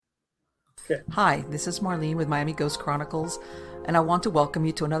Hi, this is Marlene with Miami Ghost Chronicles, and I want to welcome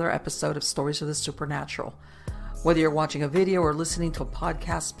you to another episode of Stories of the Supernatural. Whether you're watching a video or listening to a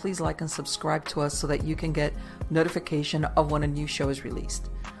podcast, please like and subscribe to us so that you can get notification of when a new show is released.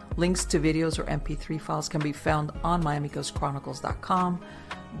 Links to videos or MP3 files can be found on MiamiGhostChronicles.com.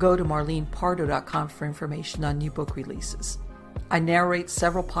 Go to MarlenePardo.com for information on new book releases. I narrate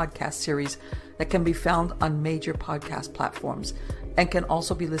several podcast series that can be found on major podcast platforms and can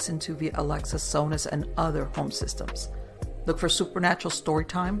also be listened to via Alexa, Sonos, and other home systems. Look for Supernatural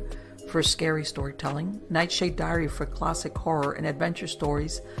Storytime for scary storytelling, Nightshade Diary for classic horror and adventure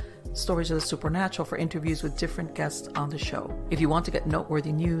stories, Stories of the Supernatural for interviews with different guests on the show. If you want to get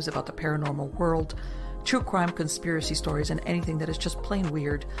noteworthy news about the paranormal world, true crime, conspiracy stories, and anything that is just plain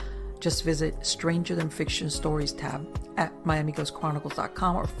weird, just visit Stranger Than Fiction Stories tab at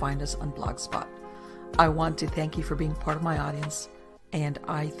MiamiGhostChronicles.com or find us on Blogspot. I want to thank you for being part of my audience, and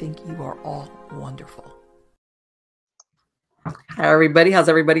I think you are all wonderful. Hi, everybody. How's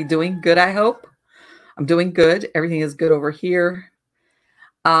everybody doing? Good, I hope. I'm doing good. Everything is good over here.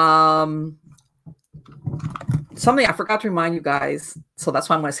 Something I forgot to remind you guys, so that's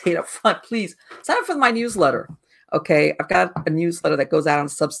why I'm going to say it up front. Please sign up for my newsletter. Okay, I've got a newsletter that goes out on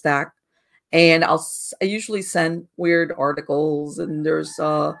Substack, and I usually send weird articles, and there's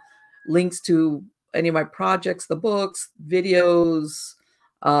links to any of my projects, the books, videos,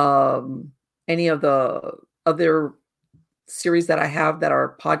 any of the other series that I have that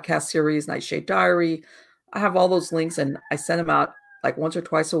are podcast series, Nightshade Diary. I have all those links, and I send them out like once or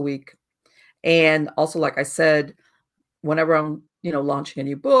twice a week. And also, like I said, whenever I'm, launching a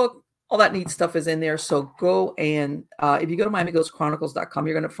new book, all that neat stuff is in there. So go and if you go to MiamiGhostChronicles.com,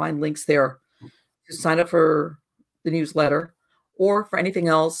 you're going to find links there to sign up for the newsletter or for anything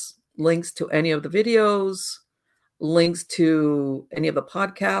else, links to any of the videos, links to any of the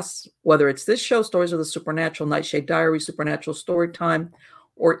podcasts, whether it's this show, Stories of the Supernatural, Nightshade Diary, Supernatural Storytime,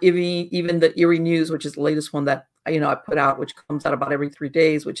 or even the Eerie News, which is the latest one that I put out, which comes out about every 3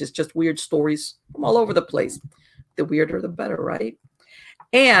 days, which is just weird stories from all over the place. The weirder, the better, right?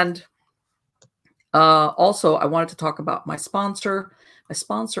 And also, I wanted to talk about my sponsor. My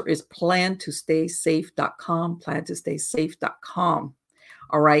sponsor is PlanToStaySafe.com, PlanToStaySafe.com.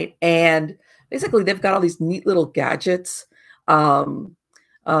 All right. And basically, they've got all these neat little gadgets. We're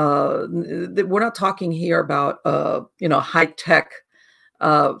not talking here about, high-tech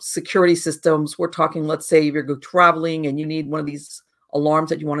security systems. We're talking, let's say, if you're traveling and you need one of these alarms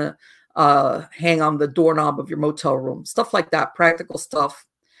that you want to hang on the doorknob of your motel room, stuff like that, practical stuff.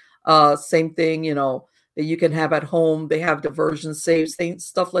 Same thing, that you can have at home. They have diversion safes,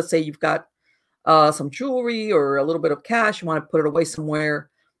 stuff. Let's say you've got some jewelry or a little bit of cash, you want to put it away somewhere,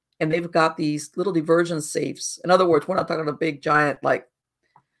 and they've got these little diversion safes. In other words, we're not talking a big giant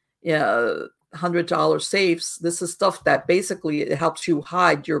 $100 safes. This is stuff that basically it helps you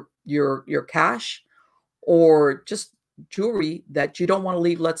hide your cash or just jewelry that you don't want to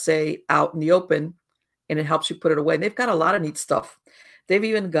leave, let's say, out in the open, and it helps you put it away. And they've got a lot of neat stuff. They've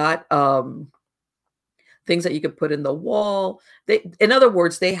even got things that you could put in the wall. In other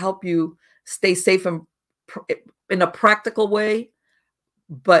words, they help you stay safe in a practical way,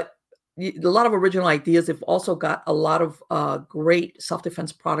 but a lot of original ideas. They've also got a lot of great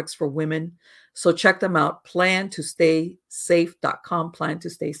self-defense products for women. So check them out, PlanToStaySafe.com,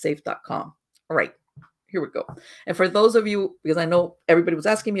 PlanToStaySafe.com. All right, here we go. And for those of you, because I know everybody was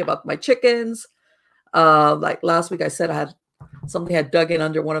asking me about my chickens, like last week I said something had dug in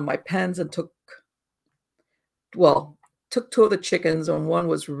under one of my pens and took two of the chickens, and one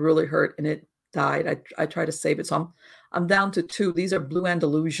was really hurt and it died. I tried to save it. So I'm down to 2. These are blue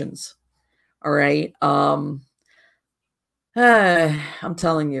Andalusians. All right. I'm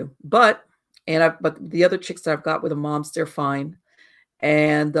telling you, but the other chicks that I've got with the moms, they're fine.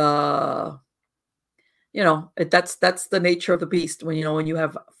 And, that's the nature of the beast when you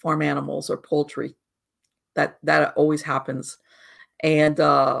have farm animals or poultry, that always happens. And,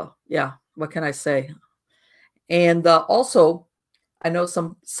 what can I say? And, also I know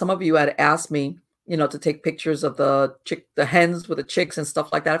some of you had asked me, to take pictures of the hens with the chicks and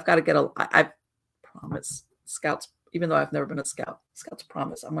stuff like that. I've got to I promise Scouts, even though I've never been a Scout, Scouts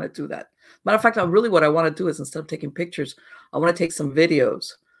promise I'm going to do that. Matter of fact, what I want to do is, instead of taking pictures, I want to take some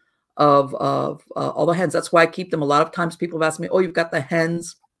videos of all the hens. That's why I keep them. A lot of times people have asked me, oh, you've got the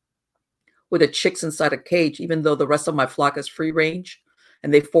hens with the chicks inside a cage, even though the rest of my flock is free range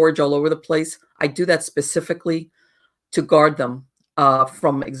and they forage all over the place. I do that specifically to guard them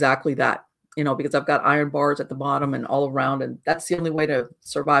from exactly that, because I've got iron bars at the bottom and all around, and that's the only way to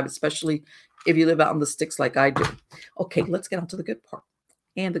survive, especially if you live out in the sticks like I do. Okay, let's get on to the good part.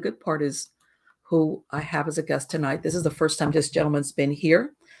 And the good part is who I have as a guest tonight. This is the first time this gentleman's been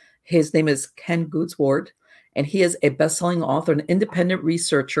here. His name is Ken Goodsward, and he is a best-selling author and independent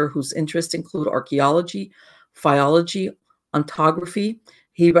researcher whose interests include archaeology, philology, ontography.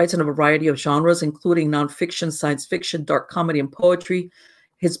 He writes in a variety of genres, including nonfiction, science fiction, dark comedy, and poetry.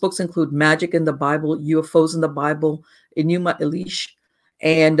 His books include Magic in the Bible, UFOs in the Bible, Enuma Elish.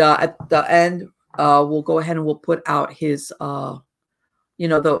 And at the end, we'll go ahead and we'll put out his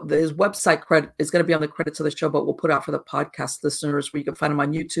his website credit is going to be on the credits of the show, but we'll put out for the podcast listeners where you can find him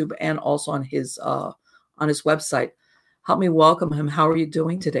on YouTube and also on his website. Help me welcome him. How are you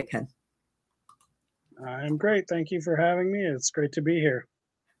doing today, Ken? I'm great. Thank you for having me. It's great to be here.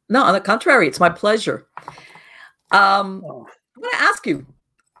 No, on the contrary, it's my pleasure. I'm going to ask you,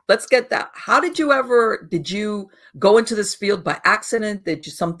 let's get that. Did you go into this field by accident?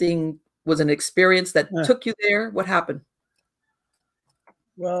 Was an experience that took you there? What happened?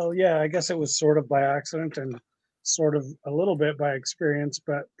 Well, yeah, I guess it was sort of by accident and sort of a little bit by experience,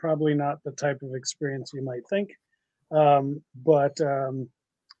 but probably not the type of experience you might think. I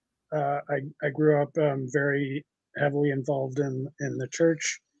grew up very heavily involved in the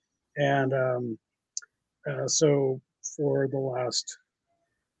church. And so for the last,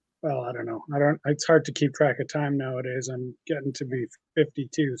 well, I don't know. It's hard to keep track of time nowadays. I'm getting to be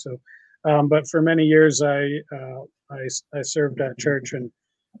 52. So, but for many years, I served at church and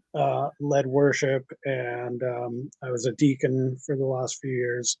led worship, and I was a deacon for the last few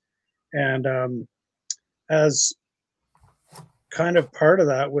years. And as kind of part of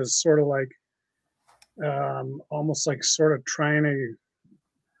that was sort of like almost like sort of trying to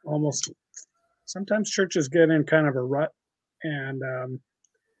sometimes churches get in kind of a rut, and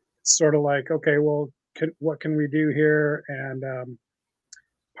sort of like, okay, well, what can we do here? And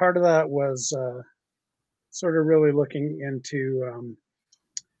part of that was sort of really looking into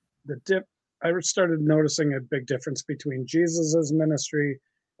I started noticing a big difference between Jesus's ministry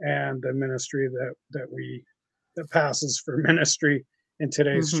and the ministry that passes for ministry in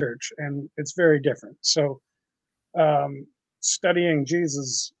today's church, and it's very different. So studying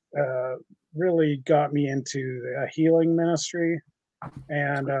Jesus really got me into a healing ministry,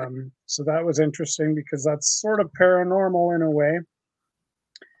 and so that was interesting because that's sort of paranormal in a way.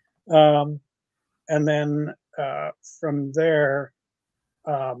 And then from there,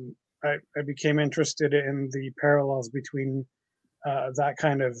 I became interested in the parallels between that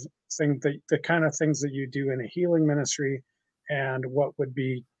kind of thing, the kind of things that you do in a healing ministry, and what would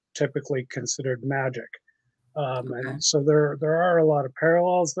be typically considered magic. And so there are a lot of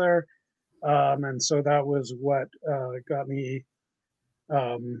parallels there. And so that was what got me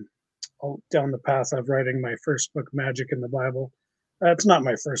down the path of writing my first book, Magic in the Bible. It's not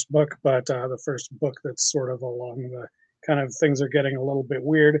my first book, but the first book that's sort of along the kind of things are getting a little bit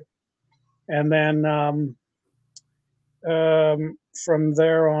weird. And then from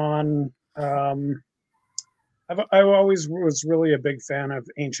there on, I always was really a big fan of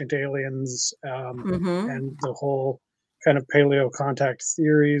ancient aliens and the whole kind of paleo contact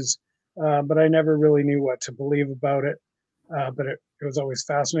theories, but I never really knew what to believe about it. But it was always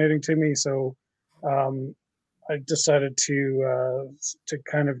fascinating to me. So I decided to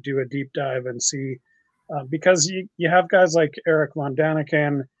kind of do a deep dive and see, because you have guys like Eric von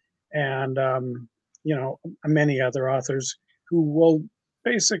Daniken and many other authors who will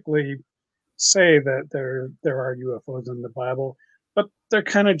basically say that there are UFOs in the Bible, but they're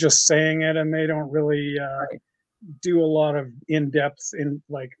kind of just saying it, and they don't really do a lot of in-depth in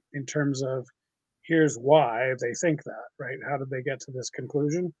terms of here's why they think that, right? How did they get to this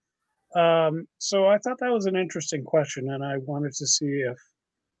conclusion? So I thought that was an interesting question, and I wanted to see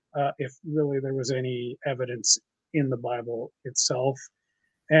if really there was any evidence in the Bible itself.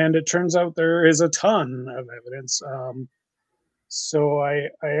 And it turns out there is a ton of evidence. So I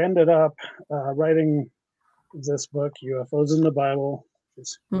ended up writing this book, UFOs in the Bible, which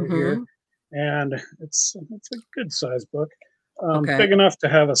is right here, and it's a good sized book, big enough to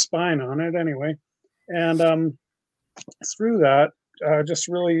have a spine on it anyway. And through that, just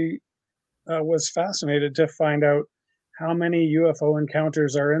really was fascinated to find out how many UFO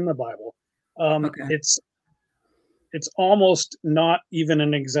encounters are in the Bible. It's almost not even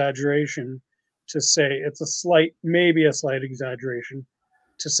an exaggeration to say, maybe a slight exaggeration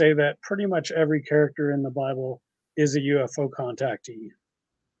to say that pretty much every character in the Bible is a UFO contactee.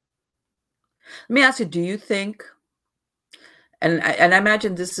 Let me ask you, do you think, and I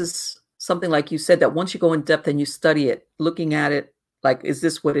imagine this is something like you said, that once you go in depth and you study it, looking at it, like, is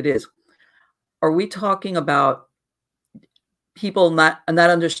this what it is? Are we talking about people not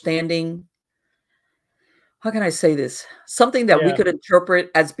understanding, how can I say this? Something that we could interpret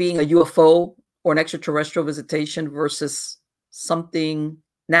as being a UFO or an extraterrestrial visitation versus something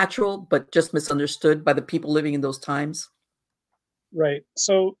natural but just misunderstood by the people living in those times? Right.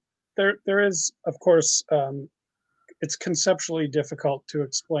 So there is, of course, it's conceptually difficult to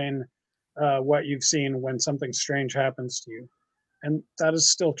explain what you've seen when something strange happens to you. And that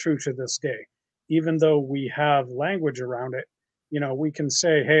is still true to this day. Even though we have language around it, we can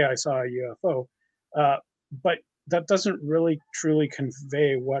say, hey, I saw a UFO. Uh, but that doesn't really truly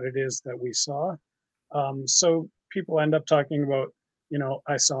convey what it is that we saw. So people end up talking about,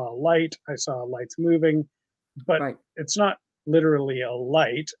 I saw a light, I saw lights moving, but Right. it's not literally a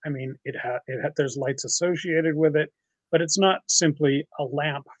light. I mean, there's lights associated with it, but it's not simply a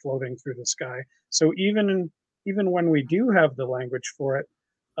lamp floating through the sky. So even when we do have the language for it,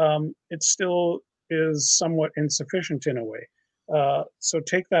 it still is somewhat insufficient in a way. So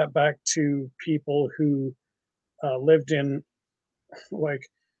take that back to people who lived in, like,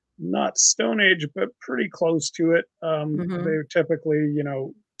 not Stone Age, but pretty close to it. Mhm. They typically,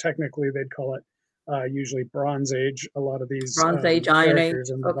 technically they'd call it usually Bronze Age. A lot of these Bronze Age, Iron Age. characters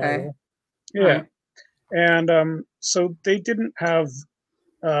in the Okay. Bible, yeah, Right. and so they didn't have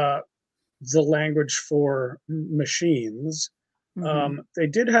uh, the language for machines. Mhm. They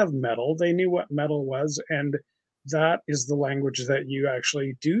did have metal. They knew what metal was, and that is the language that you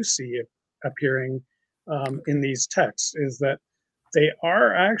actually do see appearing in Okay. these texts. Is that they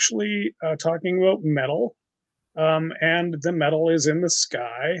are actually talking about metal, and the metal is in the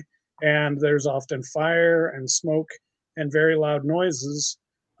sky, and there's often fire and smoke and very loud noises,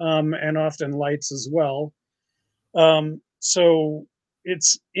 and often lights as well. So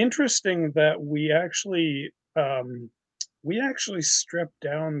it's interesting that we actually strip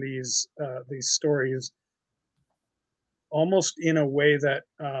down these stories almost in a way that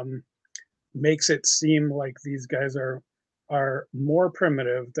makes it seem like these guys are more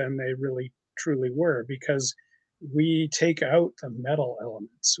primitive than they really truly were, because we take out the metal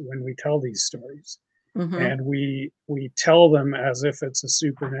elements when we tell these stories, Mhm. and we tell them as if it's a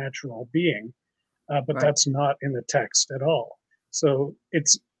supernatural being, but Right. that's not in the text at all. So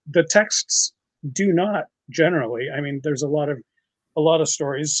it's the texts do not generally. I mean, there's a lot of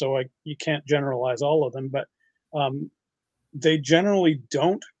stories, so you can't generalize all of them, but um, they generally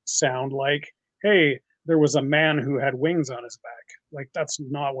don't sound like, hey, there was a man who had wings on his back. Like, that's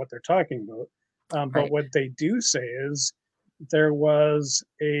not what they're talking about. But Right. what they do say is there was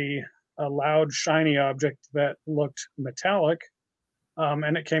a loud, shiny object that looked metallic,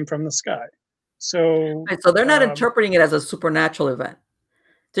 and it came from the sky. So Right, so they're not um, interpreting it as a supernatural event.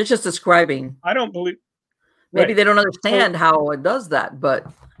 They're just describing. I don't believe, Maybe right. they don't So understand how it does that,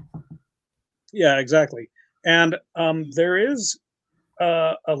 but yeah, exactly. And there is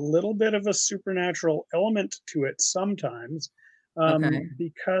a little bit of a supernatural element to it sometimes, okay.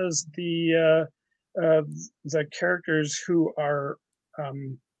 because the characters who are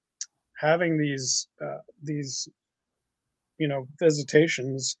um, having these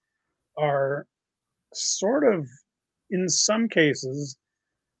visitations are sort of, in some cases,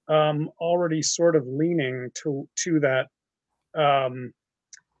 already sort of leaning to that um,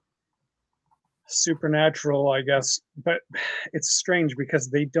 supernatural, I guess. But it's strange because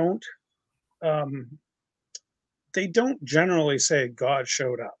um, they don't generally say God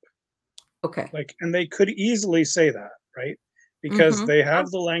showed up. Okay. Like, and they could easily say that, right? Because Mhm. they Yeah. have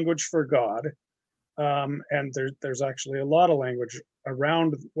the language for God, and there's actually a lot of language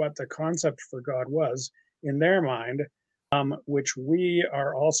around what the concept for God was in their mind, which we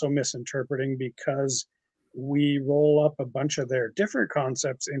are also misinterpreting because we roll up a bunch of their different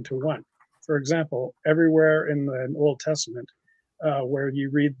concepts into one. For example, everywhere in the Old Testament, where you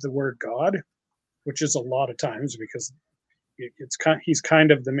read the word God, which is a lot of times because he's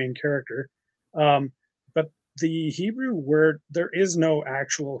kind of the main character. Um, but the Hebrew word, there is no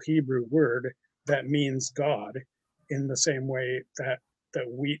actual Hebrew word that means God in the same way that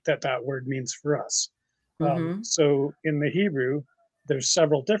word means for us. Mhm. So in the Hebrew, there's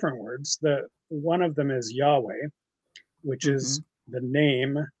several different words. The one of them is Yahweh, which is Mhm. the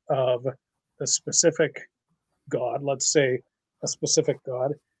name of a specific God. Let's say a specific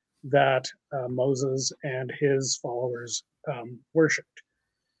God that Moses and his followers worshipped.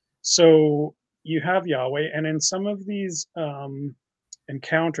 So you have Yahweh, and in some of these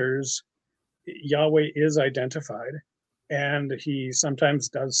encounters, Yahweh is identified, and he sometimes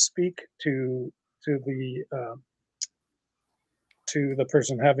does speak to the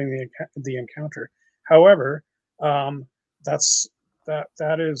person having the encounter. However, um, that's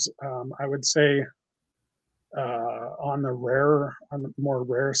that is, I would say, on the more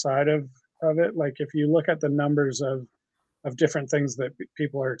rare side of it. Like, if you look at the numbers of different things that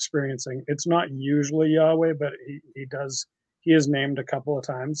people are experiencing. It's not usually Yahweh, but he is named a couple of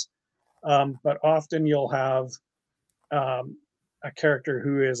times. But often you'll have um, a character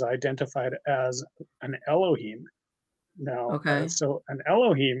who is identified as an Elohim. Now, Okay. so an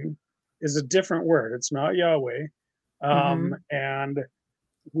Elohim is a different word. It's not Yahweh. Mm-hmm. And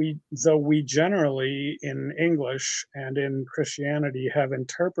though we generally in English and in Christianity have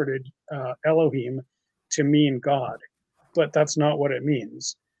interpreted Elohim to mean God, but that's not what it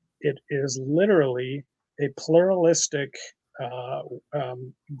means. It is literally a pluralistic uh,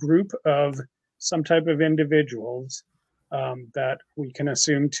 group of some type of individuals that we can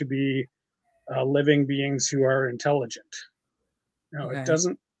assume to be living beings who are intelligent. Now, it Okay.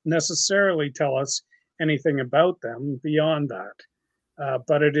 doesn't necessarily tell us anything about them beyond that,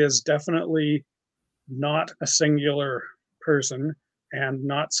 but it is definitely not a singular person and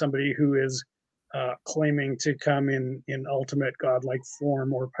not somebody who is claiming to come in ultimate godlike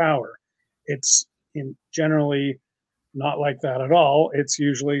form or power. It's in generally not like that at all. It's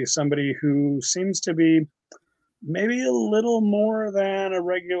usually somebody who seems to be maybe a little more than a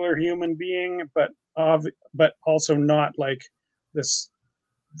regular human being, but also not like this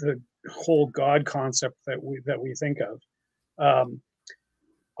the whole God concept that we think of. Um,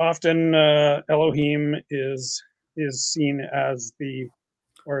 Often Elohim is seen as the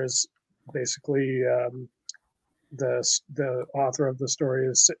or is basically the author of the story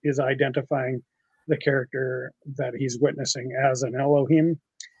is identifying the character that he's witnessing as an Elohim.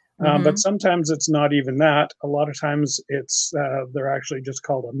 But Mm-hmm. sometimes it's not even that. A lot of times it's they're actually just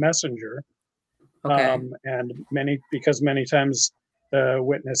called a messenger, Okay. and many times the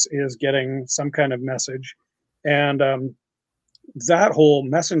witness is getting some kind of message, and that whole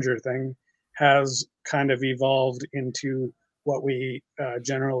messenger thing has kind of evolved into what we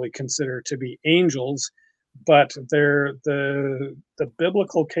generally consider to be angels, but they're the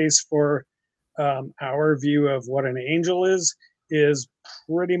biblical case for our view of what an angel is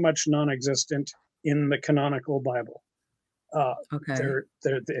pretty much non-existent in the canonical Bible. Uh, Okay.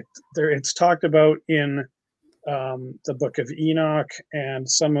 it's talked about in the Book of Enoch and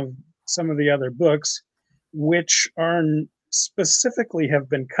some of the other books, which are specifically have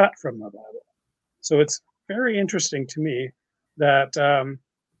been cut from the Bible. So it's very interesting to me that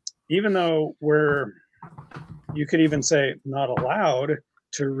even though you could even say not allowed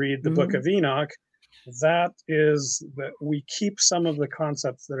to read the Book Mm-hmm. of Enoch, that is that we keep some of the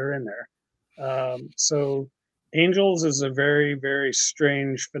concepts that are in there. So angels is a very, very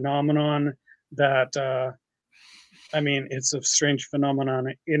strange phenomenon that I mean, it's a strange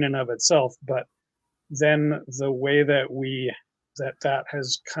phenomenon in and of itself, but then the way that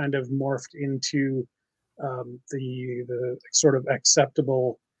has kind of morphed into the sort of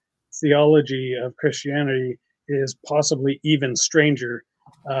acceptable theology of Christianity is possibly even stranger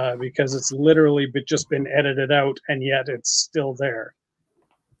because it's literally just been edited out and yet it's still there.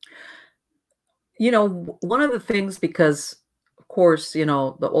 One of the things, because of course,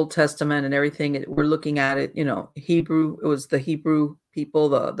 the Old Testament and everything, we're looking at it, Hebrew, it was the Hebrew people,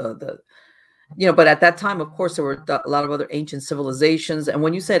 but at that time, of course, there were a lot of other ancient civilizations. And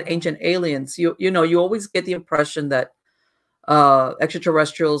when you said ancient aliens, you always get the impression that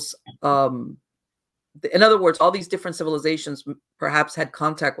extraterrestrials, in other words, all these different civilizations perhaps had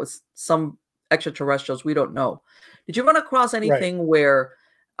contact with some extraterrestrials we don't know. Did you run across Right. anything where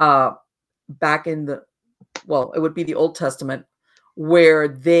uh, back in it would be the Old Testament, where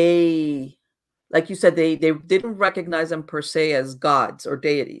they, like you said, they didn't recognize them per se as gods or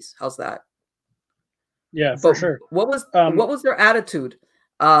deities? How's that? Yeah, for But sure. what was their attitude?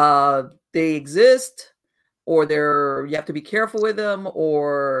 They exist, or you have to be careful with them,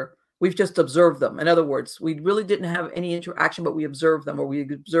 or we've just observed them. In other words, we really didn't have any interaction, but we observed them, or we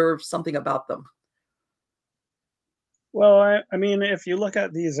observed something about them. Well, I mean, if you look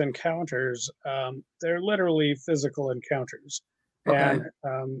at these encounters, they're literally physical encounters, and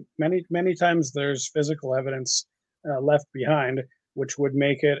Okay. many times there's physical evidence left behind, which would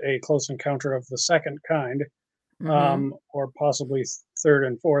make it a close encounter of the second kind, Mm-hmm. or possibly third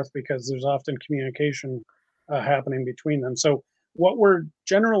and fourth, because there's often communication happening between them. So what we're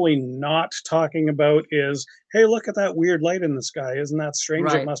generally not talking about is, hey, look at that weird light in the sky. Isn't that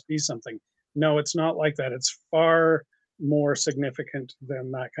strange? It Right. must be something. No, it's not like that. It's far more significant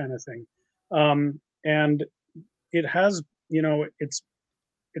than that kind of thing. And it has, it's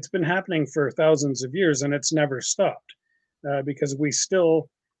been happening for thousands of years and it's never stopped because we still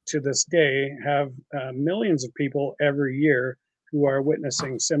to this day have millions of people every year who are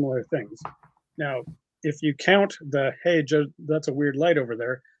witnessing similar things. Now, if you count the hey, that's a weird light over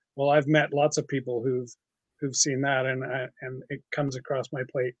there. Well, I've met lots of people who've seen that, and it comes across my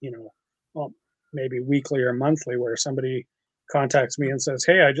plate, well, maybe weekly or monthly, where somebody contacts me and says,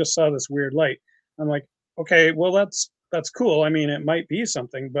 "Hey, I just saw this weird light." I'm like, "Okay, well, that's cool. I mean, it might be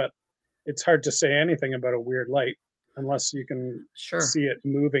something, but it's hard to say anything about a weird light unless you can Sure. see it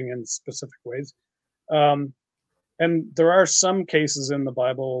moving in specific ways." Um, and there are some cases in the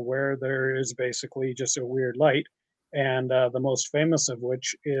Bible where there is basically just a weird light, and the most famous of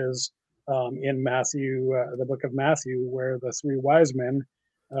which is in Matthew, the book of Matthew, where the three wise men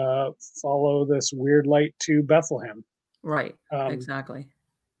uh, follow this weird light to Bethlehem. Right. Um, Exactly.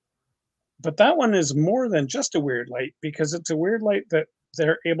 but that one is more than just a weird light, because it's a weird light that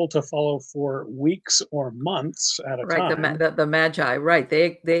they're able to follow for weeks or months at a Right. time. The Magi. Right.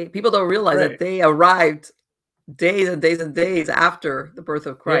 They people don't realize that Right. they arrived days and days and days after the birth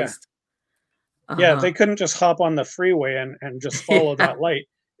of Yeah. Christ. Yeah, Uh-huh. they couldn't just hop on the freeway and just follow Yeah. that light.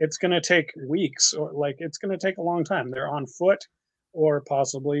 It's gonna take weeks, or like, it's gonna take a long time. They're on foot, or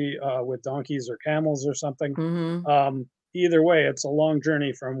possibly, with donkeys or camels or something. Hmm. Either way, it's a long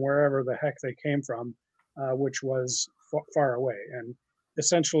journey from wherever the heck they came from, which was far away, and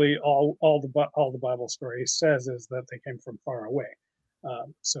essentially all the Bible story says is that they came from far away.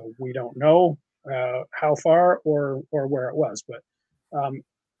 So we don't know, how far or where it was, but, um,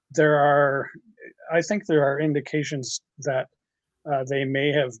 there are I think there are indications that they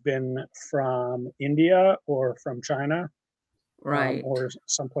may have been from India or from China, Right. or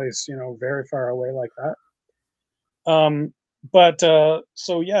someplace, very far away like that. But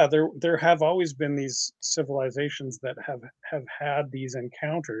so yeah, there have always been these civilizations that have had these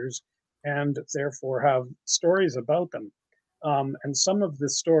encounters, and therefore have stories about them. And some of the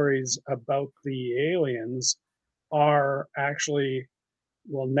stories about the aliens are actually,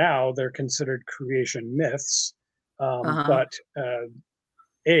 well, now they're considered creation myths, Uh-huh. but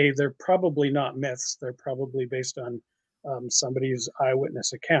they're probably not myths. They're probably based on somebody's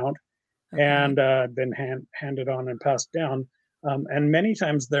eyewitness account, Okay. and been handed on and passed down. And many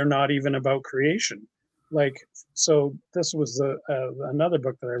times they're not even about creation. Like, so this was another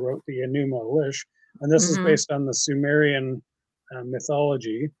book that I wrote, the Enuma Elish, and this is Hmm. based on the Sumerian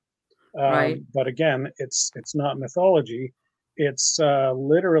mythology. Right. But again, it's not mythology. It's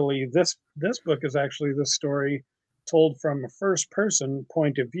literally, this book is actually the story told from a first person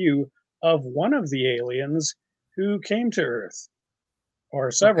point of view of one of the aliens who came to Earth,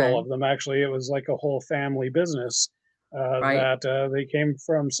 or several Okay. of them. Actually, it was like a whole family business, Right. that they came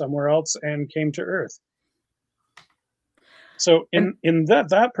from somewhere else and came to Earth. So And in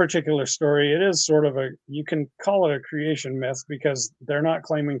that particular story, it is sort of a, you can call it a creation myth, because they're not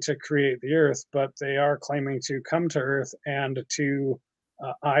claiming to create the Earth, but they are claiming to come to Earth and to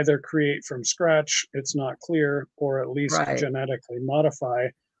either create from scratch, it's not clear, or at least right. genetically modify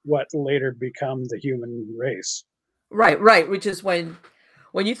what later become the human race. Right. Right. Which is when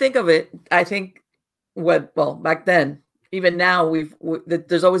you think of it, I think well, back then, even now,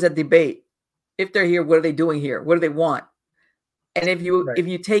 there's always a debate. If they're here, what are they doing here? What do they want? And Right. if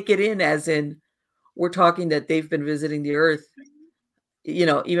you take it in as in we're talking that they've been visiting the earth,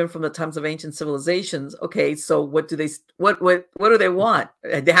 even from the times of ancient civilizations. Okay, so what do what do they want?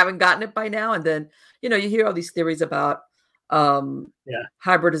 They haven't gotten it by now, and then you hear all these theories about um, Yeah.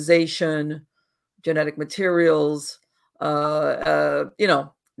 hybridization, genetic materials, and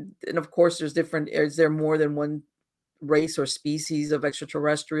of course, there's different. Is there more than one race or species of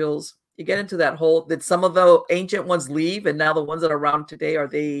extraterrestrials? You get into that whole. Did some of the ancient ones leave, and now the ones that are around today, are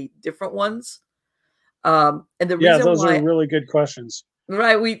they different ones? And the Yeah, reason those are why really good questions.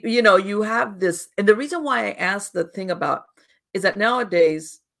 Right, you have this, and the reason why I asked the thing about is that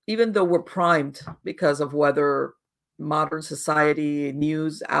nowadays, even though we're primed because of whether modern society,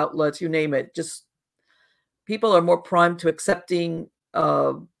 news outlets, you name it, just people are more primed to accepting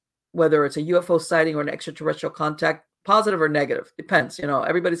whether it's a UFO sighting or an extraterrestrial contact, positive or negative, depends.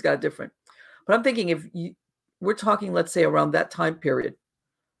 Everybody's got a different. But I'm thinking we're talking, let's say, around that time period.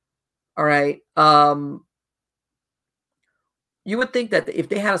 All right. You would think that if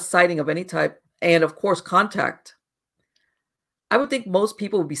they had a sighting of any type, and of course contact, I would think most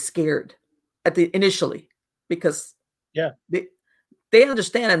people would be scared at the initially, because Yeah, they they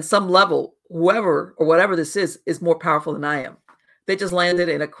understand on some level whoever or whatever this is more powerful than I am. They just landed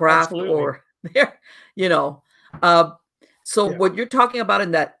in a craft, absolutely. or they're, you know. Uh, so Yeah. what you're talking about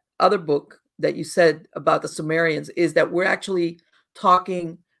in that other book that you said about the Sumerians is that we're actually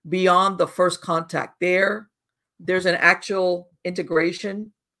talking beyond the first contact. There's an actual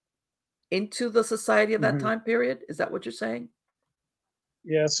integration into the society of that Hmm. time period? Is that what you're saying?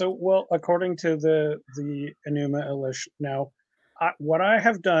 Yeah. So, well, according to the Enuma Elish, now, what I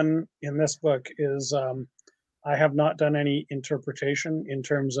have done in this book is, I have not done any interpretation in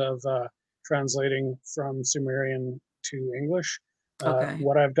terms of translating from Sumerian to English. Okay.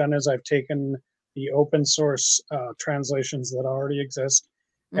 What I've done is I've taken the open source translations that already exist,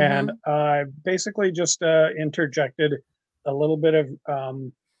 and Mm-hmm. I basically just interjected a little bit of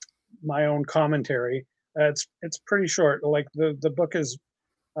my own commentary. It's pretty short. Like the book is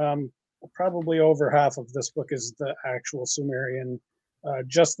um, probably over half of this book is the actual Sumerian,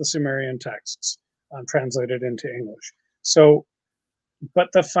 just the Sumerian texts translated into English. So, but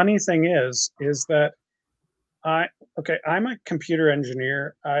the funny thing is that I okay, I'm a computer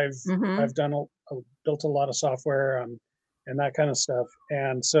engineer. Mm-hmm. I've done built a lot of software and that kind of stuff,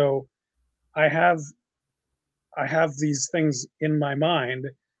 and so I have I have these things in my mind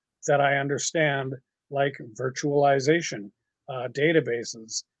that I understand, like virtualization,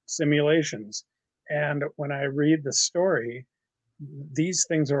 databases, simulations. And when I read the story, these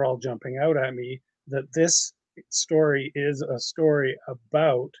things are all jumping out at me that this story is a story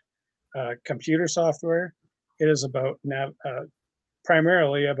about computer software. It is about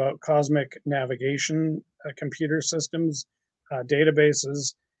primarily about cosmic navigation computer systems,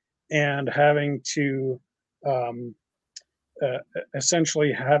 databases, and having to um, uh,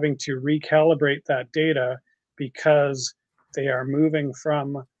 essentially having to recalibrate that data because they are moving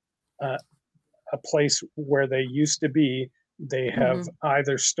from uh, a place where they used to be. They have Mm-hmm.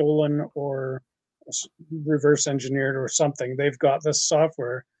 either stolen or reverse engineered or something. They've got this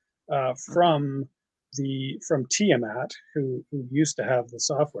software Okay. from Tiamat, who used to have the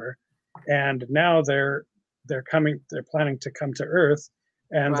software, and now they're planning to come to Earth,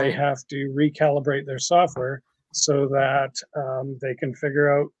 and they Right. have to recalibrate their software so that they can figure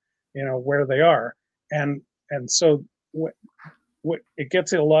out, where they are, and so what it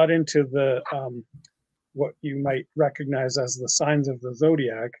gets a lot into the what you might recognize as the signs of the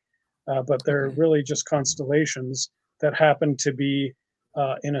zodiac, but they're Okay. really just constellations that happen to be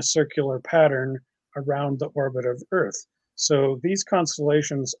in a circular pattern around the orbit of Earth. So these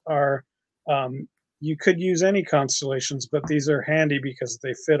constellations are, um, you could use any constellations, but these are handy because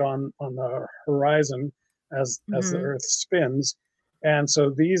they fit on the horizon as the Mm-hmm. Earth spins. And so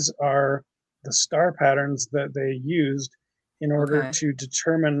these are the star patterns that they used in order Okay. to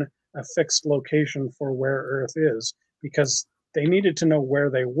determine a fixed location for where Earth is because they needed to know where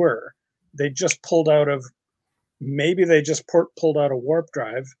they were. They just pulled out of maybe they just pulled out a warp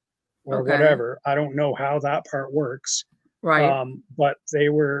drive or Okay. whatever. I don't know how that part works, Right. but they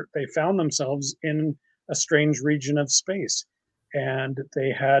found themselves in a strange region of space, and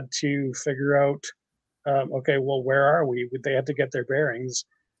they had to figure out, okay, well, where are we? They had to get their bearings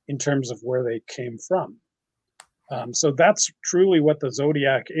in terms of where they came from. So that's truly what the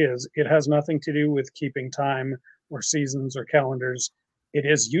zodiac is. It has nothing to do with keeping time or seasons or calendars. It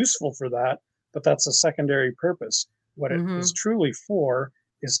is useful for that, but that's a secondary purpose. What it is Mm-hmm. truly for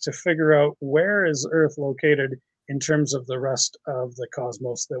is to figure out where is Earth located in terms of the rest of the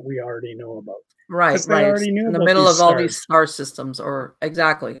cosmos that we already know about. Right, Because they right. It's already knew in the about middle these of all these stars. star systems or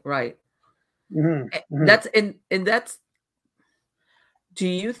exactly, right. Hmm. Hmm. That's and that's do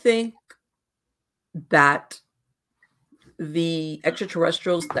you think that the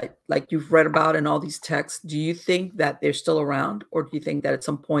extraterrestrials that like you've read about in all these texts, do you think that they're still around or do you think that at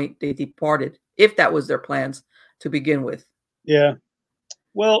some point they departed if that was their plans to begin with? Yeah.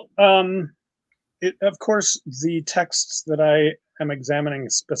 Well, of course, the texts that I am examining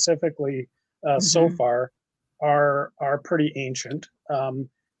specifically so Mhm. far are pretty ancient,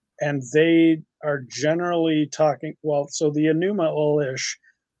 and they are generally talking. Well, so the Enuma Elish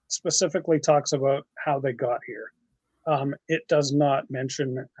specifically talks about how they got here. It does not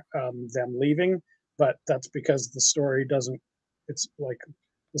mention them leaving, but that's because the story doesn't. It's like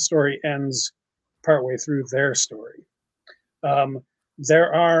the story ends partway through their story. Um,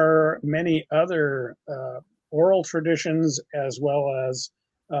 there are many other oral traditions as well as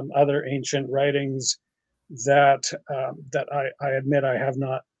other ancient writings that I admit I have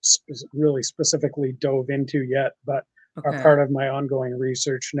not really specifically dove into yet, but are Okay. part of my ongoing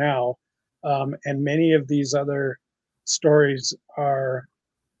research now. And many of these other stories are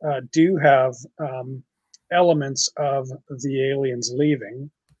do have elements of the aliens leaving.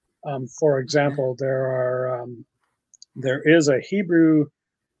 For Okay. example, there is a Hebrew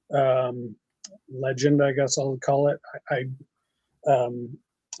um, legend, I guess I'll call it. Um,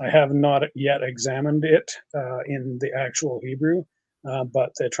 I have not yet examined it in the actual Hebrew,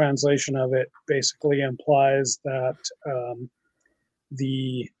 but the translation of it basically implies that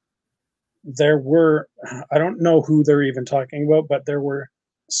the there were I don't know who they're even talking about, but there were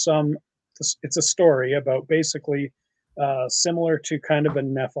some. It's a story about basically similar to kind of a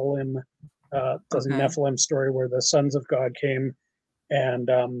Nephilim the Okay. Nephilim story where the sons of God came and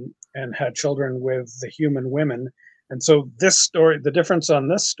had children with the human women. And so this story, the difference on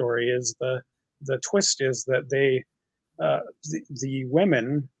this story is the twist is that the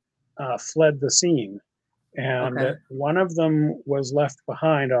women fled the scene, and Okay. one of them was left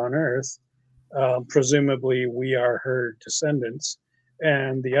behind on Earth. Presumably, we are her descendants,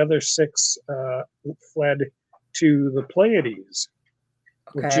 and the other six fled to the Pleiades,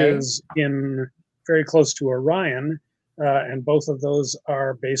 which Okay. is in very close to Orion, and both of those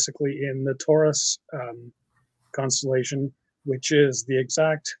are basically in the Taurus constellation, which is the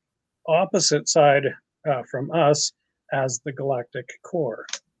exact opposite side from us as the galactic core.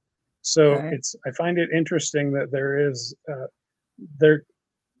 So Okay. it's I find it interesting that there is there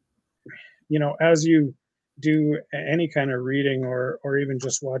as you do any kind of reading or even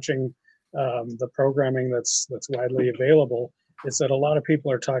just watching the programming that's widely available, is that a lot of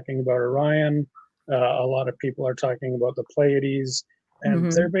people are talking about Orion, a lot of people are talking about the Pleiades,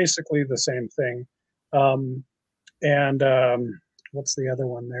 and they're Hmm. basically the same thing. Um, and what's the other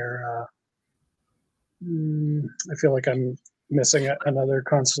one there? I feel like I'm missing another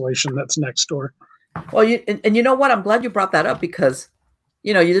constellation that's next door. Well, and you know what? I'm glad you brought that up because,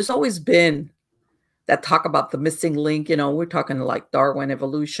 there's always been that talk about the missing link. We're talking like Darwin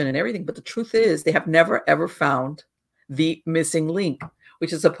evolution and everything, but the truth is they have never ever found the missing link,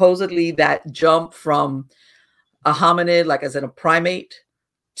 which is supposedly that jump from a hominid, like as in a primate,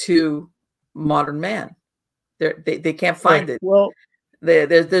 to modern man. They can't Right. find it. Well,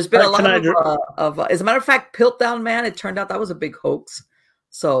 There's been a can lot I? of as a matter of fact, Piltdown Man. It turned out that was a big hoax.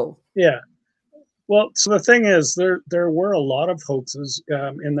 So Yeah. Well, so the thing is, there were a lot of hoaxes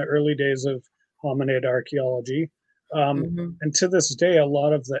in the early days of hominid archaeology, mhm, and to this day, a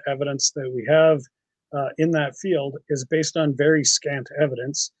lot of the evidence that we have in that field is based on very scant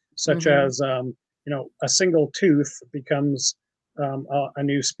evidence, such mhm, as a single tooth becomes a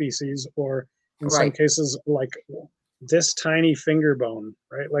new species, or in some right, cases, like this tiny finger bone,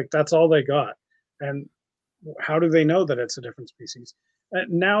 right? Like that's all they got, and how do they know that it's a different species?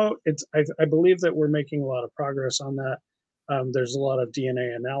 Now I believe that we're making a lot of progress on that. There's a lot of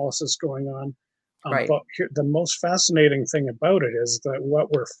DNA analysis going on. right, But the most fascinating thing about it is that what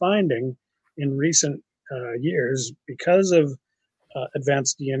we're finding in recent years, because of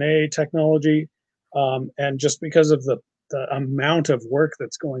advanced DNA technology, and just because of the amount of work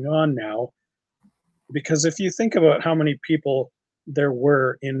that's going on now, because if you think about how many people there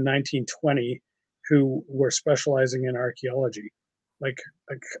were in 1920 who were specializing in archaeology, like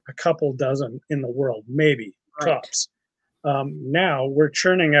a, a couple dozen in the world, maybe right. tops. Now we're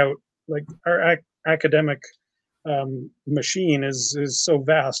churning out, like our academic machine is so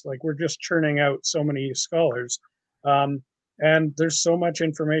vast. Like we're just churning out so many scholars, um, and there's so much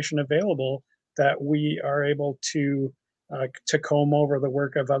information available that we are able to comb over the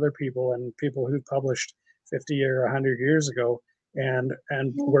work of other people and people who published 50 or 100 years ago, and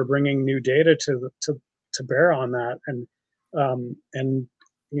we're bringing new data to bear on that, and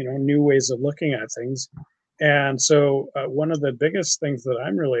new ways of looking at things. And so one of the biggest things that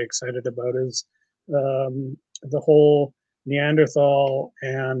I'm really excited about is the whole Neanderthal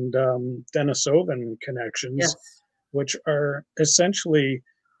and Denisovan connections, Yes, which are essentially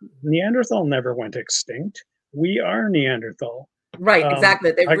Neanderthal never went extinct. We are Neanderthal. right,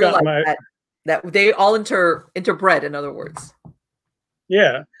 exactly. They I got realized my that they all interbred. In other words,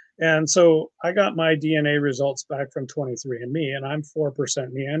 Yeah, and so I got my DNA results back from 23andMe, and I'm 4%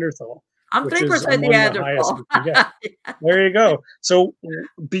 Neanderthal, I'm which three is percent among the highest Neanderthal. you can get. There you go. So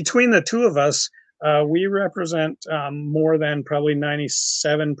between the two of us, we represent more than probably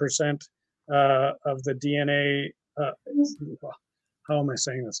 97% of the DNA. How am I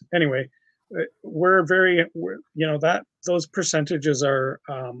saying this? Anyway, that those percentages are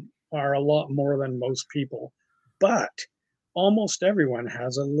a lot more than most people, but almost everyone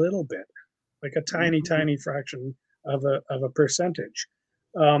has a little bit, like a tiny, Mhm. tiny fraction of a percentage.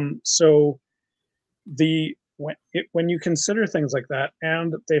 So when you consider things like that,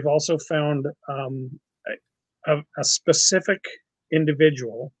 and they've also found a specific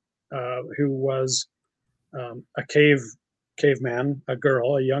individual who was a caveman, a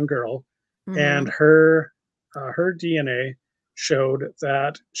girl, a young girl, and Mhm. her DNA showed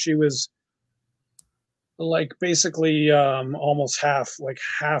that she was like basically almost half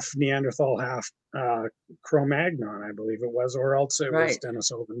Neanderthal, half Cro-Magnon, I believe it was, or else it was Right.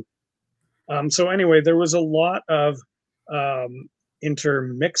 Denisovan. So anyway, there was a lot of um,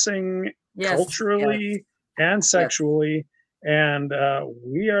 intermixing Yes. Yes. culturally and Yes. sexually, and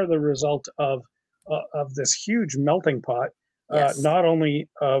we are the result of this huge melting pot, Yes. not only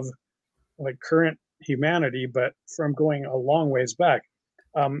of like current humanity, but from going a long ways back.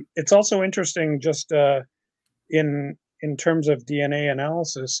 It's also interesting, just in terms of DNA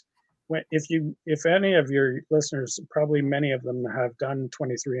analysis. If any of your listeners, probably many of them have done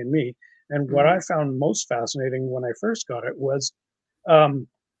 23andMe, and what Mhm. I found most fascinating when I first got it was, um,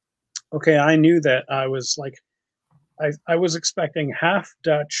 okay, I knew that I was like I was expecting half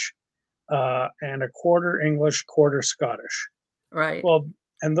Dutch and a quarter English, quarter Scottish. Right. Well,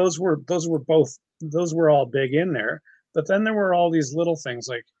 and those were all big in there, but then there were all these little things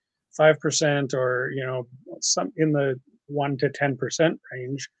like 5% or some in the 1 to 10%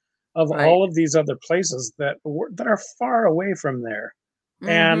 range of Right. all of these other places that are far away from there.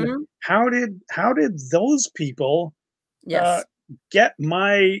 And Mhm. how did those people uh, Yes. get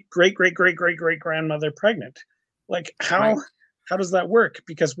my great great great great great grandmother pregnant? Like Right. how does that work?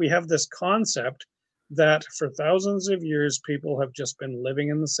 Because we have this concept that for thousands of years people have just been living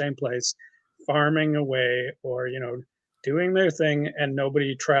in the same place, farming away, or doing their thing, and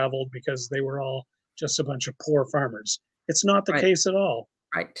nobody traveled because they were all just a bunch of poor farmers. It's not the Right. case at all.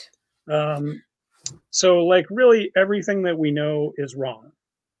 Right. Um, so like really everything that we know is wrong,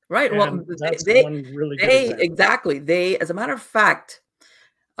 Right. Well, and that's they one really good they example. exactly. They, as a matter of fact,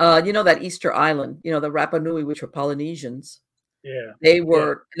 that Easter Island, the Rapa Nui, which were Polynesians, Yeah, they yeah,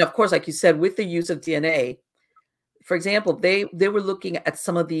 were, and of course, like you said, with the use of DNA, for example, they were looking at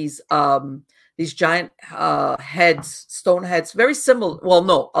some of these giant heads, stone heads, very similar. Well,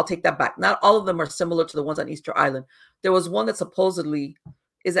 no, I'll take that back. Not all of them are similar to the ones on Easter Island. There was one that supposedly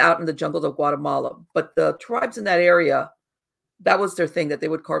is out in the jungles of Guatemala, but the tribes in that area, that was their thing, that they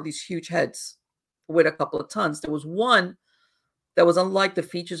would carve these huge heads with a couple of tons. There was one that was unlike the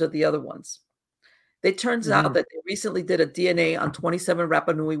features of the other ones. It turns out hmm that they recently did a DNA on 27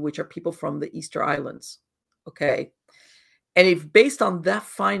 Rapa Nui, which are people from the Easter Islands. Okay. And if based on that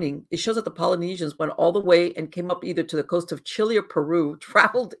finding, it shows that the Polynesians went all the way and came up either to the coast of Chile or Peru,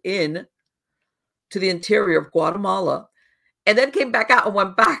 traveled in to the interior of Guatemala, and then came back out and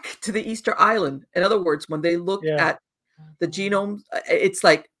went back to the Easter Island. In other words, when they looked yeah, at the genome, it's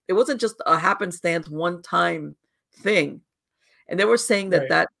like it wasn't just a happenstance one time thing. And they were saying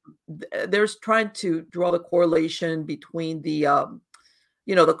that right. there's trying to draw the correlation between the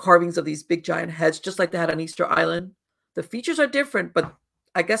carvings of these big giant heads, just like they had on Easter Island. The features are different, but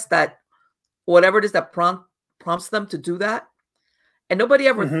I guess that whatever it is that prompts them to do that. And nobody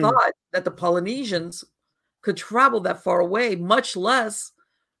ever hmm thought that the Polynesians could travel that far away, much less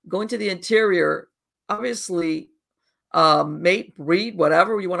go into the interior, obviously, mate, breed,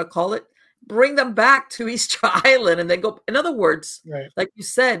 whatever you want to call it, bring them back to Easter Island and then go. In other words, Right. like you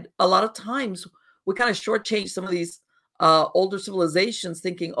said, a lot of times we kind of shortchange some of these older civilizations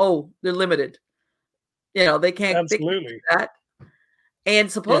thinking, oh, they're limited. They can't do Absolutely. that. And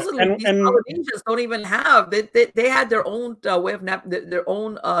Yeah. supposedly And these and Polynesians don't even have they had their own way of their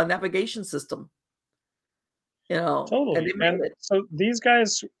own navigation system, and totally. they made And it. so these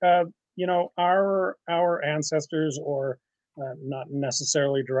guys, our ancestors, or not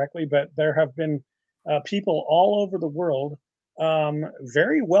necessarily directly, but there have been people all over the world,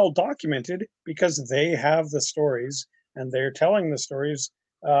 very well documented, because they have the stories and they're telling the stories,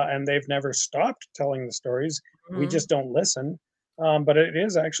 and they've never stopped telling the stories. We Mhm. just don't listen. But it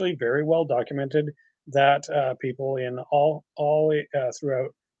is actually very well documented that people in all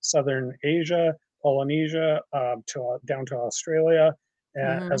throughout southern Asia, Polynesia, down to Australia,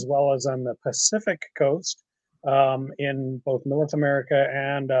 as Mhm. well as on the Pacific coast, in both North America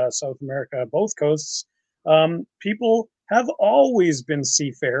and South America, both coasts. People have always been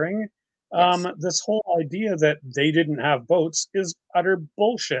seafaring. Yes. This whole idea that they didn't have boats is utter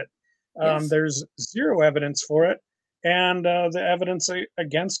bullshit. Yes. There's zero evidence for it, and the evidence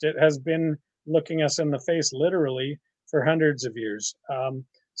against it has been looking us in the face literally for hundreds of years.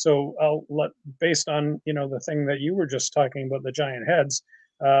 So based on the thing that you were just talking about, the giant heads,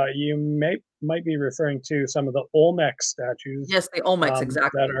 you might be referring to some of the Olmec statues, Yes, the Olmecs, that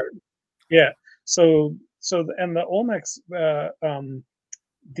exactly. are, yeah. And the Olmecs,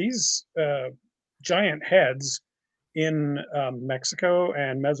 these giant heads in Mexico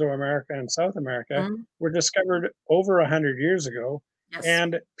and Mesoamerica and South America Mhm. were discovered over 100 years ago, Yes.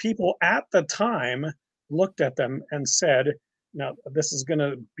 and people at the time looked at them and said, "Now this is going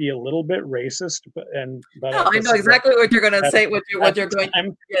to be a little bit racist, but No, I this know is what exactly what you're gonna at, say, what you're the going.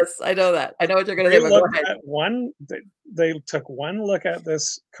 time." Yes, I know that. I know what you're gonna say, They but go looked ahead. at one. They took one look at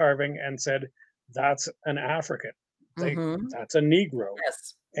this carving and said, "That's an African. Mhm. That's a Negro."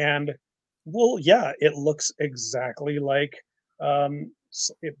 Yes. And well, yeah, it looks exactly like,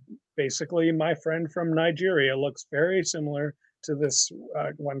 basically my friend from Nigeria looks very similar to this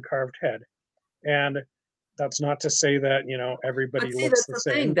one carved head. And that's not to say that, But everybody see, looks that's the the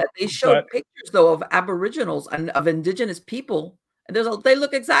thing same, that they but showed pictures though of Aboriginals and of indigenous people, and they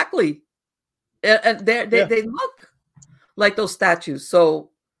look exactly, and yeah. they look like those statues.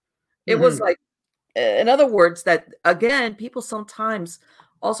 So it was Hmm. like, in other words, that again, people sometimes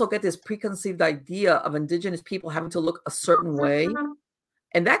also get this preconceived idea of indigenous people having to look a certain way,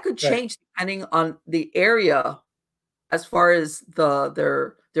 and that could Right. change depending on the area as far as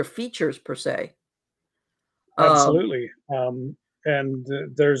their features per se. Um, Absolutely. And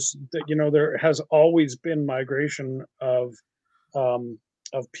there has always been migration um,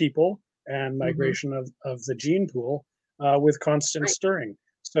 of people and mhm, migration of the gene pool with constant right, stirring.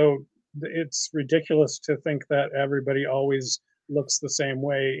 So it's ridiculous to think that everybody always looks the same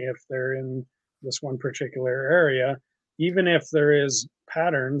way if they're in this one particular area. Even if there is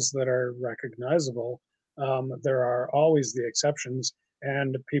patterns that are recognizable, there are always the exceptions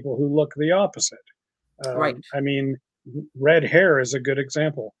and people who look the opposite. right, I mean, red hair is a good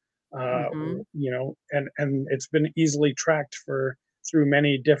example. mhm, And it's been easily tracked for through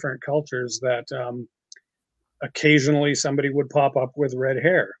many different cultures that occasionally somebody would pop up with red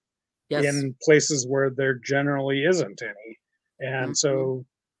hair yes, in places where there generally isn't any, and mhm. so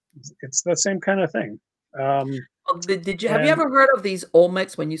it's the same kind of thing. Um, Oh, did you have you and ever heard of these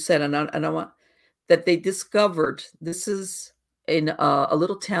Olmecs when you said, and I want that they discovered this is in a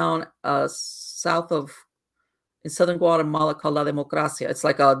little town south of in southern Guatemala called La Democracia. It's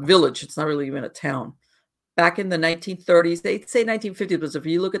like a village. It's not really even a town. Back in the 1930s, they say 1950s, but if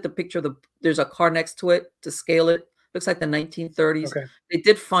you look at the picture, there's a car next to it to scale it. Looks like the 1930s. okay, They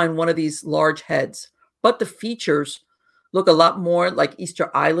did find one of these large heads, but the features look a lot more like Easter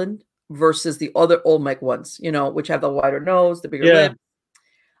Island versus the other Olmec ones, which have the wider nose, the bigger yeah, lips.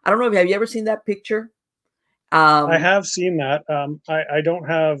 I don't know if have you ever seen that picture? I Um, have seen that. I don't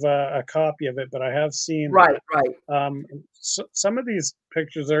have a copy of it, but I have seen right, that. right. Some of these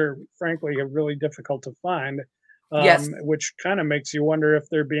pictures are frankly really difficult to find, Yes, which kind of makes you wonder if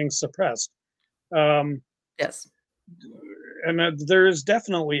they're being suppressed. Um, yes. and there is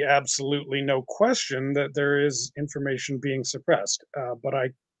definitely absolutely no question that there is information being suppressed. But I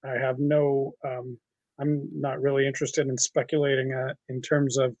have no, I'm not really interested in speculating in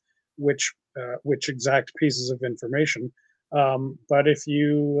terms of which exact pieces of information. But if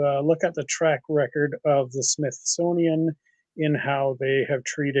you look at the track record of the Smithsonian in how they have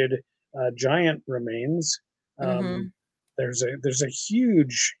treated giant remains, um, Mhm. there's a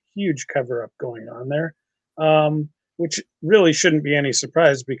huge cover up going on there. Um, which really shouldn't be any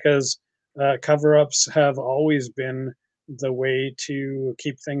surprise because cover ups have always been the way to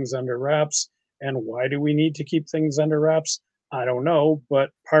keep things under wraps. And why do we need to keep things under wraps? I don't know, but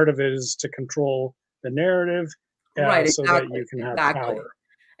part of it is to control the narrative Right, so that exactly, you can have exactly. power. Right.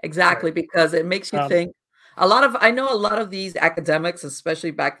 Exactly, because it makes you Um, think I know a lot of these academics,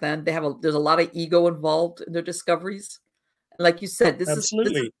 especially back then, there's a lot of ego involved in their discoveries. Like you said,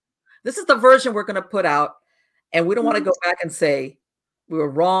 Absolutely. this is the version we're gonna put out, and we don't wanna go back and say, "We were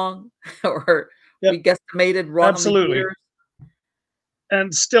wrong," or Yep. "We guesstimated wrong on the Absolutely. years."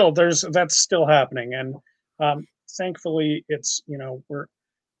 And still, that's still happening. And thankfully, it's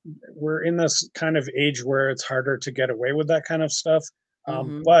we're in this kind of age where it's harder to get away with that kind of stuff,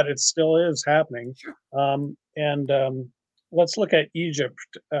 Mhm. but it still is happening. Sure. And let's look at Egypt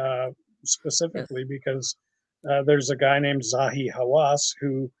Yes. specifically because there's a guy named Zahi Hawass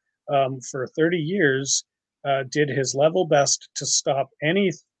who, for 30 years, did his level best to stop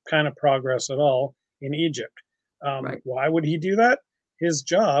any kind of progress at all in Egypt. Right. Why would he do that? His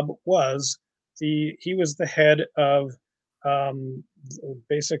job was he was the head of um,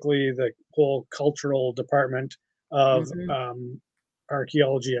 basically the whole cultural department of Mhm.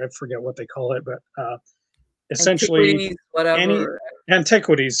 archaeology. I forget what they call it, but essentially Antiquities, any whatever.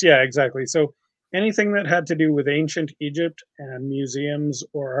 antiquities. Yeah, exactly. So anything that had to do with ancient Egypt and museums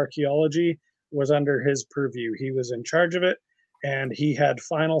or archaeology was under his purview. He was in charge of it, and he had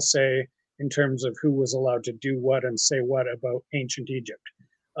final say in terms of who was allowed to do what and say what about ancient Egypt.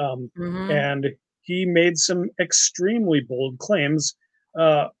 Um, Mhm. and he made some extremely bold claims.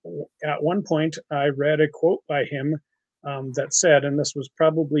 Uh, at one point, I read a quote by him that said, and this was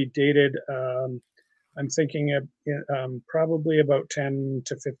probably dated, I'm thinking of probably about 10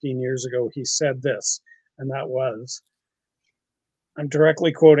 to 15 years ago, he said this, and that was, I'm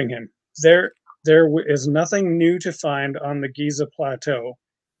directly quoting him, there is nothing new to find on the Giza Plateau.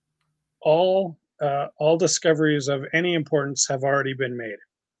 All discoveries of any importance have already been made.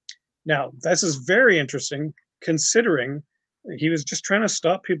 Now, this is very interesting considering he was just trying to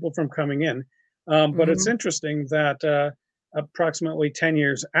stop people from coming in. But it's Mhm. interesting that approximately 10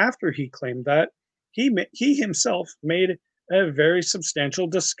 years after he claimed that, he himself made a very substantial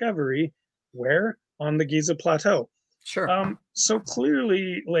discovery where on the Giza Plateau. Sure. So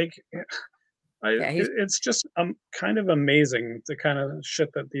clearly, like, Yeah, he's it's just kind of amazing the kind of shit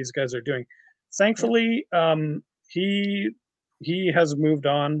that these guys are doing. yep. Thankfully, he he has moved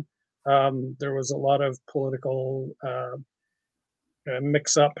on. There was a lot of political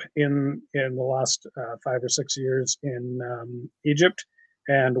mix up in the last 5 or 6 years in Egypt,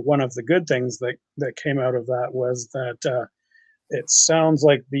 and one of the good things that came out of that was that it sounds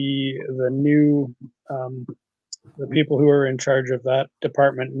like the new the people who are in charge of that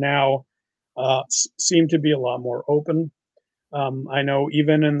department now seem to be a lot more open. I know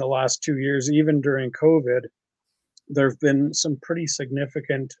even in the last 2 years, even during COVID, there have been some pretty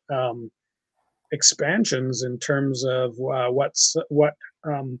significant expansions in terms of what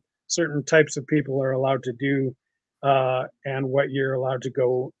certain types of people are allowed to do and what you're allowed to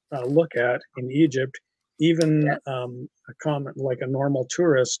go look at in Egypt. Even Yes. a common like a normal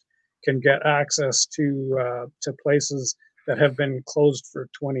tourist can get access to places that have been closed for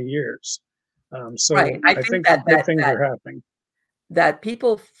 20 years. Right. So I I think think that good things are happening.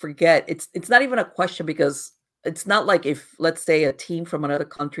 people forget it's not even a question because it's not like if let's say a team from another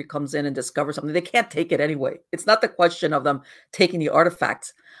country comes in and discovers something, they can't take it anyway. It's not the question of them taking the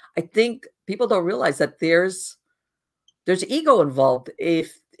artifacts. I think people don't realize that there's ego involved.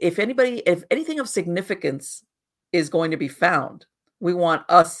 If anything of significance is going to be found, we want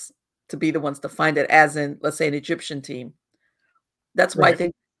us to be the ones to find it, as in, let's say, an Egyptian team. That's why I Right.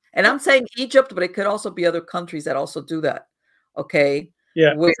 think, and I'm saying Egypt, but it could also be other countries that also do that. Okay,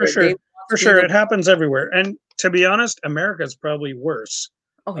 Yeah, where for they sure. want For to be sure. the It happens everywhere. And to be honest, America's probably worse.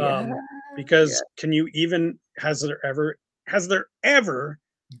 oh yeah, Um, yeah. because can you even has there ever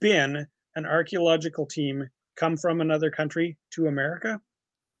been an archaeological team come from another country to America?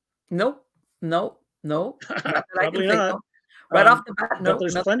 Nope, nope, nope. Not that I can Probably think not. of. Right off Um, the bat, but nope,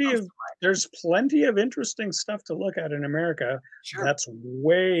 nothing comes to mind. there's plenty of interesting stuff to look at in America Sure, that's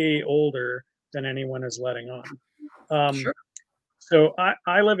way older than anyone is letting on. Um, sure. so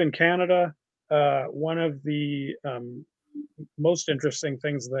I live in Canada. One of the most interesting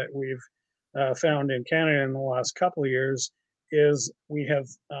things that we've found in Canada in the last couple of years is we have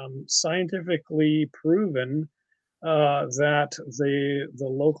scientifically proven that the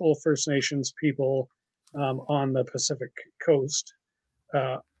local First Nations people on the Pacific coast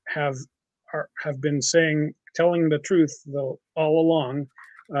uh, have have been telling the truth though all along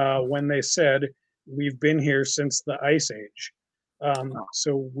when they said we've been here since the Ice Age. Oh,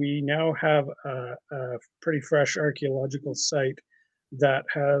 So we now have a pretty fresh archaeological site that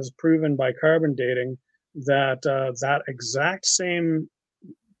has proven by carbon dating that that exact same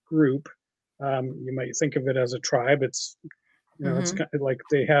group, you might think of it as a tribe. It's mhm. kind of like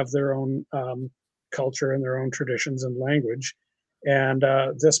they have their own culture and their own traditions and language. And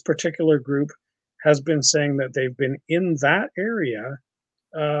this particular group has been saying that they've been in that area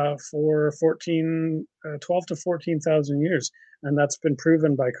for 12 to 14,000 years. And that's been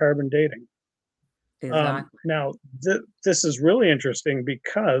proven by carbon dating. Exactly. Now, this is really interesting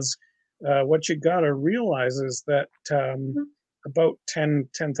because what you got to realize is that about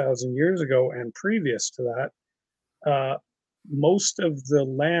 10,000 years ago and previous to that, most of the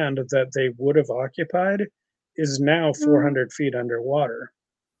land that they would have occupied is now Mm, 400 feet underwater.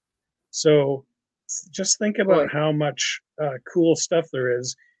 So just think boy. about how much cool stuff there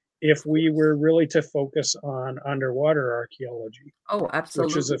is if we were really to focus on underwater archaeology, Oh,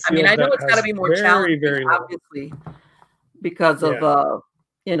 which is absolutely. a I mean, field I know that it's gotta has be more very, challenging, very little. obviously, because of,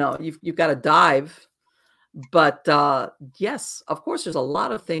 Yeah. you've gotta dive, but, yes, of course, there's a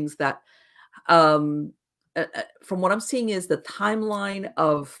lot of things that, um, from what I'm seeing is the timeline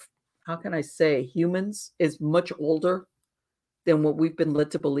of, how can I say, humans is much older than what we've been led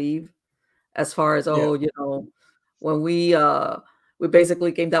to believe as far as, Yeah. oh, when we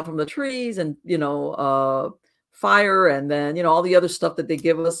basically came down from the trees and, fire and then, all the other stuff that they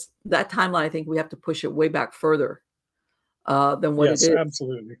give us, that timeline, I think we have to push it way back further, than what it Yes, is.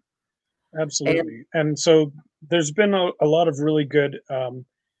 absolutely. And Absolutely. And so there's been a lot of really good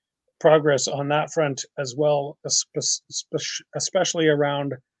progress on that front as well, especially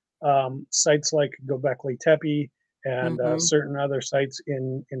around sites like Göbekli Tepe and mhm, certain other sites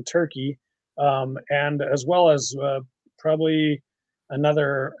in Turkey, and as well as probably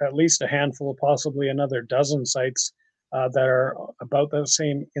another at least a handful, possibly another dozen sites that are about the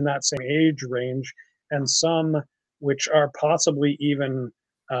same in that same age range, and some which are possibly even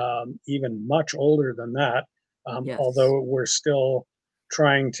much older than that. yes. Although we're still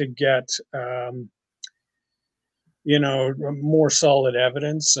trying to get more solid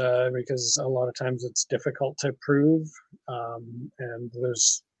evidence, because a lot of times it's difficult to prove, and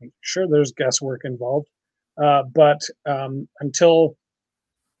there's guesswork involved. But until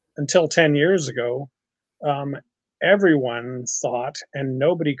 10 years ago, um, everyone thought, and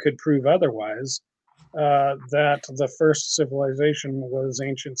nobody could prove otherwise, that the first civilization was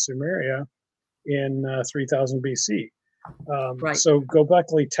ancient Sumeria in 3000 BC. Right. So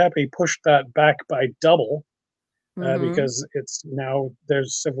Göbekli Tepe pushed that back by double, Mm-hmm. because it's now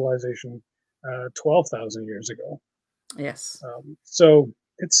there's civilization 12,000 years ago. Yes. So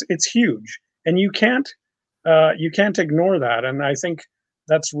it's huge, and you can't ignore that. And I think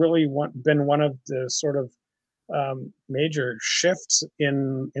that's really been one of the sort of major shifts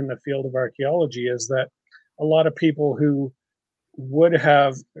in the field of archaeology, is that a lot of people who would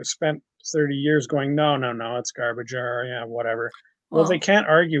have spent 30 years going, no, no, no, it's garbage, or yeah, whatever. Well, they Well, can't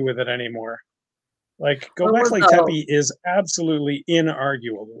argue with it anymore. Like well, it was Gobekli the Tepe is absolutely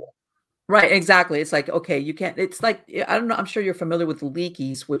inarguable. right, exactly. It's like, okay, you can't. It's like I don't know. I'm sure you're familiar with the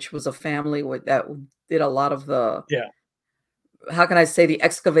Leakeys, which was a family that did a lot of the, Yeah, how can I say, the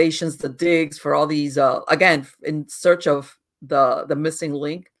excavations, the digs for all these again in search of the missing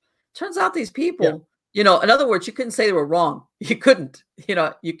link. Turns out these yeah, people, in other words, you couldn't say they were wrong. You couldn't,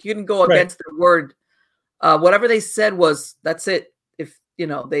 you couldn't go right, against their word. Whatever they said was that's it. If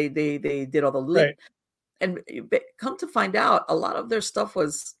they did all the link, right. and come to find out, a lot of their stuff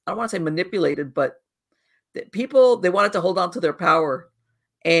was, I don't want to say manipulated, but people, they wanted to hold on to their power,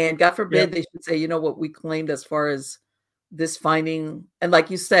 and God forbid Yep, they should say, what we claimed as far as this finding, and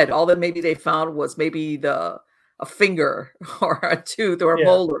like you said, all that maybe they found was maybe a finger or a tooth or a yeah,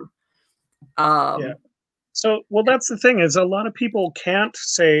 molar. yeah. Um, So, well, that's the thing, is a lot of people can't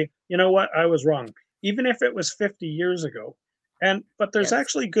say, you know what, I was wrong, even if it was 50 years ago. But there's yes.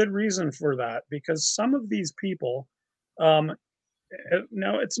 actually good reason for that, because some of these people, um,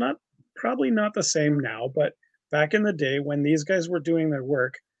 now it's not probably not the same now, but back in the day when these guys were doing their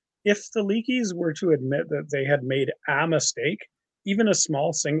work, if the Leakeys were to admit that they had made a mistake, even a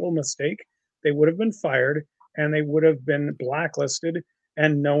small single mistake, they would have been fired, and they would have been blacklisted,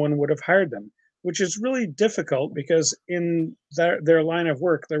 and no one would have hired them, which is really difficult because in their line of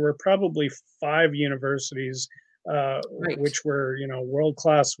work, there were probably 5 universities, Right. which were, world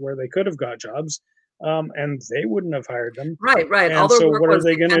class, where they could have got jobs, and they wouldn't have hired them. Right, right. All And their so work what are was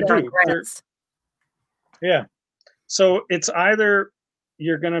they gonna dependent on do? grants. Yeah. So it's either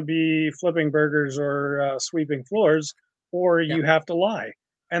you're gonna be flipping burgers or, sweeping floors, or Yep. you have to lie.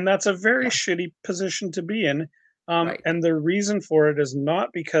 And that's a very Yeah. shitty position to be in. Right. And the reason for it is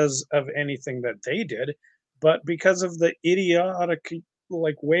not because of anything that they did, but because of the idiotic,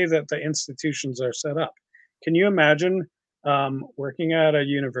 like, way that the institutions are set up. Can you imagine, working at a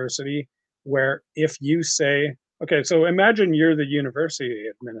university where if you say, okay, so imagine you're the university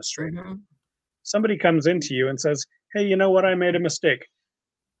administrator. Mhm. Somebody comes into you and says, "Hey, you know what? I made a mistake."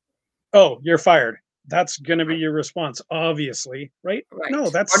 "Oh, you're fired." That's gonna be Right. your response, obviously, right? No, Right.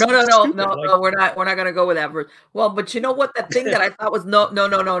 Or that's no, no, no, stupid. no, Like, no, we're not gonna go with that ver well, but you know what? That thing that I thought was no, no,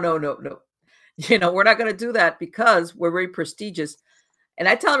 no, no, no, no, no. We're not gonna do that because we're very prestigious. And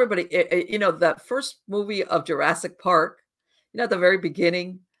I tell everybody, that first movie of Jurassic Park, at the very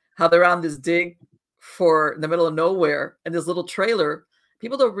beginning, how they're on this dig for in the middle of nowhere and this little trailer.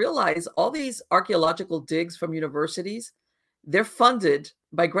 People don't realize all these archaeological digs from universities, they're funded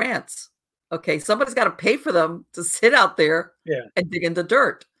by grants. Okay, somebody's got to pay for them to sit out there yeah, and dig in the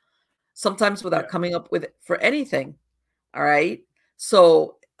dirt, sometimes without yeah, coming up with it for anything. All right.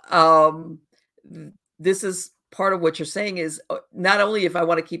 So, um, this is part of what you're saying is not only if I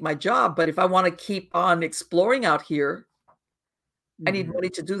want to keep my job, but if I want to keep on exploring out here, I need mhm. money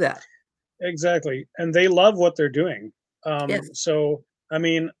to do that. Exactly, and they love what they're doing. Yes, So, I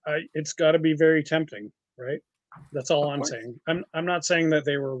mean, it's gotta be very tempting, right? That's all of I'm course. saying. I'm not saying that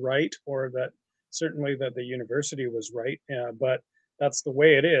they were right, or that certainly that the university was right, but that's the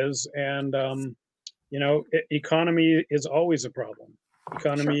way it is. And, economy is always a problem.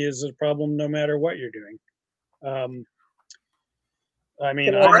 Sure. Economy is a problem no matter what you're doing. Um, I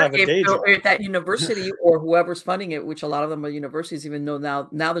mean, Or I have a if day job. if that university or whoever's funding it, which a lot of them are universities, even though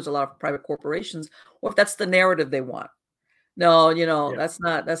now there's a lot of private corporations, or if that's the narrative they want. No, Yeah, that's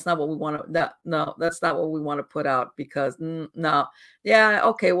not what we wanna no, that's not what we wanna put out because, no. Yeah,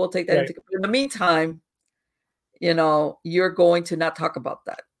 okay, we'll take that right. into in the meantime, you're going to not talk about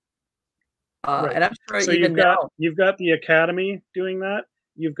that. Right. And I'm sure So even now you've got the academy doing that.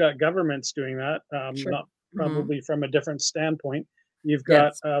 You've got governments doing that, sure. not Mhm. probably from a different standpoint. You've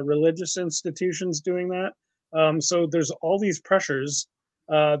got Yes. religious institutions doing that. So there's all these pressures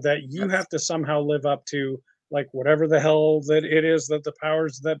that you Yes. have to somehow live up to, like whatever the hell that it is that the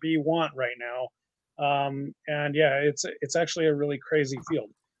powers that be want right now. And yeah, it's actually a really crazy field.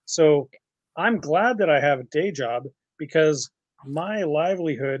 So I'm glad that I have a day job because my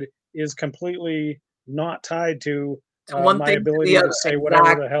livelihood is completely not tied to To one my thing to the ability to other. say whatever the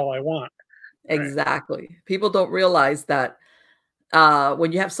Exactly. hell I want. Right. Exactly. People don't realize that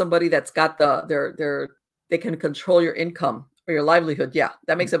when you have somebody that's got they can control your income or your livelihood. Yeah,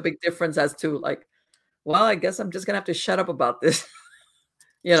 that makes a big difference as to like, well, I guess I'm just gonna have to shut up about this.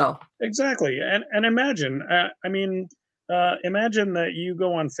 you know. Exactly. And imagine, I mean, imagine that you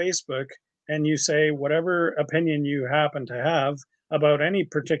go on Facebook and you say whatever opinion you happen to have about any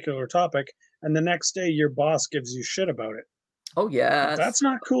particular topic, and the next day your boss gives you shit about it. Oh That's yes,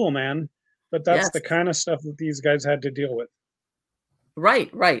 not cool, man. But that's the yes, kind of stuff that these guys had to deal with. right,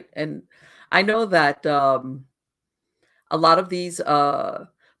 right. And I know that a lot of these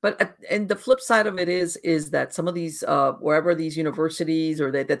and the flip side of it is that some of these wherever these universities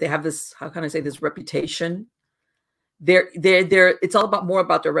or that they have this, how can I say, this reputation, they're it's all about more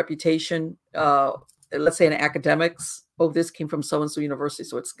about their reputation. Let's say in academics, oh, this came from so and so university,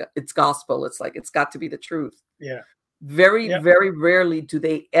 so it's gospel. It's like it's got to be the truth. Yeah. Very, Yep. very rarely do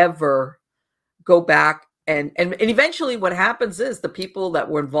they ever go back and eventually what happens is the people that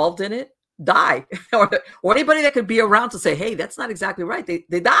were involved in it die or anybody that could be around to say, hey, that's not exactly right.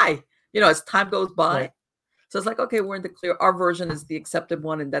 They die, as time goes by. Right. So it's like, okay, we're in the clear. Our version is the accepted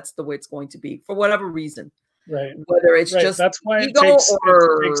one, and that's the way it's going to be for whatever reason, Right. whether it's Right. just That's why ego it takes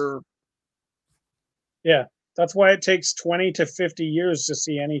or yeah, that's why it takes 20 to 50 years to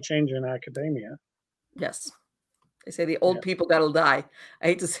see any change in academia. yes. They say the Yeah. old people that'll die. I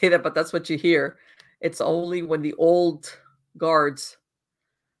hate to say that, but that's what you hear. It's only when the old guards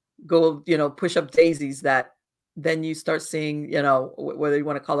go, push up daisies that then you start seeing, whether you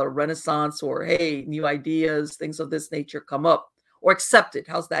want to call it a renaissance or hey, new ideas, things of this nature come up or accepted.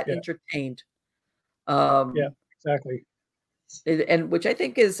 How's that Yeah. entertained? Yeah. Um, Exactly. and which I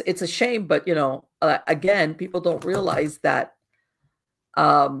think it's a shame, but again, people don't realize that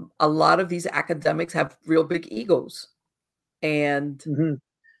a lot of these academics have real big egos, and Hmm.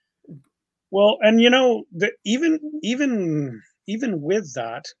 Well, and even with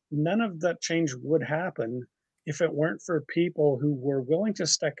that, none of that change would happen if it weren't for people who were willing to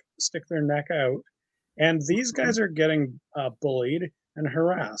stick their neck out. And these Mhm. guys are getting bullied and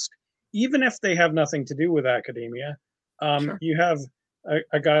harassed, even if they have nothing to do with academia. Sure. You have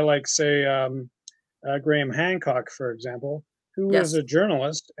a guy like, say, Graham Hancock, for example, who is Yes. a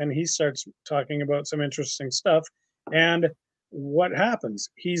journalist, and he starts talking about some interesting stuff. And what happens?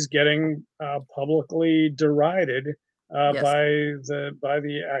 He's getting publicly derided Yes. by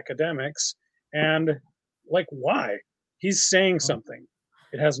the academics, and like, why? He's saying Mm. something.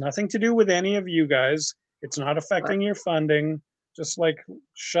 It has nothing to do with any of you guys. It's not Right. affecting your funding. Just like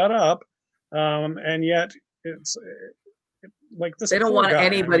shut up. And yet it's like this They don't poor want guy. I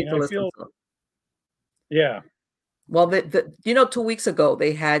anybody mean, to I listen feel to them. yeah. Well, 2 weeks ago,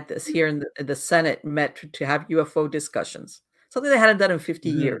 they had this here in the Senate met to have UFO discussions, something they hadn't done in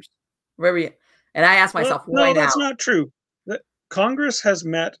 50 Mhm. years. Very, and I asked Well, myself, why no, now? that's not true. The Congress has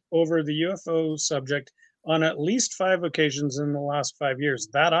met over the UFO subject on at least 5 occasions in the last 5 years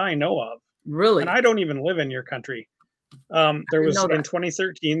that I know of, and Really? I don't even live in your country. I There didn't was know in that.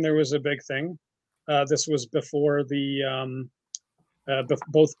 2013, there was a big thing. This was before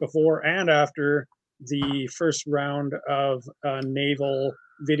both before and after the first round of naval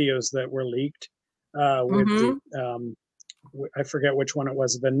videos that were leaked with the Mhm. I forget which one it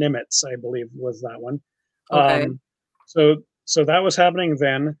was. The Nimitz, I believe, was that one. Okay. So that was happening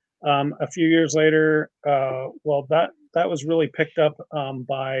then. A few years later, well, that was really picked up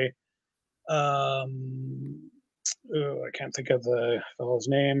by I can't think of the fellow's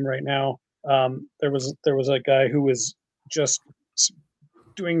name right now. There was a guy who was just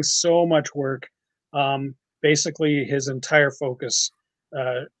doing so much work. Basically, his entire focus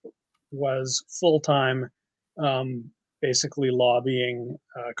uh, was full time, um, basically lobbying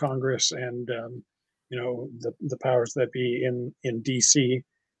Congress and the powers that be in DC,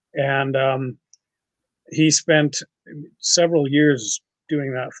 and he spent several years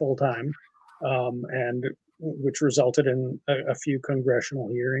doing that full time, and which resulted in a few congressional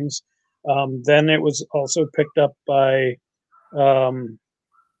hearings. Then it was also picked up by um,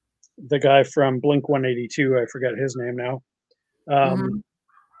 the guy from Blink 182. I forget his name now. Um, Mhm.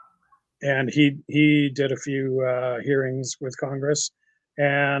 and he did a few hearings with Congress,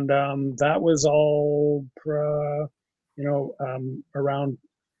 and that was all around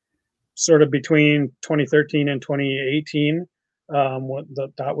sort of between 2013 and 2018.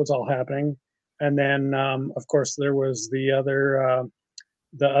 That was all happening, And then, of course, there was the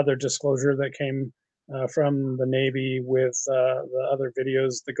other disclosure that came from the Navy with the other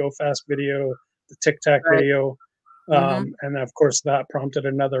videos, the Go Fast video, the Tic Tac Right. video, Mm-hmm. and of course that prompted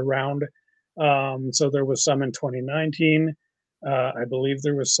another round. So there was some in 2019. I believe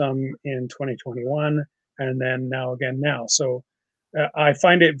there was some in 2021, and then now again now. So I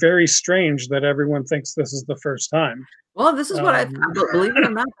find it very strange that everyone thinks this is the first time. Well, this is what Um, believe it or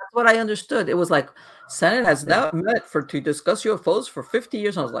not, that's what I understood. It was like, Senate has yeah, now met to discuss UFOs for 50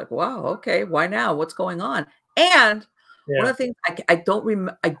 years. I was like, wow, okay, why now? What's going on? And one yeah, of the things I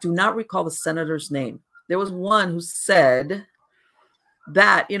do not recall the senator's name. There was one who said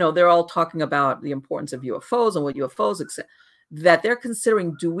that, they're all talking about the importance of UFOs and what UFOs, that they're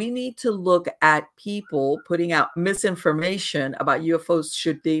considering, do we need to look at people putting out misinformation about UFOs?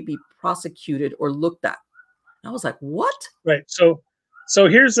 Should they be prosecuted or looked at? And I was like, what? right. So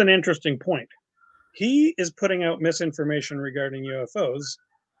here's an interesting point. He is putting out misinformation regarding UFOs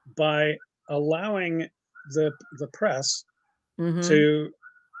by allowing the press Mm-hmm.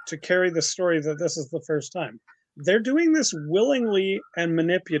 to carry the story that this is the first time. They're doing this willingly and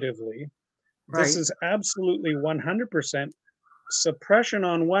manipulatively. This Right. is absolutely 100% suppression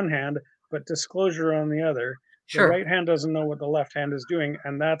on one hand, but disclosure on the other. The Sure. right hand doesn't know what the left hand is doing,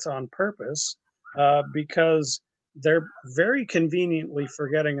 and that's on purpose because they're very conveniently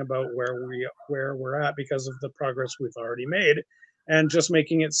forgetting about where we're at because of the progress we've already made, and just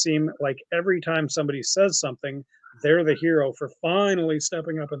making it seem like every time somebody says something, they're the hero for finally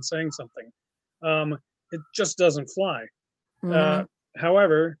stepping up and saying something. Um, it just doesn't fly. Uh, Mhm.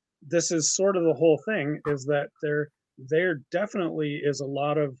 However, this is sort of the whole thing is that there definitely is a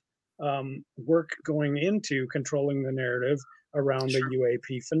lot of work going into controlling the narrative around the Sure.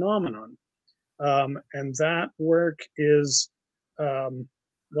 UAP phenomenon, and that work is um,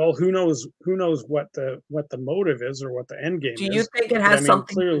 well, who knows what the motive is or what the end game Do you is, think it but I has mean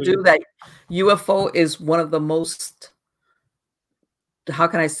something to clearly, do that UFO is one of the most, how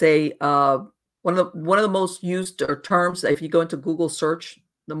can I say, one of the most used or terms if you go into Google search,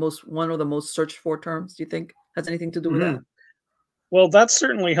 one of the most searched for terms, do you think has anything to do with that? mhm. Well, that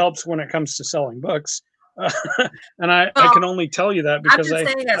certainly helps when it comes to selling books. And I Well, can only tell you that I'm because just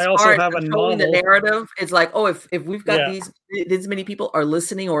saying I as far also as have a controlling the novel. narrative, it's like, oh, if we've got Yeah, these many people are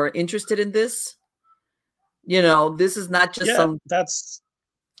listening or interested in this, this is not just yeah, some. that's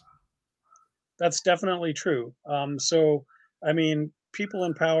definitely true. So, I mean, people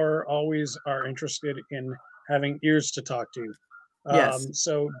in power always are interested in having ears to talk to. Yes.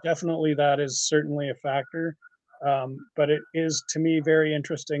 So definitely that is certainly a factor. But it is to me very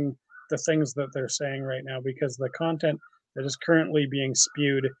interesting the things that they're saying right now because the content that is currently being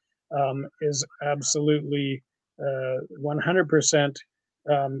spewed is absolutely 100%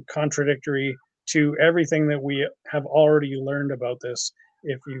 contradictory to everything that we have already learned about this.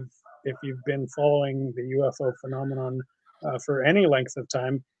 If you've been following the UFO phenomenon for any length of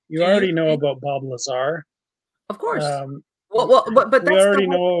time, you Do you already know think? about Bob Lazar. Of course. Um, But we that's the already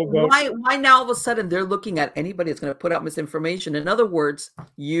whole know thing. about Why now all of a sudden they're looking at anybody that's gonna put out misinformation? In other words,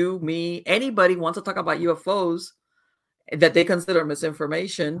 you, me, anybody wants to talk about UFOs that they consider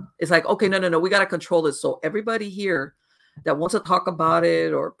misinformation. It's like, okay, no, no, no, we gotta control this. So everybody here that wants to talk about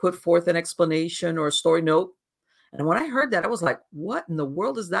it or put forth an explanation or a story, nope. And when I heard that, I was like, what in the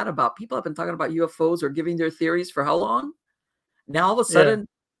world is that about? People have been talking about UFOs or giving their theories for how long? Now all of a yeah. sudden,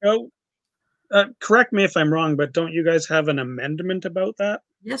 Oh, correct me if I'm wrong, but don't you guys have an amendment about that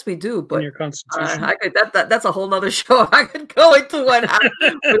yes, we do, in but your constitution? I could that's a whole nother show. I could go into what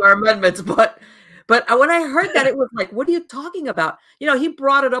happened with our amendments, but when I heard that, it was like, "What are you talking about?" He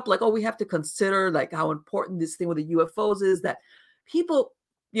brought it up like, "Oh, we have to consider like how important this thing with the UFOs is that people,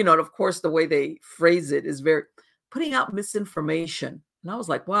 and of course the way they phrase it is very putting out misinformation." And I was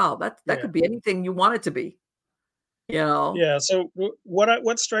like, "Wow, that Yeah. could be anything you want it to be." You know? Yeah, so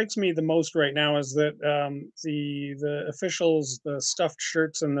what strikes me the most right now is that the officials, the stuffed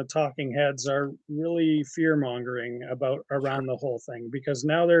shirts, and the talking heads are really fear mongering about Sure. around the whole thing because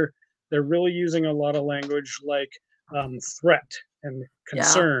now they're really using a lot of language like threat and Yeah.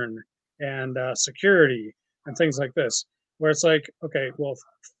 concern and security and things like this, where it's like, okay, well,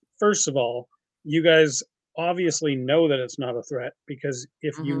 first of all, you guys obviously know that it's not a threat because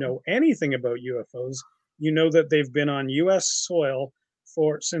if you Mhm. know anything about UFOs, you know that they've been on US soil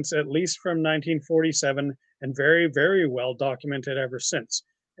for since at least from 1947 and very, very well documented ever since.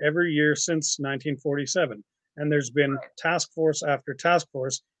 Every year since 1947. And there's been task force after task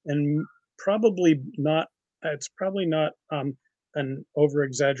force, and probably not, it's probably not an over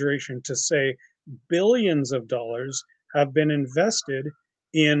exaggeration to say billions of dollars have been invested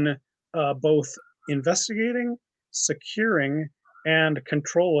in both investigating, securing, and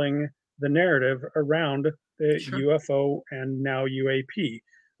controlling the narrative around the Sure. UFO and now UAP.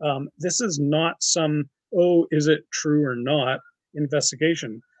 This is not some, oh, is it true or not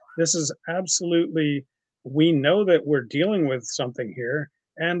investigation. This is absolutely, we know that we're dealing with something here,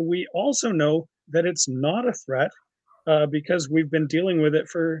 and we also know that it's not a threat because we've been dealing with it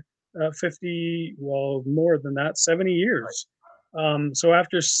for 50, well, more than that, 70 years. So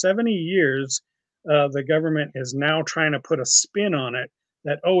after 70 years, the government is now trying to put a spin on it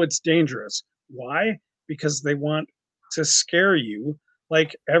that, oh, it's dangerous. Why? Because they want to scare you like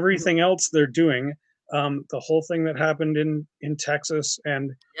Mhm. everything else they're doing. The whole thing that happened in Texas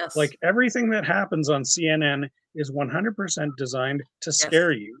and Yes. like everything that happens on CNN is 100% designed to Yes.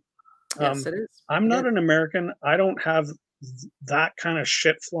 scare you. Yes, Um, it is. I'm It not is. an American. I don't have that kind of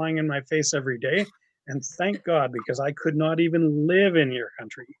shit flying in my face every day. And thank God, because I could not even live in your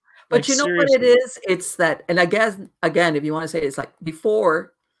country. Like, But you know what it seriously. is? It's that, and I guess again, if you want to say it, it's like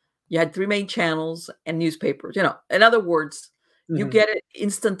before you had three main channels and newspapers. In other words, you Hmm. get it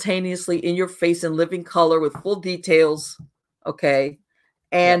instantaneously in your face in living color with full details. Okay.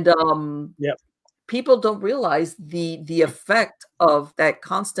 Yep. And Yep. people don't realize the effect of that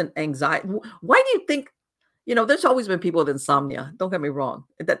constant anxiety. Why do you think, there's always been people with insomnia. Don't get me wrong.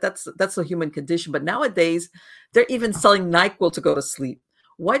 That's a human condition. But nowadays, they're even selling NyQuil to go to sleep.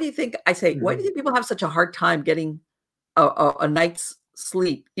 Why do you think why do you Hmm. think people have such a hard time getting a night's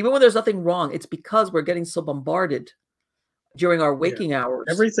sleep, even when there's nothing wrong? It's because we're getting so bombarded during our Yeah. waking hours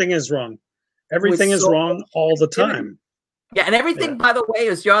Everything is wrong. with Everything is so wrong all much the negativity. time. Yeah, and Yeah. everything, by the way,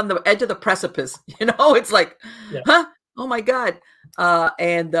 is you're on the edge of the precipice. It's like, Yeah. huh? Oh my God.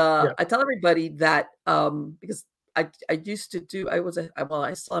 And Yeah. I tell everybody that because I used to do, well,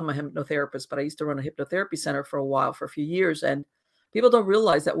 I still am a hypnotherapist, but I used to run a hypnotherapy center for a while, for a few years. And people don't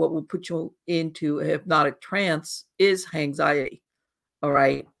realize that what will put you into a hypnotic trance is anxiety. All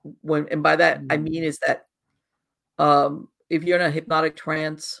right. And by that, I Mhm. mean is that if you're in a hypnotic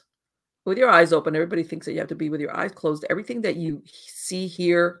trance, with your eyes open, everybody thinks that you have to be with your eyes closed. Everything that you see,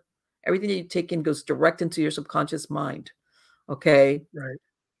 hear, everything that you take in goes direct into your subconscious mind. Okay. Right.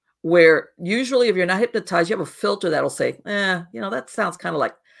 Where usually, if you're not hypnotized, you have a filter that'll say, that sounds kind of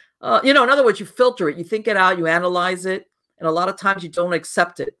like, in other words, you filter it, you think it out, you analyze it. And a lot of times you don't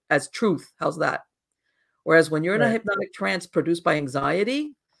accept it as truth. How's that? Whereas when you're in a Right. hypnotic trance produced by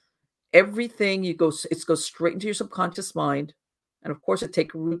anxiety, everything it goes straight into your subconscious mind. And of course, it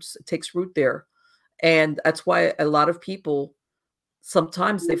takes root there. And that's why a lot of people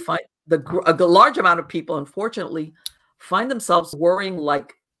sometimes they find a large amount of people, unfortunately, find themselves worrying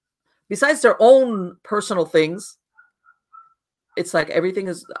like, besides their own personal things, it's like everything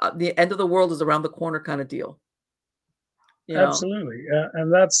is the end of the world is around the corner kind of deal. You know? Absolutely.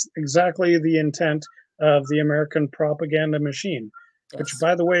 And that's exactly the intent of the American propaganda machine, which, Yes.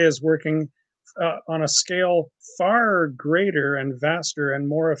 by the way, is working on a scale far greater and vaster and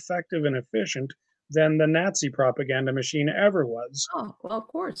more effective and efficient than the Nazi propaganda machine ever was. Oh, well, of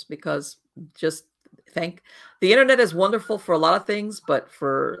course, because just thank the internet is wonderful for a lot of things, but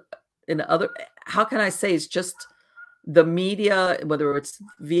for in other, how can I say, it's just the media, whether it's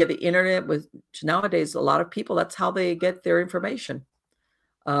via the internet, with nowadays a lot of people, that's how they get their information.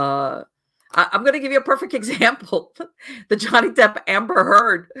 Uh, I'm going to give you a perfect example: the Johnny Depp Amber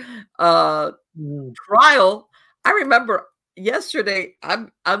Heard uh, Mm. trial. I remember yesterday.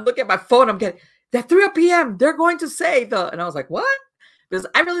 I'm looking at my phone. I'm getting at 3 p.m. They're going to say and I was like, what? Because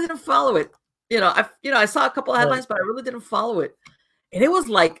I really didn't follow it. I saw a couple of Right. headlines, but I really didn't follow it. And it was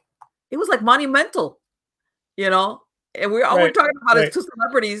like monumental, you know. And all we're Right. talking about is Right. two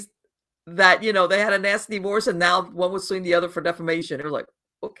celebrities that they had a nasty divorce, and now one was suing the other for defamation. It was like,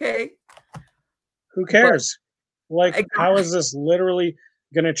 okay, Who but cares? Like, how is this literally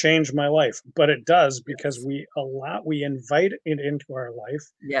going to change my life? But it does because yes, we invite it into our life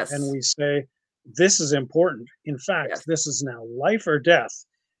and yes, we say, this is important. In fact, yes, this is now life or death.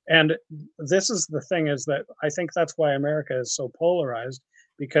 And this is the thing is that I think that's why America is so polarized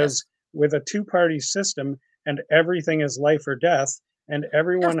because yes, with a two-party system and everything is life or death, and yes,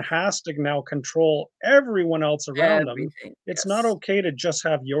 everyone has to now control everyone else around them. everything, It's not yes, okay to just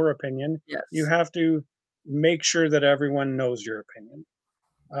have your opinion. You yes, have to make sure that everyone knows your opinion.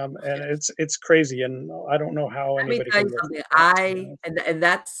 And yes. it's crazy, and I don't know how Let me anybody tell can you live something. with that, to be honest. And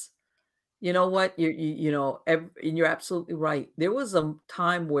that's, you know what, and you're absolutely right. There was a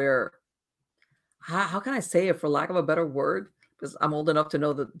time where, how can I say it, for lack of a better word, because I'm old enough to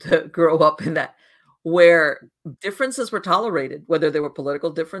know that to grow up in that, where differences were tolerated, whether they were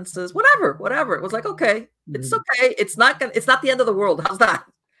political differences, whatever. It was like, okay, it's Mhm. okay. It's not the end of the world. How's that?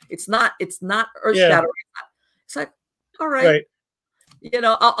 It's not earth Yeah. shattering. It's like, all right, Right.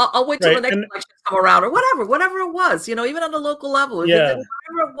 I'll wait till the Right. next And elections come around or whatever it was. Even on the local level, if yeah.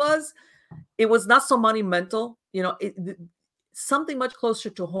 whatever it was not so monumental. Something much closer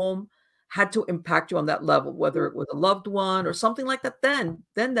to home had to impact you on that level, whether it was a loved one or something like that. Then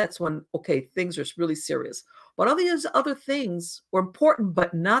that's when okay, things are really serious. But all these other things were important,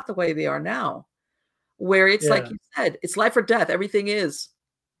 but not the way they are now, where it's like Yeah. you said, it's life or death. Everything is.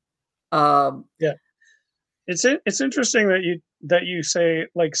 Um, Yeah. It's interesting that you say,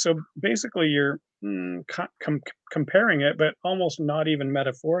 like, so basically you're comparing it, but almost not even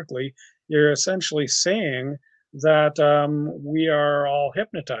metaphorically. You're essentially saying that we are all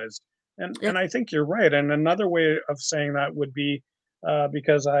hypnotized, yes, and I think you're right. And another way of saying that would be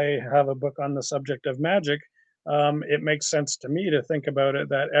because I have a book on the subject of magic. It makes sense to me to think about it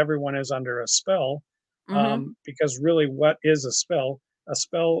that everyone is under a spell, hmm because really, what is a spell? A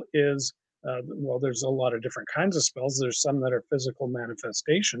spell is well, there's a lot of different kinds of spells. There's some that are physical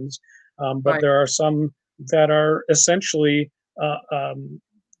manifestations, but right. there are some that are essentially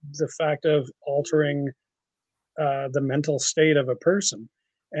the fact of altering the mental state of a person.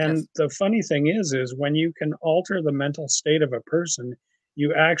 Yes, And the funny thing is when you can alter the mental state of a person,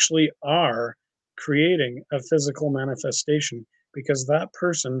 you actually are creating a physical manifestation because that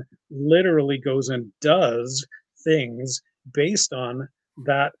person literally goes and does things based on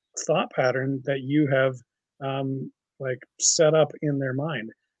that thought pattern that you have like set up in their mind.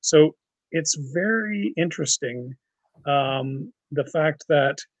 So it's very interesting, the fact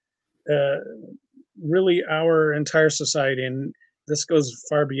that uh, really our entire society, and this goes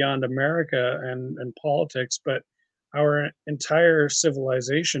far beyond America and politics, but our entire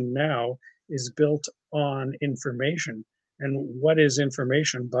civilization now is built on information. And what is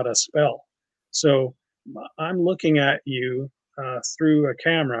information but a spell? So I'm looking at you through a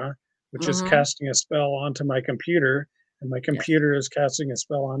camera, which is hmm casting a spell onto my computer, and my yes, computer is casting a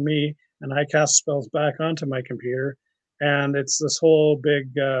spell on me, and I cast spells back onto my computer. And it's this whole big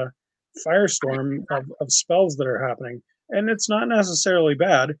firestorm of spells that are happening. And it's not necessarily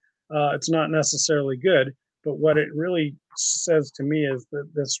bad, it's not necessarily good, but what it really says to me is that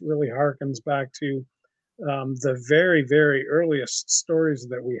this really harkens back to the very, very earliest stories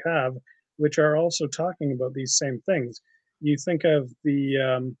that we have, which are also talking about these same things. You think of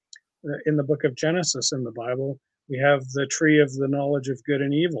in the book of Genesis in the Bible, we have the tree of the knowledge of good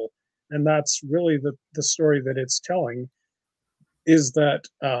and evil. And that's really the story that it's telling is that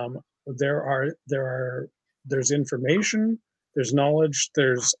there's information, there's knowledge,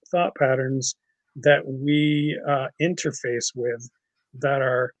 there's thought patterns that we interface with that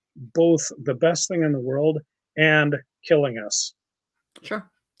are both the best thing in the world and killing us.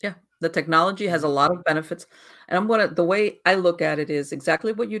 sure. Yeah, the technology has a lot of benefits, and the way I look at it is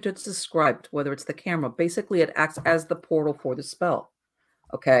exactly what you just described. Whether it's the camera, basically it acts as the portal for the spell.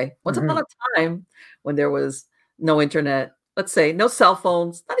 Okay. Once upon Hmm. a time when there was no internet, let's say no cell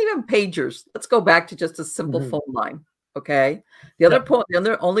phones, not even pagers. Let's go back to just a simple Hmm. phone line. Okay. Yeah, The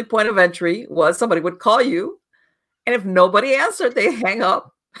other only point of entry was somebody would call you, and if nobody answered, they hang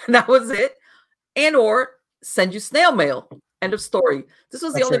up, and that was it. And or send you snail mail. End of story. This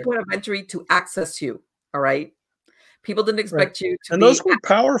was the that's only right. point of entry to access you. All right. People didn't Right. expect you to And be those were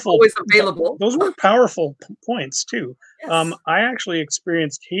powerful. always available. Those were powerful points too. Yes. I actually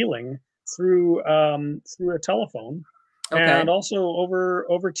experienced healing through a telephone and Okay. also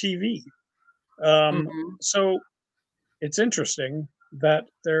over TV. Um, Mhm. so it's interesting that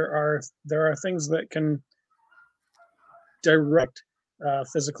there are things that can direct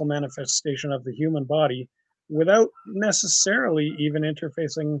physical manifestation of the human body without necessarily even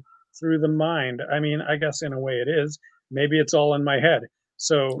interfacing through the mind. I mean, I guess in a way it is. Maybe it's all in my head.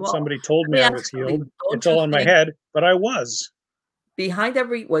 So Well, somebody told let me me I ask was healed. something. It's Don't you all in my think head, but I was. behind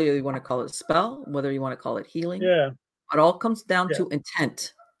every whether you want to call it a spell, whether you want to call it healing, Yeah. it all comes down Yeah. to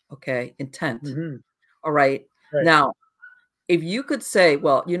intent. Okay, intent. Hmm. All right. Right. Now, if you could say,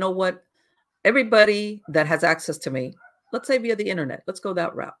 well, you know what? Everybody that has access to me, let's say via the internet, let's go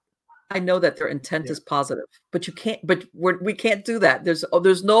that route. I know that their intent Yeah. is positive, but we can't do that.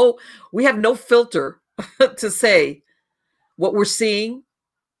 There's no, we have no filter to say what we're seeing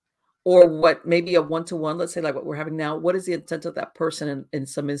or what maybe a one-to-one, let's say like what we're having now, what is the intent of that person in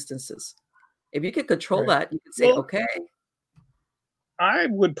some instances? If you could control Right. that, you could say, Well, okay, I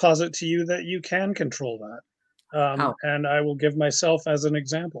would posit to you that you can control that. how? And I will give myself as an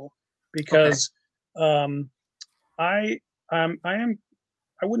example Okay. because um, I I am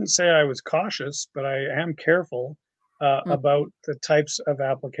I wouldn't say I was cautious, but I am careful Mhm. about the types of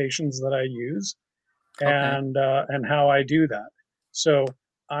applications that I use Okay. and how I do that. So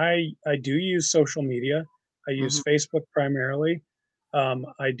I do use social media. I use Mhm, Facebook primarily.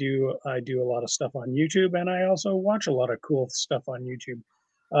 I do a lot of stuff on YouTube, and I also watch a lot of cool stuff on YouTube.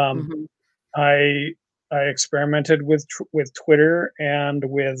 Um, mhm. I I experimented with Twitter and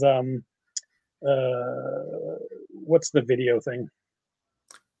with what's the video thing?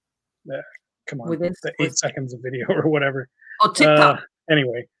 Uh, Come on, Within the with 8 seconds of video or whatever. oh, Uh, TikTok.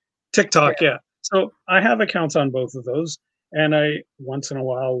 anyway, Yeah. TikTok, yeah. So I have accounts on both of those, and I once in a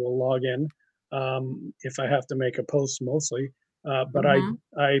while will log in if I have to make a post, mostly. But Mhm.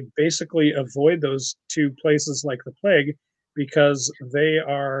 I basically avoid those two places like the plague because they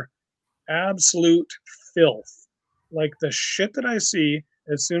are absolute filth. Like the shit that I see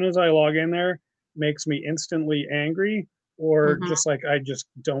as soon as I log in there makes me instantly angry, or Mhm. just like I just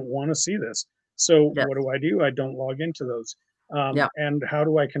don't want to see this. So Yes. what do? I don't log into those. Yeah. And how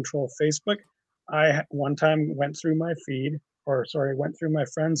do I control Facebook? One time went through my feed, or sorry, went through my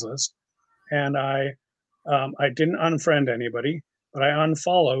friends list, and I didn't unfriend anybody, but I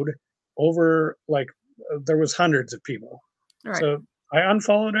unfollowed over like there was hundreds of people. All right. So I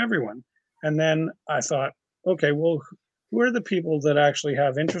unfollowed everyone. And then I thought, okay, well, who are the people that actually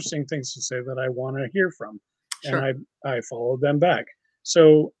have interesting things to say that I want to hear from? And Sure. I followed them back.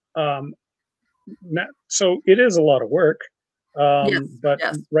 So so it is a lot of work. Yes. But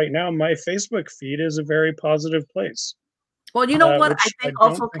Yes. right now my Facebook feed is a very positive place, Well, you know what? I which I think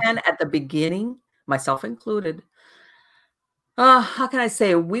don't also, think. Ken, at the beginning, myself included, how can I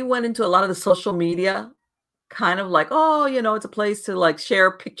say? We went into a lot of the social media kind of like, oh, it's a place to like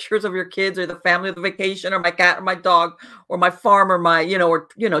share pictures of your kids or the family of the vacation or my cat or my dog or my farm or my, or,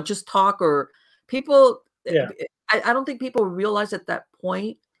 just talk or people. Yeah, I don't think people realize at that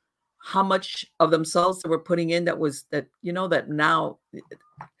point how much of themselves they were putting in that now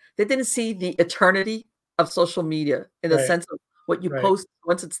they didn't see the eternity of social media in the right, sense of what you right, post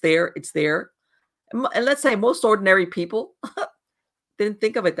once it's there, it's there. And let's say most ordinary people didn't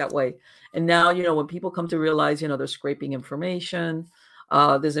think of it that way. And now, when people come to realize, they're scraping information,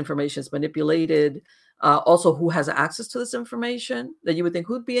 this information is manipulated. Also, who has access to this information that you would think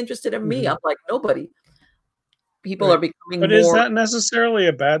who'd be interested in me? hmm I'm like, nobody. People are right. becoming But is more, that necessarily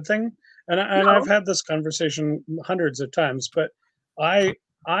a bad thing? And I've no, had this conversation hundreds of times, but I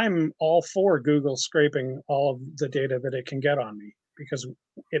I'm all for Google scraping all of the data that it can get on me because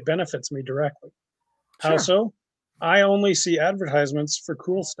it benefits me directly. How sure, so? I only see advertisements for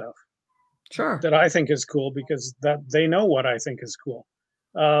cool stuff sure. that I think is cool because that they know what I think is cool.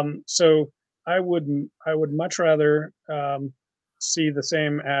 So I would much rather see the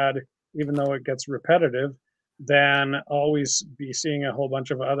same ad, even though it gets repetitive, than always be seeing a whole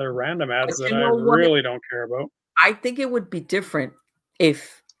bunch of other random But ads that you I know what? really don't care about. I think it would be different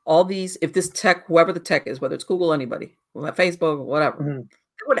if this tech, whoever the tech is, whether it's Google, anybody, Facebook, whatever, Mhm.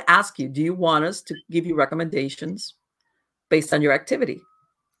 they would ask you, do you want us to give you recommendations based on your activity?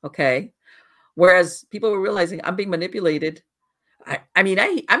 Okay. Whereas people were realizing I'm being manipulated. I mean,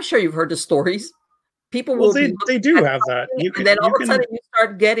 I'm sure you've heard the stories. People Well, will be they looking do at have that. something, and then all You of a sudden can you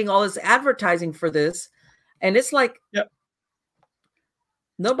start getting all this advertising for this, and it's like yeah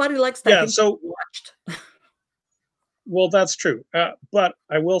nobody likes, I yeah. think, to So be watched. well, that's true. But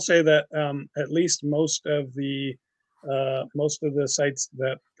I will say that at least most of the sites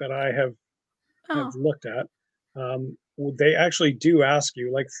that I have Oh, looked at, they actually do ask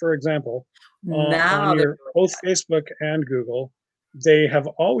you, like, for example, on now they're your doing both that. Facebook and Google, they have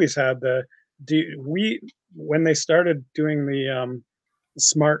always had do we when they started doing the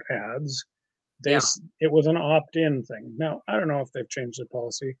smart ads, Yeah. it was an opt-in thing. Now, I don't know if they've changed their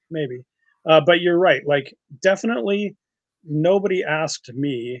policy, maybe. But you're right. Like, definitely nobody asked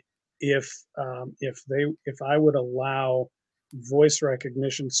me if I would allow voice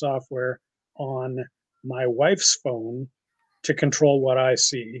recognition software on my wife's phone to control what I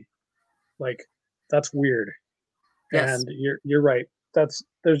see. Like, that's weird. Yes. And you're right.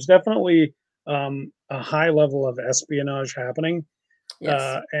 There's definitely a high level of espionage happening.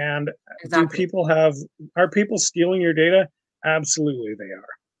 Yes. And do Exactly. people have are people stealing your data? Absolutely, they are.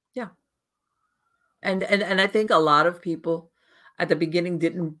 Yeah. And I think a lot of people at the beginning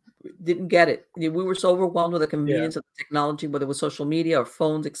didn't get it. We were so overwhelmed with the Yeah, convenience of the technology, whether it was social media or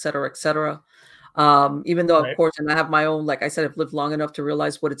phones, et cetera, et cetera. Even though, of right. course, and I have my own, like I said, I've lived long enough to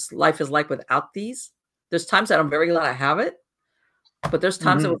realize what it's life is like without these. There's times that I'm very glad I have it, but there's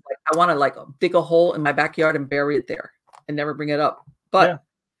times it was Mhm. like I want to like dig a hole in my backyard and bury it there and never bring it up. But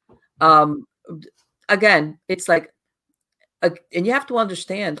Yeah. um, again, it's like and you have to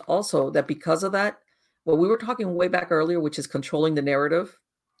understand also that because of that, what we were talking way back earlier, which is controlling the narrative.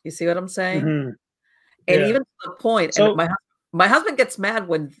 You see what I'm saying? Mhm. And Yeah. even to the point, and So My husband gets mad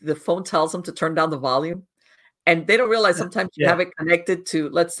when the phone tells him to turn down the volume, and they don't realize sometimes you Yeah. have it connected to,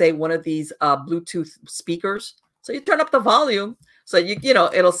 let's say, one of these Bluetooth speakers. So you turn up the volume so you know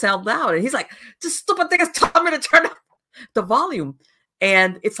it'll sound loud. And he's like, "This stupid thing is telling me to turn up the volume."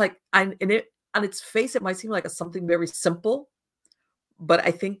 And it's like, on its face, it might seem like something very simple, but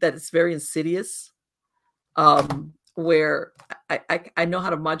I think that it's very insidious. Where I know how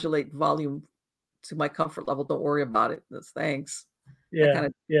to modulate volume to my comfort level. Don't worry about it. That's thanks. I Yeah, kind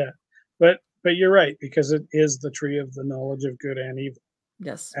of yeah. But you're right, because it is the tree of the knowledge of good and evil,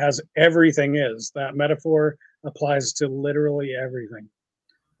 yes. as everything is. That metaphor applies to literally everything.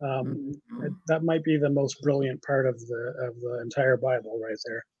 Mhm. That might be the most brilliant part of the entire Bible right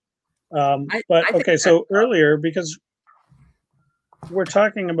there. I But think okay, that so earlier, because we're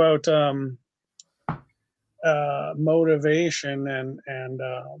talking about motivation and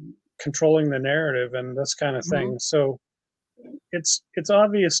controlling the narrative and this kind of mhm, thing. So it's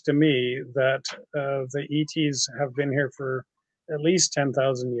obvious to me that the ETs have been here for at least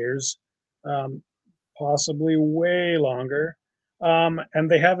 10,000 years, um, possibly way longer, and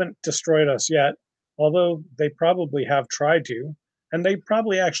they haven't destroyed us yet. Although they probably have tried to, and they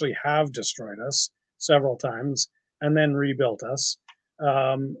probably actually have destroyed us several times and then rebuilt us,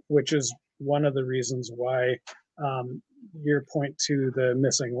 which is one of the reasons why um, your point to the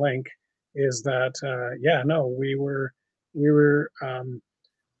missing link is that yeah, no, we were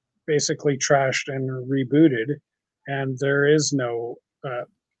basically trashed and rebooted, and uh,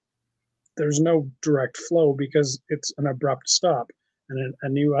 there's no direct flow because it's an abrupt stop and a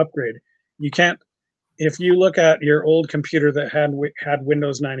new upgrade. You can't, if you look at your old computer that had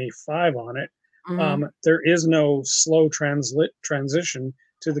Windows 95 on it, mhm, there is no slow transition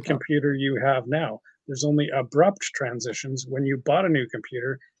to the no, computer you have now. There's only abrupt transitions when you bought a new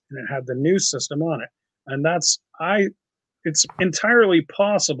computer and it had the new system on it, and it's entirely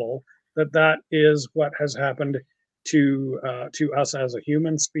possible that that is what has happened to us as a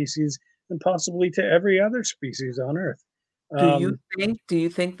human species and possibly to every other species on Earth. Um, do you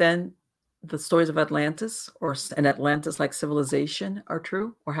think then the stories of Atlantis or an Atlantis-like civilization are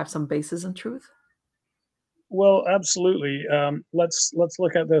true or have some basis in truth? well, absolutely. Let's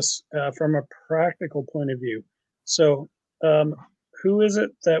look at this from a practical point of view. So, um, who is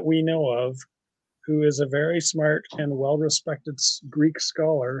it that we know of who is a very smart and well-respected Greek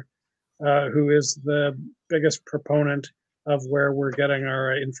scholar who is the biggest proponent of where we're getting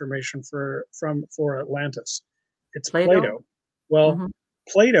our information for Atlantis? It's Plato? Plato. Well, Mhm.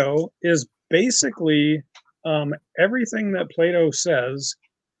 Plato is basically everything that Plato says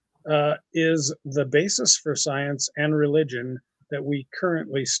is the basis for science and religion that we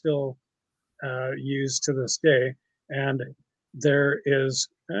currently still use to this day. And there is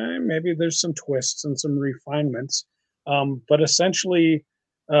maybe there's some twists and some refinements, but essentially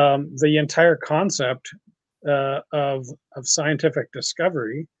the entire concept of scientific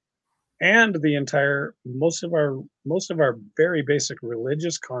discovery and the entire most of our very basic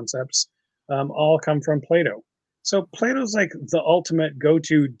religious concepts all come from Plato. So Plato's like the ultimate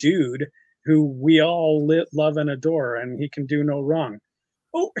go-to dude who we all love and adore, and he can do no wrong.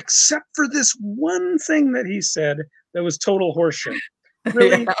 Oh, except for this one thing that he said that was total horseshit. Yeah.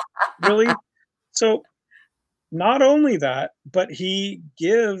 Really, really. So not only that, but he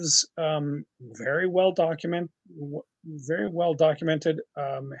gives very well documented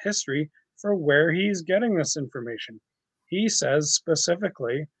history for where he's getting this information. He says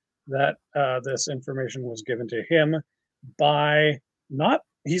specifically that this information was given to him by not.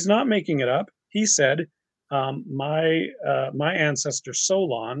 He's not making it up. He said, my ancestor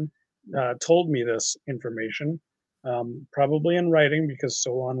Solon told me this information, probably in writing because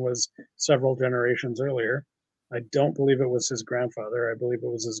Solon was several generations earlier. I don't believe it was his grandfather. I believe it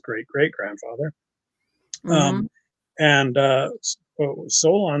was his great great grandfather. Um, Mhm. and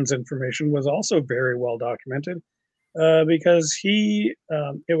Solon's information was also very well documented because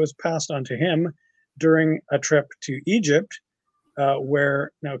it was passed on to him during a trip to Egypt,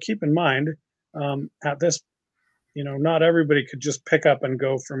 where now keep in mind at this, not everybody could just pick up and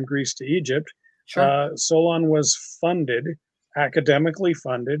go from Greece to Egypt. Sure. Solon was funded, academically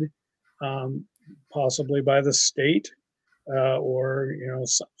funded, um, possibly by the state or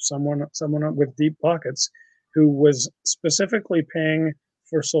someone with deep pockets who was specifically paying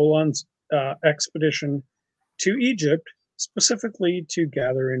for Solon's expedition to Egypt, specifically to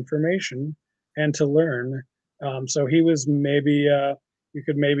gather information and to learn. So he was maybe you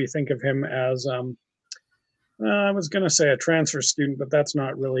could maybe think of him as I was going to say a transfer student, but that's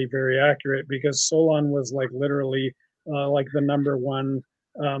not really very accurate because Solon was like literally like the number one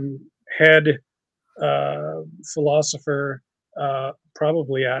um, head philosopher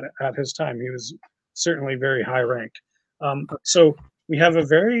probably at his time. He was certainly very high ranked. So we have a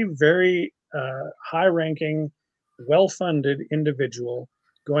very, very high ranking, well funded individual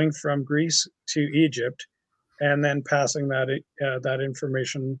going from Greece to Egypt and then passing that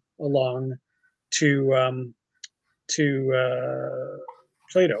information along to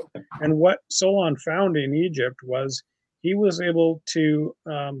Plato. And what Solon found in Egypt was he was able to,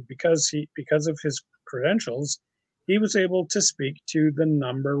 because of his credentials, he was able to speak to the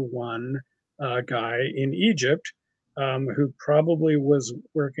number one guy in Egypt, who probably was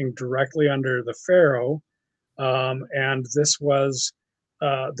working directly under the pharaoh, and this was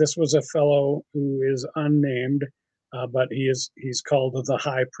a fellow who is unnamed, but he's called the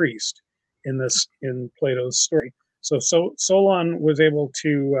high priest in Plato's story. So Solon was able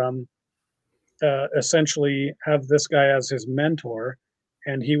to essentially have this guy as his mentor,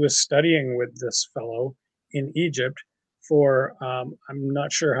 and he was studying with this fellow in Egypt for I'm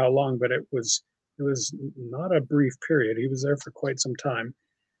not sure how long, but it was not a brief period. He was there for quite some time,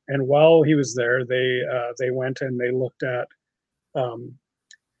 and while he was there, they went and they looked at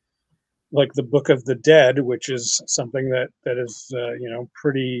like the Book of the Dead, which is something that is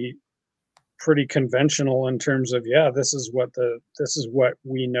pretty conventional in terms of, yeah, this is what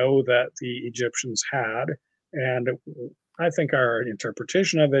we know that the Egyptians had, and I think our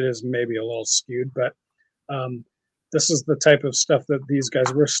interpretation of it is maybe a little skewed, but this is the type of stuff that these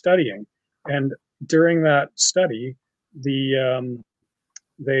guys were studying. And during that study, they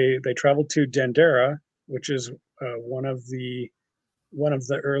traveled to Dendera, which is one of the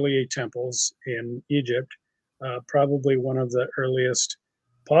early temples in Egypt, probably one of the earliest,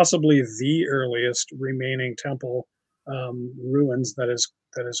 possibly the earliest remaining temple ruins that is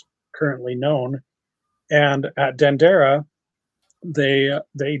currently known. And at Dendera,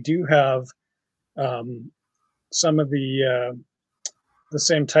 they do have some of the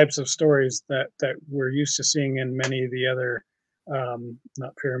same types of stories that we're used to seeing in many of the other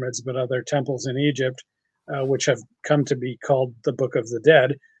not pyramids but other temples in Egypt, which have come to be called the Book of the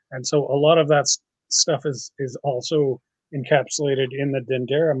Dead. And so a lot of that stuff is also encapsulated in the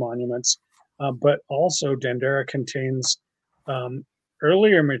Dendera monuments, but also Dendera contains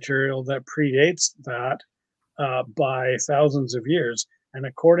earlier material that predates that by thousands of years. And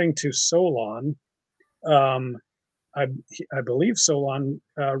according to Solon, I believe Solon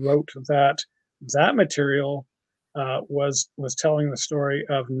wrote that material was telling the story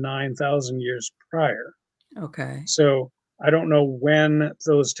of 9,000 years prior. Okay. So I don't know when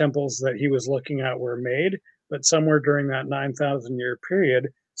those temples that he was looking at were made, but somewhere during that 9,000 year period,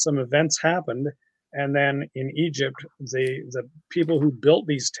 some events happened. And then in Egypt, the people who built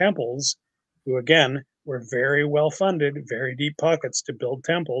these temples, who again were very well funded, very deep pockets to build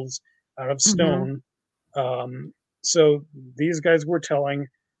temples out of stone. Mm-hmm. So these guys were telling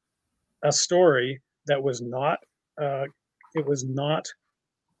a story that was not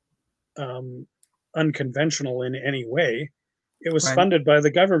unconventional in any way. It was funded by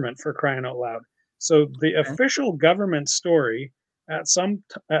the government, for crying out loud. So the official government story at some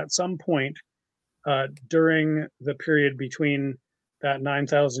point during the period between that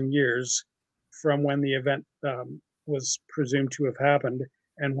 9,000 years from when the event was presumed to have happened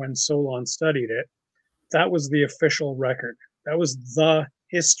and when Solon studied it, that was the official record. That was the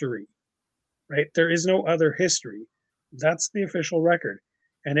history, right? There is no other history. That's the official record.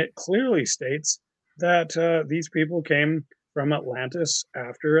 And it clearly states that these people came from Atlantis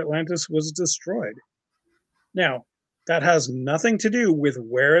after Atlantis was destroyed. Now, that has nothing to do with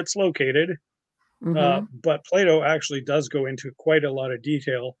where it's located, but Plato actually does go into quite a lot of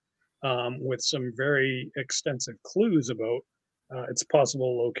detail with some very extensive clues about its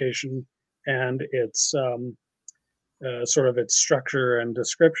possible location and its sort of its structure and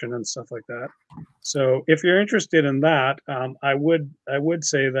description and stuff like that. So if you're interested in that, I would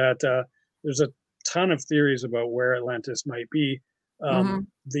say that there's a ton of theories about where Atlantis might be.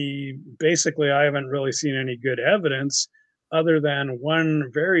 Basically, I haven't really seen any good evidence other than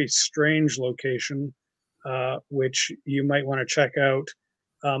one very strange location, which you might want to check out.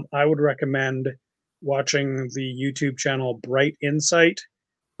 I would recommend watching the YouTube channel Bright Insight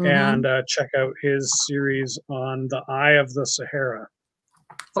and check out his series on the Eye of the Sahara.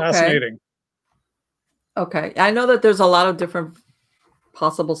 Fascinating. Okay. I know that there's a lot of different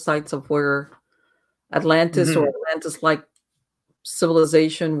possible sites of where Atlantis or Atlantis-like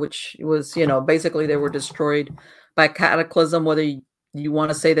civilization, which was, basically they were destroyed by cataclysm, whether you want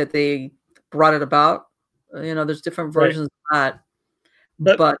to say that they brought it about. There's different versions of that.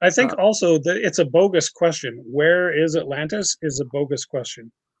 But I think also that it's a bogus question. Where is Atlantis is a bogus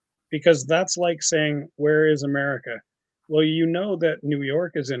question, because that's like saying, where is America? Well, you know that New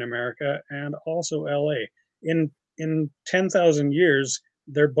York is in America and also LA. In 10,000 years,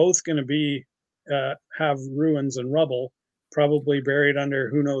 they're both going to be have ruins and rubble, probably buried under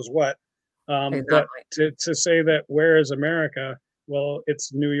who knows what. But Exactly. to say that where is America? Well,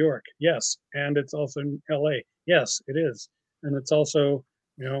 it's New York, yes, and it's also LA, yes, it is, and it's also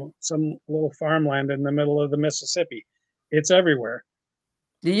some little farmland in the middle of the Mississippi. It's everywhere,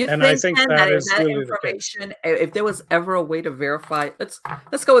 Do you and I think think then that that if is that really the case. information, if there was ever a way to verify, let's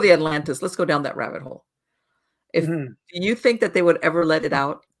go with the Atlantis. Let's go down that rabbit hole. If Mhm. Do you think that they would ever let it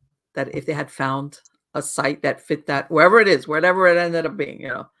out that if they had found a site that fit that wherever it is, whatever it ended up being,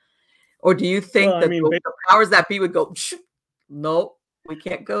 or do you Well, think I that mean, the powers that be would go, no, we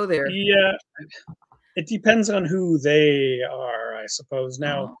can't go there. yeah, it depends on who they are, I suppose.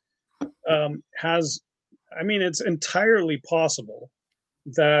 Now, Oh, has I mean, it's entirely possible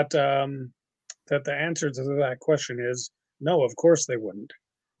that that the answer to that question is no. Of course, they wouldn't,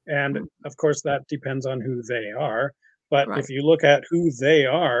 and mm, of course, that depends on who they are. But right. if you look at who they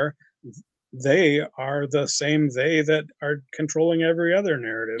are the same they that are controlling every other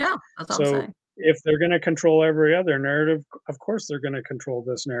narrative. Yeah, that's what I'm So saying. if they're going to control every other narrative, of course they're going to control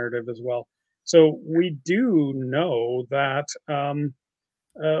this narrative as well. So we do know that,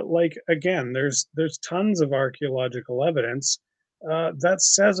 like again, there's tons of archaeological evidence that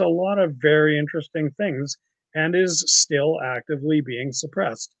says a lot of very interesting things and is still actively being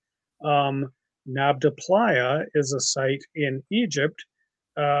suppressed. Um, Nabda Playa is a site in Egypt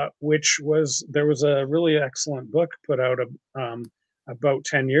which was there was a really excellent book put out about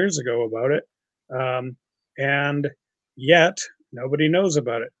 10 years ago about it. Um, and yet nobody knows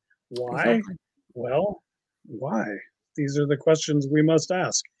about it. Why? Exactly. Well, why? These are the questions we must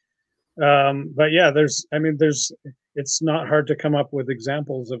ask. But yeah, it's not hard to come up with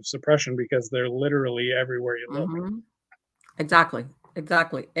examples of suppression because they're literally everywhere you look. Mhm. Exactly,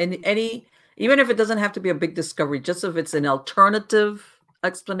 exactly. And even if it doesn't have to be a big discovery, just if it's an alternative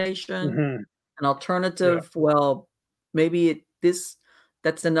explanation, Hmm. an Yeah, alternative, well, maybe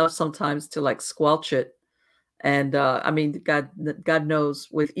that's enough sometimes to like squelch it. And I mean, God knows,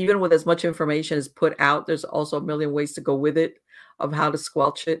 with even with as much information as put out, there's also a million ways to go with it of how to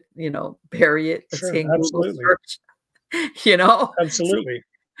squelch it, bury it. Let's sure, say in Google absolutely, search, you know. absolutely.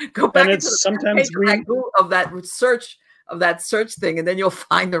 Go And back into the it's front page sometimes of that we search thing, and then you'll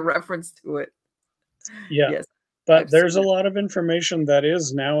find the reference to it. Yeah, Yes, but I've there's seen a it. lot of information that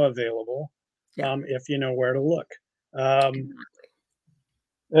is now available, Yeah, if you know where to look. Um, exactly.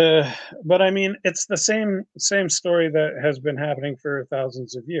 uh, but I mean, it's the same story that has been happening for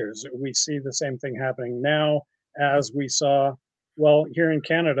thousands of years. We see the same thing happening now as we saw. Well, here in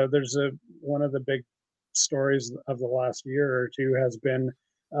Canada, there's a one of the big stories of the last year or two has been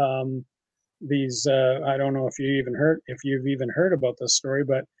um, these. I don't know if you've even heard about this story,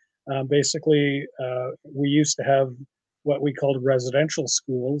 but basically, we used to have what we called residential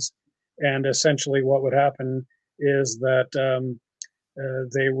schools, and essentially, what would happen is that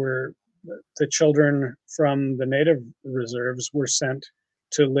they were the children from the native reserves were sent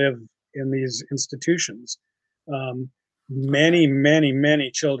to live in these institutions. Um, Okay.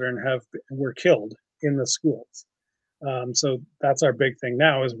 many children were killed in the schools. So that's our big thing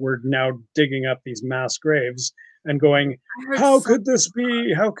now is we're now digging up these mass graves and going, I heard how some could this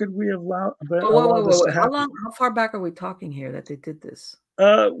be? How could we Oh, wait, allow wait, wait, this to wait. happen? How far back are we talking here that they did this?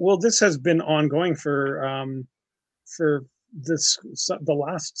 Well, this has been ongoing for the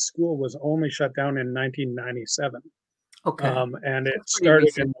last school was only shut down in 1997, Okay. and So it it's pretty started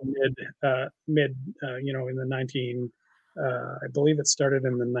recent. in the mid in the 19 I believe it started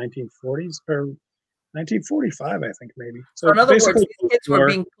in the 1940s or 1945, I think maybe. So So in other words, basically, these kids were war.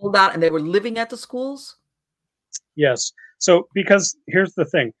 being pulled out and they were living at the schools? Yes. So because here's the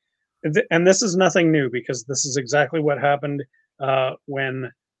thing, and this is nothing new because this is exactly what happened when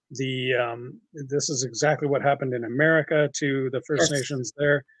this is exactly what happened in America to the First Yes. Nations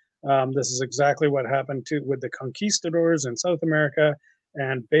there. This is exactly what happened to with the conquistadors in South America,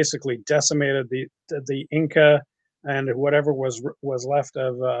 and basically decimated the Inca and whatever was left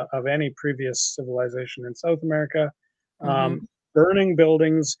of any previous civilization in South America, um, Mhm. burning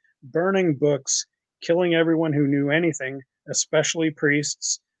buildings, burning books, killing everyone who knew anything, especially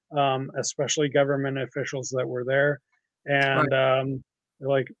priests, especially government officials that were there, Right. and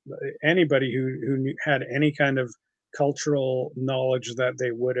like anybody who had any kind of cultural knowledge that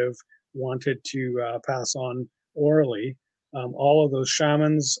they would have wanted to pass on orally. All of those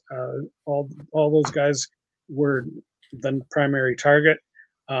shamans, all those guys were the primary target,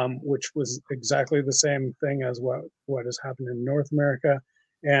 which was exactly the same thing as what has happened in North America,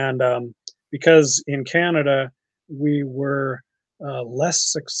 and because in Canada we were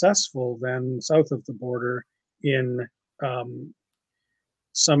less successful than south of the border in um,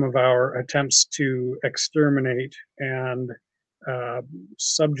 some of our attempts to exterminate and uh,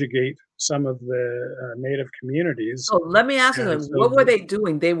 subjugate some of the native communities. So let me ask you And something. so, What were they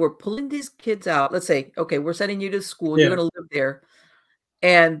doing? They were pulling these kids out. Let's say, okay, we're sending you to school. You're yeah. going to live there.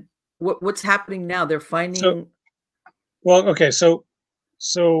 And what's happening now? They're So, finding. well, okay. So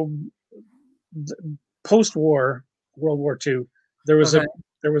post-war, World War II, there was a Okay.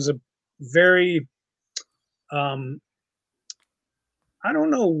 there was a very um, I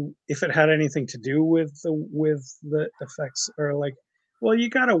don't know if it had anything to do with the effects or like, well, you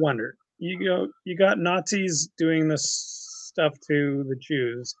gotta wonder. You got Nazis doing this stuff to the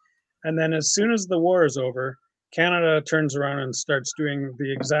Jews, and then as soon as the war is over, Canada turns around and starts doing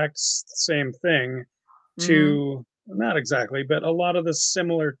the exact same thing Mhm. to not exactly, but a lot of the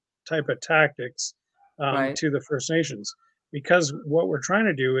similar type of tactics Right. to the First Nations, because what we're trying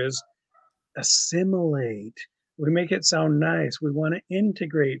to do is assimilate. We make it sound nice. We want to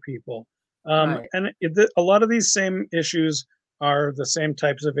integrate people. Right. A lot of these same issues are the same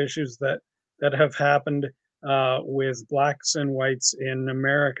types of issues that have happened with blacks and whites in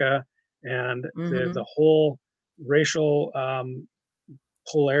America and the Mhm. whole racial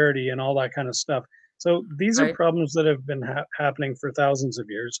polarity and all that kind of stuff. So these are Right. problems that have been happening for thousands of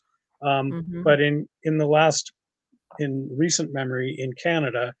years. Mhm. But in recent memory in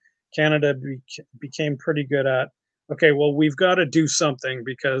Canada, Canada became pretty good at, okay, well, we've got to do something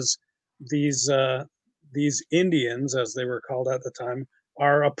because these these Indians, as they were called at the time,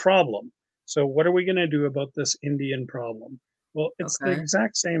 are a problem. So what are we going to do about this Indian problem? Well, it's the Okay.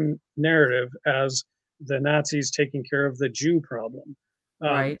 exact same narrative as the Nazis taking care of the Jew problem.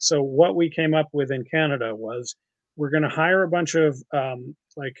 Right. So what we came up with in Canada was we're going to hire a bunch of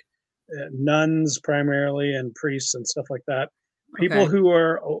nuns primarily and priests and stuff like that. People Okay.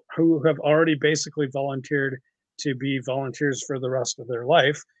 who have already basically volunteered to be volunteers for the rest of their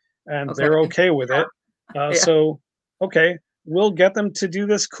life, and they're Okay. okay with it. Yeah. So, okay, we'll get them to do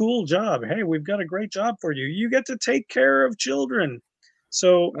this cool job. Hey, we've got a great job for you. You get to take care of children.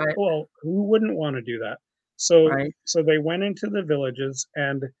 So, Right. well, who wouldn't want to do that? So, Right. so they went into the villages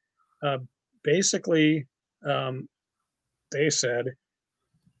and uh, basically um, they said,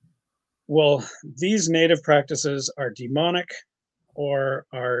 well, these native practices are demonic or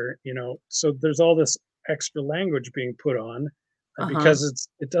are, so there's all this extra language being put on Uh-huh. because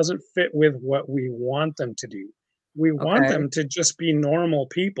it doesn't fit with what we want them to do. We want Okay. them to just be normal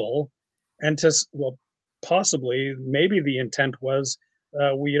people and well, possibly, maybe the intent was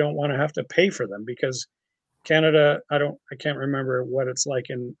we don't want to have to pay for them because Canada, I can't remember what it's like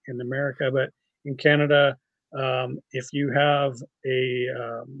in America, but in Canada, if you have a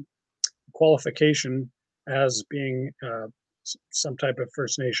qualification as being some type of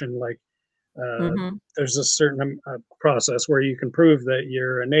First Nation, like Mhm. there's a certain process where you can prove that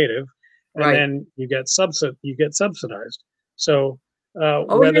you're a native, and Right. then you get subsidized. So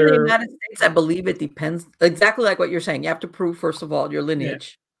Oh, here in the whether United States, I believe it depends exactly like what you're saying. You have to prove, first of all, your yeah,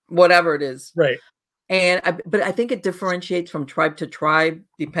 lineage, whatever it is. right, But I think it differentiates from tribe to tribe,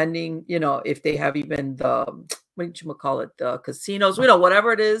 depending, if they have even the what you call it, the casinos,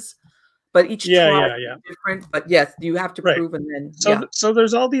 whatever it is. But each yeah, tribe yeah, is yeah, different. But yes, you have to right. prove, and then So yeah. so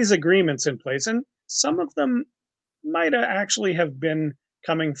there's all these agreements in place, and some of them might actually have been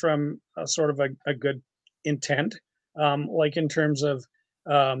coming from a sort of a good intent, like in terms of,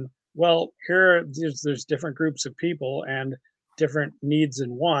 well, here there's different groups of people and different needs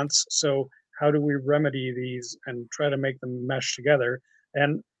and wants. So how do we remedy these and try to make them mesh together?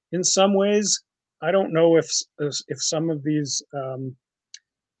 And in some ways, I don't know if some of these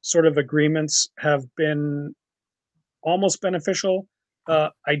sort of agreements have been almost beneficial.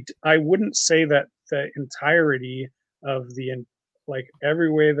 I wouldn't say that the entirety of like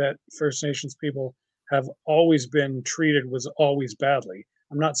every way that First Nations people have always been treated was always badly.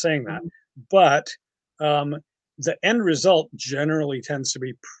 I'm not saying that, Mhm. but um, the end result generally tends to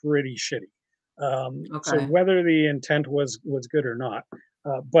be pretty shitty. So Okay. whether the intent was good or not,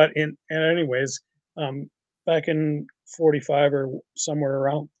 but in anyways, um, back in 45 or somewhere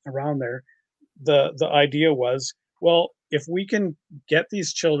around there, the idea was, well, if we can get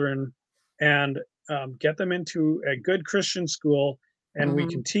these children and get them into a good Christian school, and we Mhm.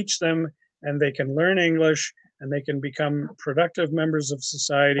 can teach them, and they can learn English, and they can become productive members of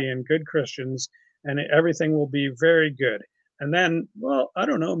society and good Christians, and everything will be very good. And then, well, I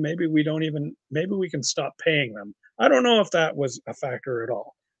don't know, maybe we can stop paying them. I don't know if that was a factor at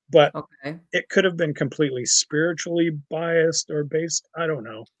all, but Okay. it could have been completely spiritually biased or based. I don't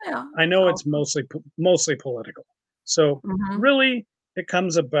know. Yeah. I know So it's mostly political. So Mm-hmm. really, it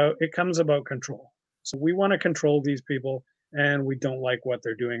comes about control. So we want to control these people, and we don't like what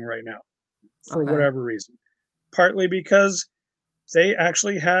they're doing right now for Okay. whatever reason. Partly because they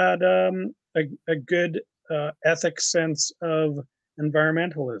actually had a good ethic sense of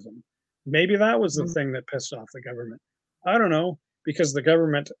environmentalism. Maybe that was the Mhm. thing that pissed off the government. I don't know, because the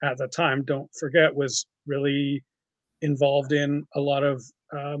government at the time, don't forget, was really involved in a lot of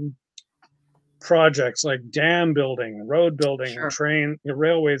um, projects like dam building, road building, Sure.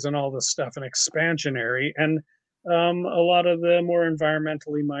 railways, and all this stuff, and expansionary. And a lot of the more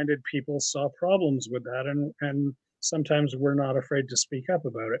environmentally minded people saw problems with that, and sometimes were not afraid to speak up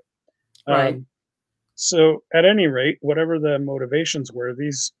about it. Right. Um, so, at any rate, whatever the motivations were,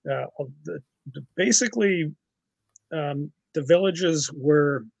 these basically the villages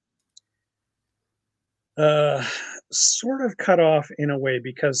were uh, sort of cut off in a way,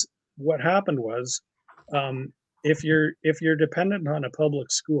 because what happened was, um, if you're dependent on a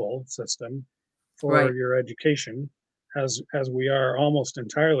public school system for Right. your education, as we are almost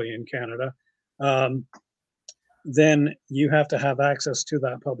entirely in Canada, um, then you have to have access to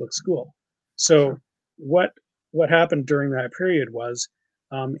that public school. So Sure. what what happened during that period was,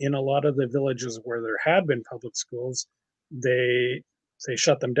 in a lot of the villages where there had been public schools, they they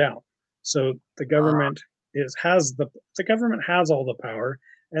shut them down. So the Uh, government is has the government has all the power,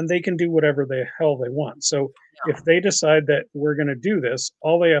 and they can do whatever the hell they want. So if yeah. they decide that we're going to do this,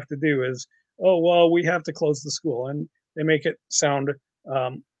 all they have to do is, oh well, we have to close the school, and they make it sound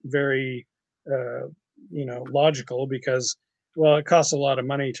very uh, logical, because, well, it costs a lot of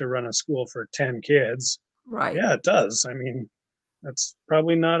money to run a school for 10 kids. Right. Yeah, it does. I mean, that's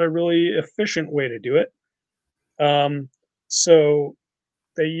probably not a really efficient way to do it. Um, so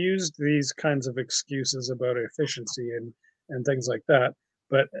they used these kinds of excuses about efficiency and things like that.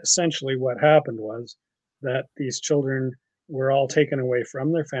 But essentially, what happened was that these children were all taken away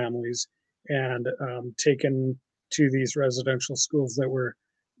from their families, and taken to these residential schools that were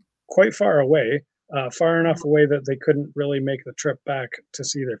quite far away, far enough Mhm. away that they couldn't really make the trip back to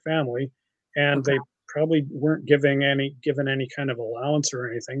see their family, and Okay. they probably weren't given any kind of allowance or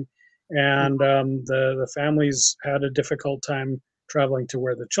anything. And Mhm. the families had a difficult time traveling to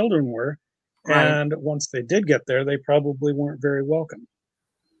where the children were, Right. and once they did get there, they probably weren't very welcome.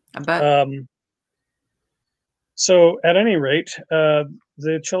 I bet. Um, so, at any rate,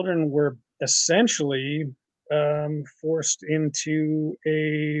 the children were essentially forced into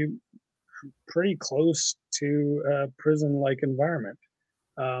a pretty close to a prison-like environment,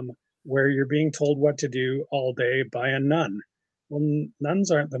 um, where you're being told what to do all day by a nun. Well,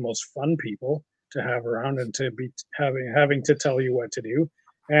 nuns aren't the most fun people to have around, and to be having to tell you what to do.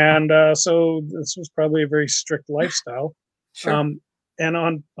 And so this was probably a very strict lifestyle. Sure. Um, and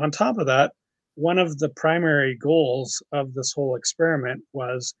on top of that, one of the primary goals of this whole experiment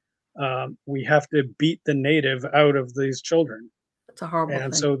was, we have to beat the native out of these children. It's a horrible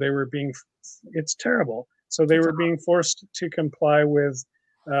And thing. so they were being it's terrible. So they It's a were being forced to comply with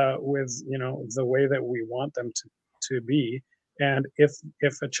the way that we want them to be. And if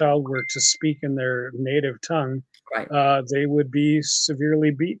a child were to speak in their native tongue, right. they would be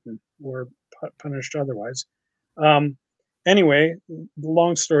severely beaten or punished otherwise. Um, anyway, the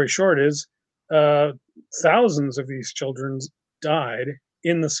long story short is, uh, thousands of these children died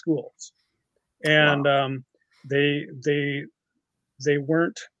in the schools, Wow. and they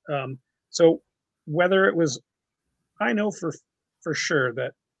weren't. Um, so whether it was, I know for sure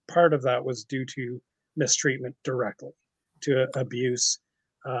that part of that was due to mistreatment directly, to abuse,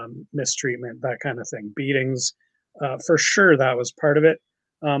 mistreatment, that kind of thing, beatings. For sure, that was part of it.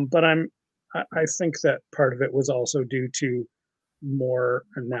 But I think that part of it was also due to more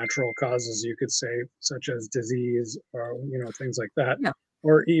natural causes, you could say, such as disease, or things like that, Yeah.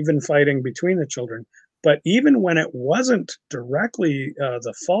 or even fighting between the children. But even when it wasn't directly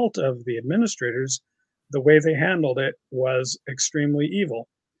the fault of the administrators, the way they handled it was extremely evil.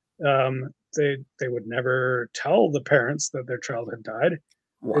 They would never tell the parents that their child had died.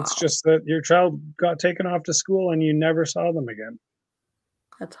 It's Wow. just that your child got taken off to school and you never saw them again.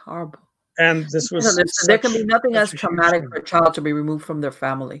 That's horrible. And this You know, was there can be nothing such as a huge traumatic thing. for a child to be removed from their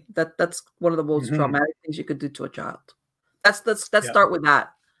family. That's one of the most Hmm. traumatic things you could do to a child. Let's Yeah, start with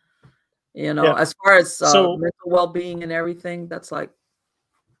that. yeah. As far as So mental well-being and everything, that's like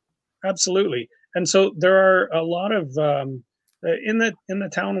absolutely. And so there are a lot of in the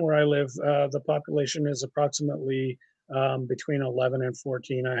town where I live, the population is approximately between 11 and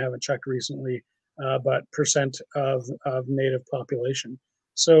 14. I haven't checked recently, but percent of native population.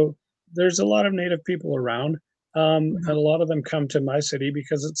 So there's a lot of native people around. mhm, And a lot of them come to my city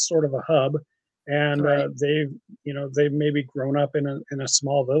because it's sort of a hub, and Right. they've maybe grown up in a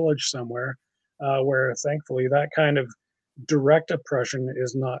small village somewhere, where thankfully that kind of direct oppression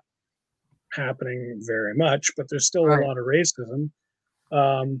is not happening very much, but there's still a Right. lot of racism.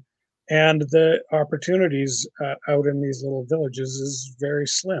 Um, and the opportunities out in these little villages is very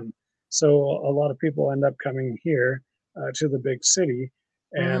slim. So a lot of people end up coming here to the big city,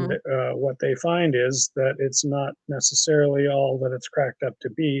 and Hmm. what they find is that it's not necessarily all that it's cracked up to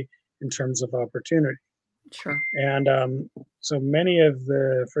be in terms of opportunity. Sure. And so many of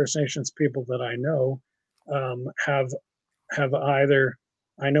the First Nations people that I know have either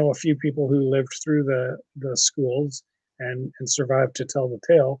I know a few people who lived through the schools and survived to tell the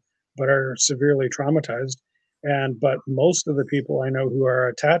tale, but are severely traumatized. And but most of the people I know who are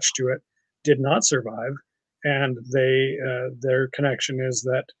attached to it did not survive, and their connection is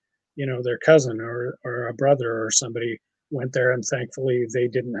that their cousin or a brother or somebody went there, and thankfully they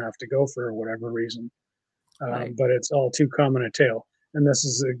didn't have to go for whatever reason. Right. But it's all too common a tale, and this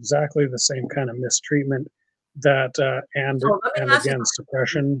is exactly the same kind of mistreatment that and So let me and ask you again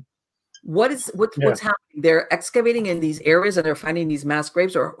suppression. what's Yeah, happening? They're excavating in these areas and they're finding these mass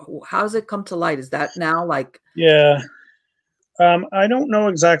graves, or how does it come to light? Is that now like, yeah. I don't know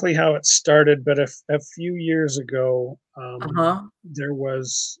exactly how it started, but a few years ago, uh-huh, there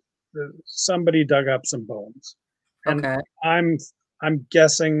was somebody dug up some bones, and okay, I'm I'm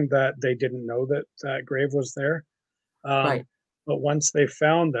guessing that they didn't know that that grave was there. right. Um, but once they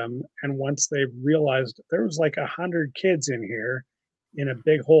found them, and once they realized there was like 100 kids in here, in a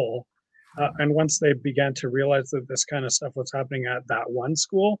big hole, and once they began to realize that this kind of stuff was happening at that one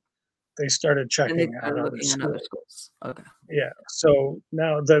school, they started And they checking at started other looking at other schools. schools. Okay. Yeah, so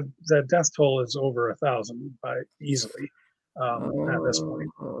now the death toll is over 1,000 by easily, at this Oh, point.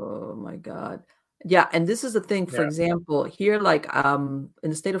 oh my God. Yeah, and this is the thing, for Yeah, example, here, like, in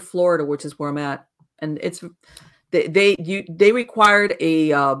the state of Florida, which is where I'm at, and they required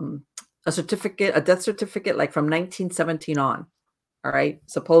a certificate, a death certificate, like, from 1917 on, all right? mhm,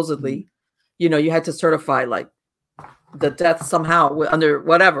 Supposedly, you had to certify, like, the death somehow under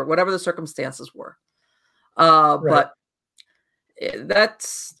whatever the circumstances were. right, But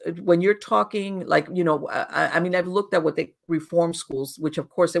that's when you're talking like, I mean, I've looked at what they reform schools, which of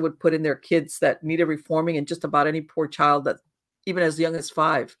course they would put in their kids that needed reforming, and just about any poor child that even as young as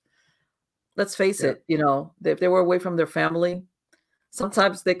 5. Let's face yeah, it, if they were away from their family,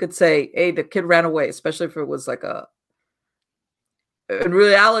 sometimes they could say, hey, the kid ran away, especially if it was like a in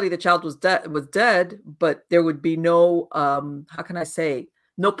reality the child was dead, but there would be no how can I say,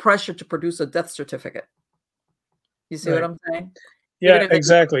 no pressure to produce a death certificate. You see what right. I'm saying? Even Yeah, if they could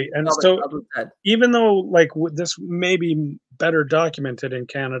exactly, and tell the so child was dead. even though, like, this may be better documented in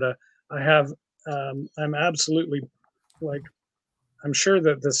Canada, I have, I'm absolutely, like, I'm sure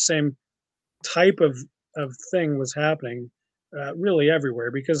that the same type of thing was happening, really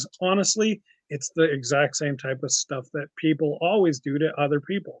everywhere because honestly, it's the exact same type of stuff that people always do to other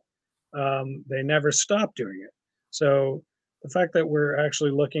people. They never stop doing it. So the fact that we're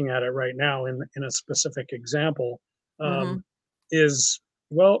actually looking at it right now in a specific example Mhm. um, is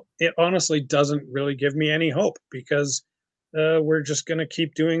well, it honestly doesn't really give me any hope because we're just going to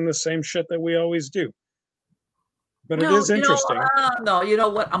keep doing the same shit that we always do. But it No, is interesting. no, you know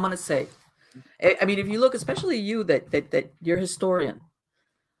what I'm gonna say? I mean, if you look, especially you that you're a historian,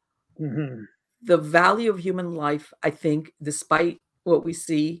 Hmm. the value of human life, I think, despite what we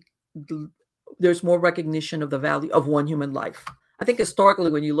see, th there's more recognition of the value of one human life. I think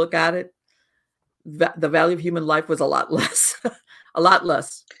historically, when you look at it, the value of human life was a lot less, a lot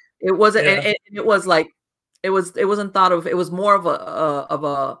less. It wasn't, and Yeah, and it was like it wasn't thought of. It was more of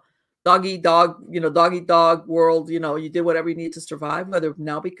a dog eat dog, dog eat dog world. You did whatever you need to survive. Whether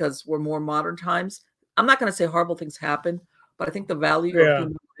now because we're more modern times, I'm not going to say horrible things happen, but I think the value of yeah,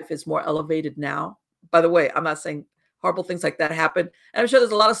 human life is more elevated now. By the way, I'm not saying horrible things like that happen. And I'm sure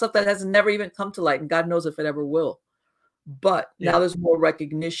there's a lot of stuff that has never even come to light, and God knows if it ever will. But now yeah. there's more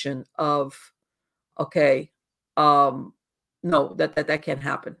recognition of, okay, um, no, that can't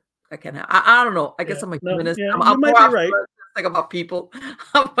happen. That can't happen. I don't know. I guess Yeah. I'm a No, humanist. yeah, I'm you might more be right. optimistic about people,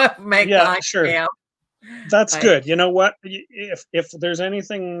 about Yeah, mankind. I sure. am. That's I good. You know what? If there's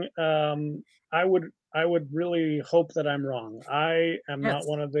anything, I would really hope that I'm wrong. I am not yes.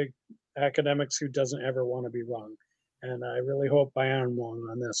 one of the academics who doesn't ever want to be wrong, and I really hope I am wrong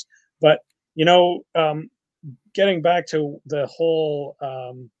on this. But you know, getting back to the whole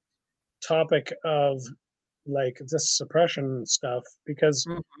topic of like this suppression stuff, because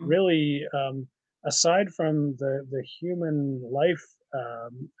Mhm. really, aside from the human life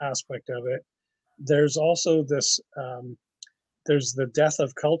aspect of it, there's also this. there's the death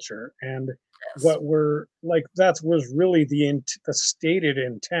of culture, and Yes. what we're like that was really the stated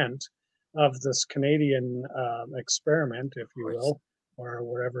intent of this Canadian experiment, if Of you course. will, or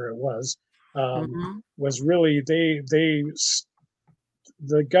whatever it um, Hmm. was really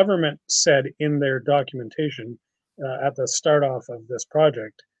the government said in their documentation at the start off of this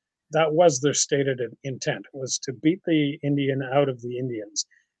project that was their stated intent was to beat the Indian out of the Indians,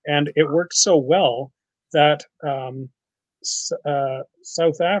 and it worked so well that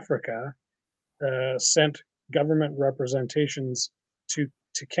South Africa sent government representations to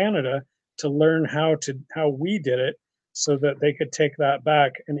Canada to learn how we did it, so that they could take that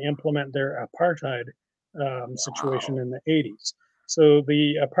back and implement their apartheid situation Wow. in the 80s. So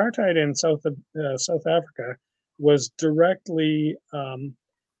the apartheid in South Africa was directly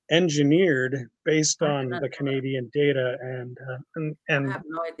engineered based I did on not the know that. Canadian data I and have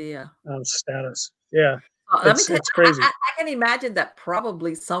no idea. status. Yeah, Let me tell you, it's crazy. I can imagine that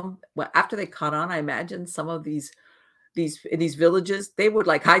probably some well, after they caught on, I imagine some of these in these villages, they would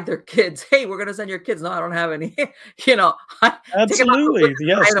like hide their kids. Hey, we're gonna send your kids. No, I don't have any. Take them out to the Absolutely, woods,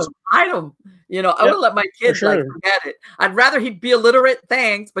 yes. hide them, hide them. I Yep, wouldn't let my for kid like sure. forget it. I'd rather he'd be illiterate,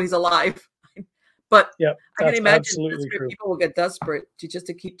 thanks, but he's alive. But Yep, I can that's imagine absolutely desperate true. people will get desperate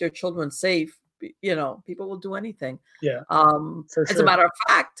to keep their children safe. People will do anything. Yeah, for As a sure. matter of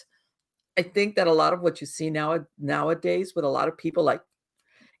fact, I think that a lot of what you see nowadays with a lot of people like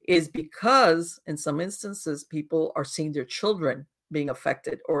is because in some instances people are seeing their children being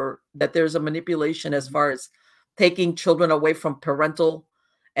affected or that there's a manipulation as far as taking children away from parental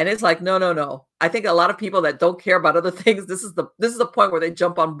and it's like no no no I think a lot of people that don't care about other things this is the point where they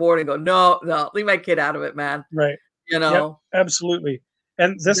jump on board and go no no leave my kid out of it man Right. you Yep, know absolutely.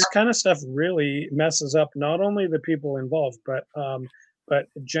 And this that kind of stuff really messes up not only the people involved, but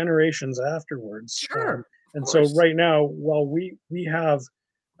generations afterwards. sure of And so course right now, while we have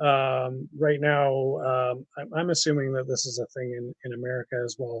right now, I'm assuming that this is a thing in America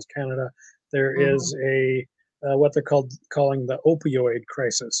as well as Canada. There hmm is a what they're calling the opioid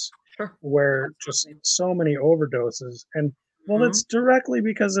crisis, sure where just absolutely so many overdoses, and well, hmm it's directly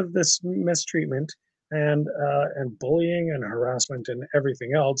because of this mistreatment and bullying and harassment and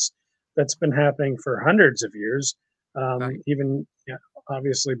everything else that's been happening for hundreds of years. right Even yeah,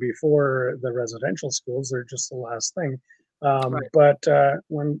 obviously before the residential schools, they're just the last thing. right But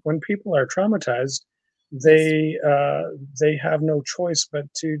when people are traumatized, yes they have no choice but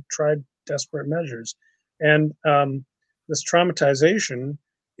to try desperate measures, and this traumatization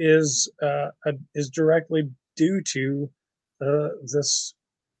is directly due to this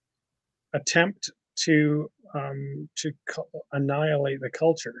attempt to annihilate the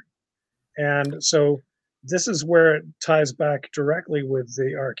culture. And so this is where it ties back directly with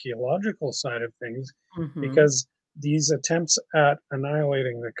the archaeological side of things, hmm because these attempts at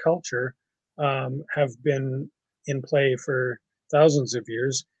annihilating the culture have been in play for thousands of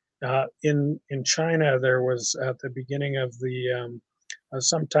years. In China, there was at the beginning of the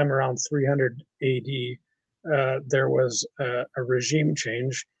sometime around 300 AD, there was a regime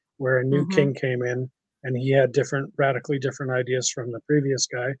change where a new hmm king came in, and he had radically different ideas from the previous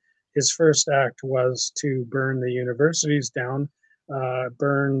guy. His first act was to burn the universities down,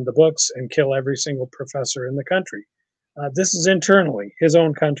 burn the books, and kill every single professor in the country. This is internally his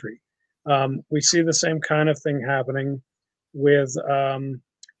own country. We see the same kind of thing happening with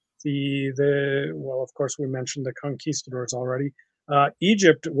the well, of course, we mentioned the conquistadors already.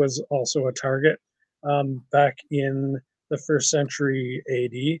 Egypt was also a target back in the first century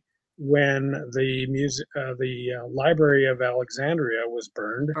AD when the Library of Alexandria was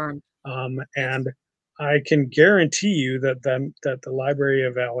burned, burned yes and I can guarantee you that the Library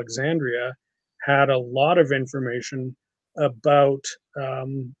of Alexandria had a lot of information about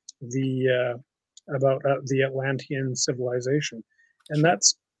the Atlantean civilization, and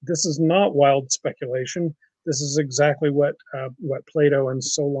sure this is not wild speculation. This is exactly what Plato and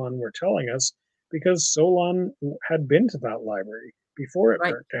Solon were telling us, because Solon had been to that library before it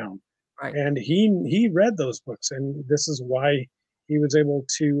right burnt down, right and he read those books, and this is why he was able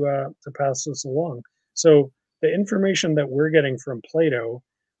to pass this along. So the information that we're getting from Plato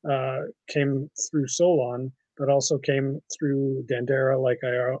came through Solon, but also came through Dendera, like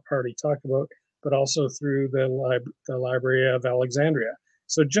I already talked about, but also through the Library of Alexandria.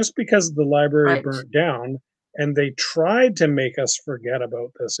 So just because the library right burnt down and they tried to make us forget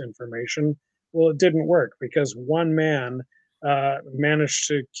about this information, well, it didn't work because one man managed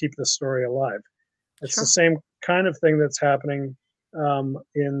to keep the story alive. It's the sure same kind of thing that's happening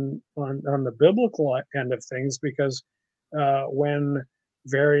in on the biblical end of things, because when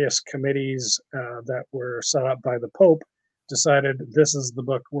various committees that were set up by the Pope decided this is the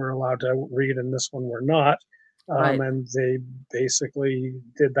book we're allowed to read and this one we're not. Right. And they basically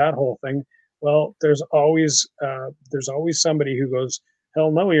did that whole thing. Well, there's always somebody who goes,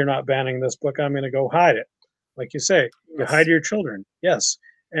 hell no, you're not banning this book. I'm going to go hide it. Like you say, you hide Yes. your children. Yes.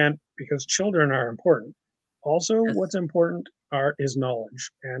 And because children are important. Also, Yes. what's important is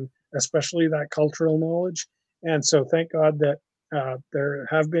knowledge, and especially that cultural knowledge. And so thank God that there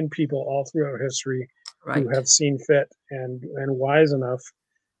have been people all throughout history who Right. have seen fit and wise enough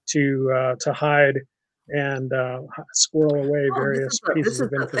to hide and squirrel away Well, various this pieces is of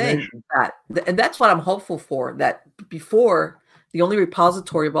the thing information. that, and that's what I'm hopeful for. That before, the only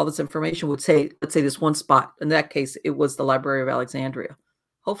repository of all this information would say, let's say, this one spot. In that case, it was the Library of Alexandria.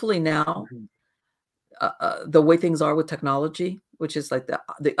 Hopefully now, Mhm. the way things are with technology, which is like the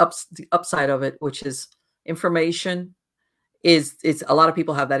upside of it, which is information, is it's a lot of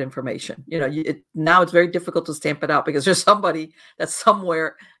people have that information. Now it's very difficult to stamp it out because there's somebody that's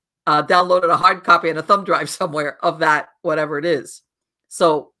somewhere downloaded a hard copy and a thumb drive somewhere of that, whatever it is.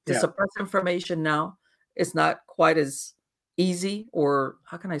 So to Yeah, suppress information now is not quite as easy, or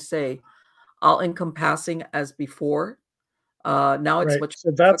how can I say, all encompassing as before. Now it's right. much So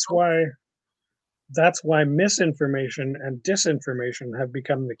more difficult. that's why misinformation and disinformation have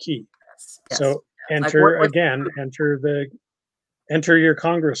become the key. Yes, yes, So yes. Like what? enter your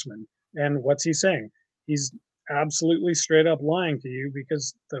congressman. And what's he saying? He's absolutely straight up lying to you,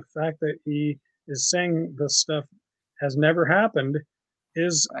 because the fact that he is saying this stuff has never happened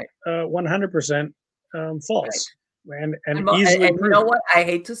is Right, 100% right. false and And easily you know proven. what? I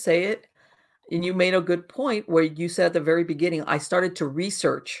hate to say it, and you made a good point where you said at the very beginning, I started to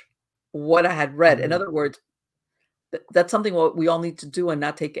research what I had read. In Mhm. other words, that's something what we all need to do and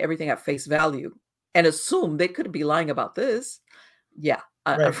not take everything at face value and assume they could be lying about this. Yeah,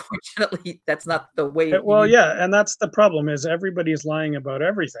 Right. unfortunately, that's not the way Well, you. yeah, and that's the problem, is everybody's lying about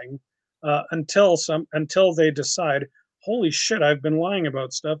everything until they decide, holy shit, I've been lying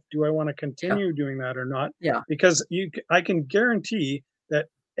about stuff. Do I want to Yeah, continue doing that or not? yeah. Because I can guarantee that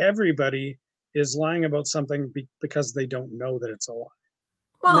everybody is lying about something because they don't know that it's a lie.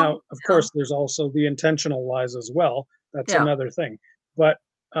 Now, Well, of yeah, course, there's also the intentional lies as well. That's yeah, another thing. But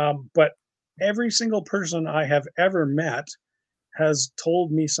every single person I have ever met has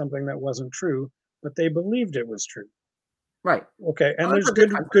told me something that wasn't true, but they believed it was true. right. Okay, and Well, there's there's a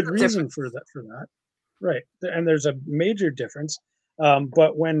difference. good There's a reason for difference. that. Right, and there's a major difference. But I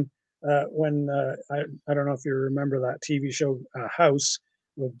don't know if you remember that TV show House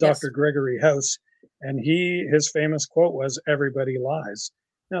with Yes. Dr. Gregory House, and his famous quote was, "Everybody lies."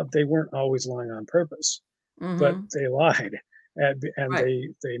 Now they weren't always lying on purpose, but Hmm. they lied, and Right.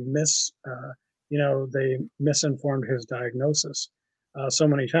 they misinformed his diagnosis so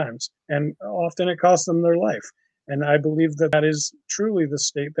many times, and often it cost them their life. And I believe that that is truly the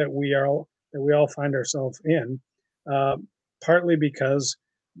state that we all find ourselves in, uh, partly because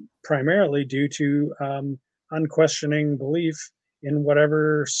primarily due to unquestioning belief in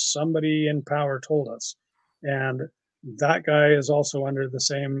whatever somebody in power told us. And that guy is also under the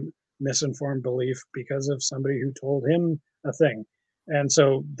same misinformed belief because of somebody who told him a thing. And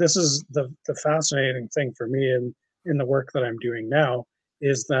so this is the fascinating thing for me in the work that I'm doing now,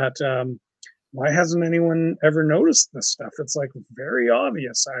 is that why hasn't anyone ever noticed this stuff? It's like very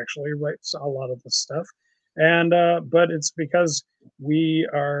obvious, actually, right? So a lot of this stuff, and but it's because we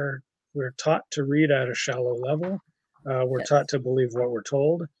are we're taught to read at a shallow level. We're taught Yes. to believe what we're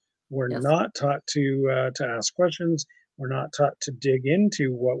told. We're Yes. not taught to ask questions. We're not taught to dig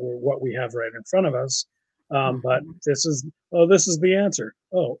into what we have right in front of us. But Mhm. this is the answer.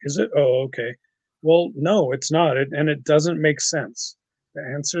 Oh, is it? Oh, okay. Well, no, it's not. And it doesn't make sense. The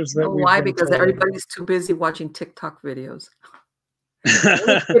answers You that know we've why? been Because told. everybody's too busy watching TikTok videos. I'm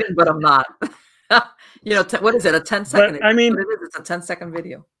only kidding, but I'm not. What is it? A 10 But second. I That's what mean, it is. It's a 10-second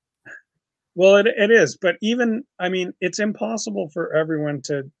video. well, it is. But even I mean, it's impossible for everyone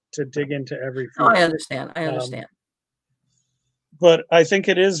to dig into every No, I field. understand. I Um, understand. but I think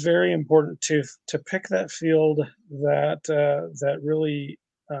it is very important to pick that field that really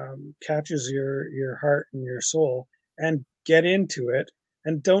catches your heart and your soul, and get into it,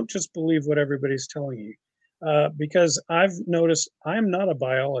 and don't just believe what everybody's telling you. Because I've noticed I'm not a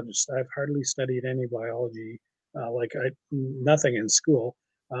biologist. I've hardly studied any biology, nothing in school.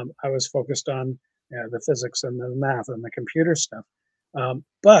 I was focused on the physics and the math and the computer stuff.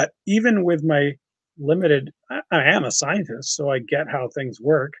 But even with my limited, I am a scientist, so I get how things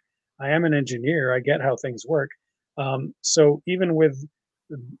work. I am an engineer, I get how things work. So even with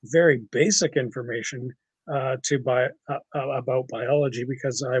very basic information about biology,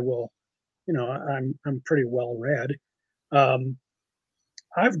 because I'm pretty well read. Um,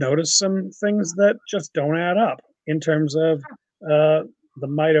 I've noticed some things that just don't add up in terms of uh, the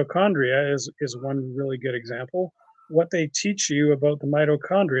mitochondria is one really good example. What they teach you about the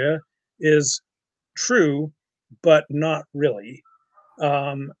mitochondria is true, but not really.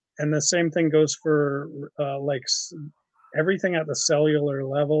 And the same thing goes for everything at the cellular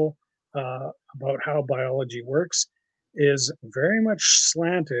level about how biology works is very much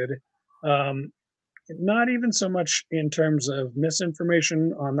slanted. Um, Not even so much in terms of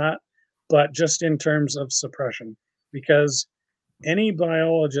misinformation on that, but just in terms of suppression. Because any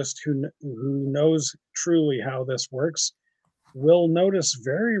biologist who knows truly how this works will notice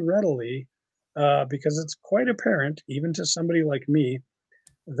very readily, because it's quite apparent, even to somebody like me,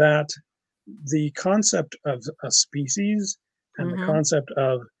 that the concept of a species and the Mm-hmm. concept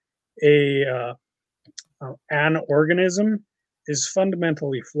of a an organism is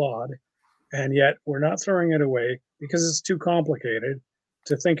fundamentally flawed, and yet we're not throwing it away because it's too complicated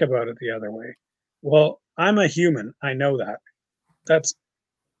to think about it the other way. Well, I'm a human. I know that. That's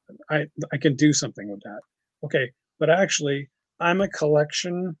I can do something with that. Okay, but actually, I'm a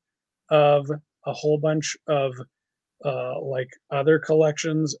collection of a whole bunch of like other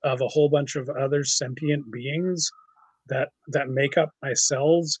collections of a whole bunch of other sentient beings that make up my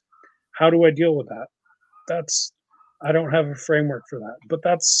cells. How do I deal with that? That's I don't have a framework for that, but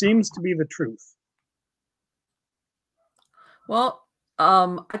that seems to be the truth. Well,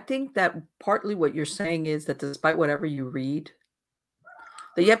 I think that partly what you're saying is that despite whatever you read,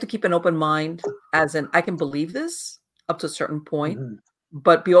 that you have to keep an open mind, as in, I can believe this up to a certain point, Mhm.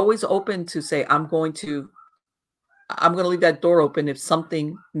 but be always open to say, I'm going to leave that door open if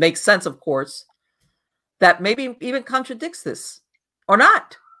something makes sense, of course, that maybe even contradicts this or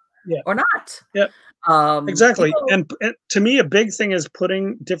not, Yeah, or not. yeah, exactly. People, And to me, a big thing is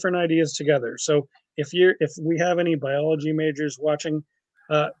putting different ideas together. So if we have any biology majors watching,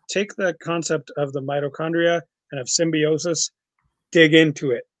 take the concept of the mitochondria and of symbiosis, dig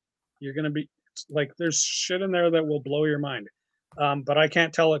into it. You're gonna be like, there's shit in there that will blow your mind. But I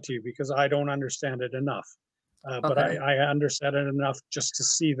can't tell it to you because I don't understand it enough. But okay. I understand it enough just to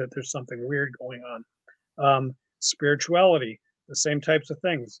see that there's something weird going on. Spirituality, the same types of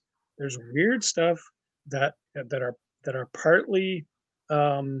things. There's weird stuff that that are partly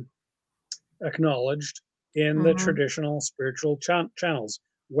um, acknowledged in the Mhm. traditional spiritual channels,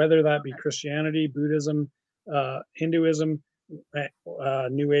 whether that be Christianity, Buddhism, Hinduism,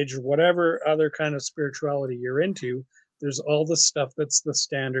 New Age, or whatever other kind of spirituality you're into. There's all the stuff that's the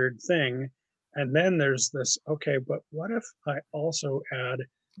standard thing. And then there's this, okay, but what if I also add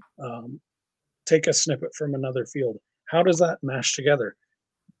um, take a snippet from another field? How does that mash together?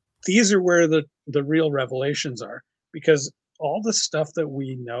 These are where the real revelations are, because all the stuff that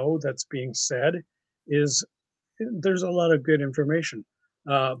we know that's being said is there's a lot of good information,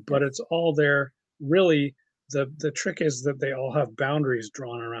 but it's all there. Really, the trick is that they all have boundaries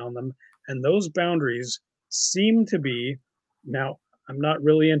drawn around them, and those boundaries seem to be now. I'm not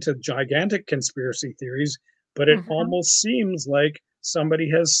really into gigantic conspiracy theories, but it Mhm. almost seems like somebody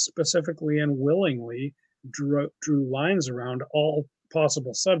has specifically and willingly drew lines around all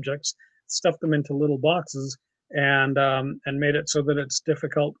possible subjects, stuffed them into little boxes, and made it so that it's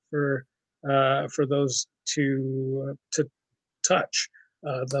difficult for those to touch.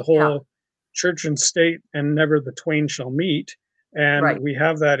 The Yeah, whole church and state and never the twain shall meet, and right, we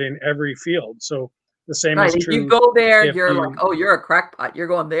have that in every field. So the same right. is If you true go there, if you're like, you "Oh, you're a crackpot. You're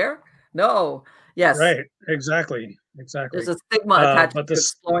going there?" No. Yes, right, exactly, there's exactly. a stigma attached But to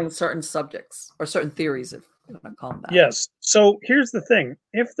this exploring certain subjects or certain theories, if you wanna call them that. Yes. So here's the thing: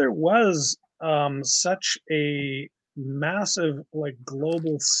 if there was such a massive, like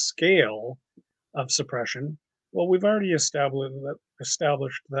global scale of suppression, well, we've already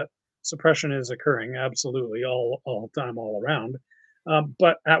established that suppression is occurring absolutely all the time, all around.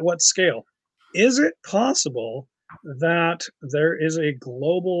 But at what scale? Is it possible that there is a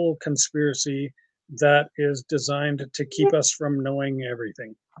global conspiracy that is designed to keep us from knowing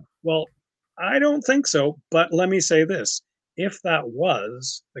everything? Well, I don't think so. But let me say this: if that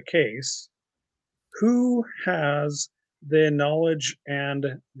was the case, who has the knowledge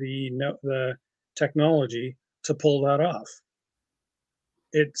and the technology to pull that off?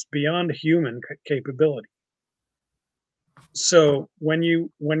 It's beyond human capability. So when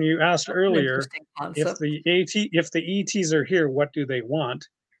you asked That's an earlier interesting concept. if the ETs are here, what do they want?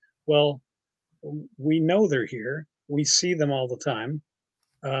 Well, we know they're here. We see them all the time.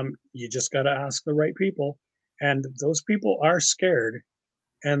 You just got to ask the right people, and those people are scared,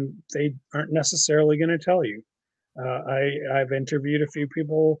 and they aren't necessarily going to tell you. I've interviewed a few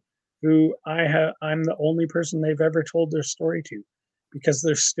people who I'm the only person they've ever told their story to, because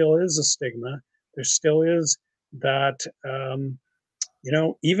there still is a stigma. There still is that,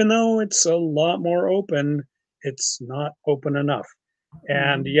 even though it's a lot more open, it's not open enough.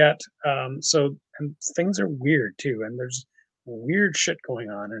 And Mhm. yet, and things are weird too. And there's weird shit going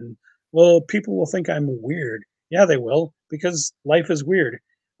on. And well, people will think I'm weird. Yeah, they will, because life is weird.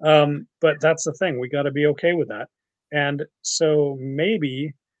 But that's the thing. We got to be okay with that. And so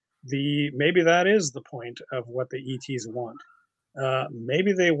maybe that is the point of what the ETs want.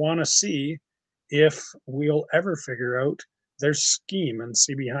 Maybe they want to see if we'll ever figure out their scheme and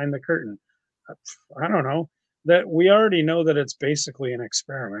see behind the curtain. Uh, I don't know. That we already know that it's basically an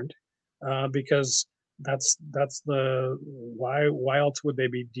experiment, because that's the why else would they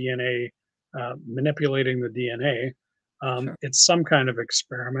be DNA, manipulating the DNA? Sure. It's some kind of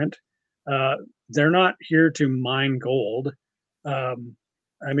experiment. Uh, they're not here to mine gold. Um,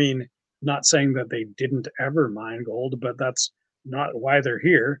 I mean, not saying that they didn't ever mine gold, but that's not why they're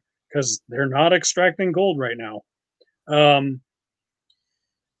here, because they're not extracting gold right now. Um,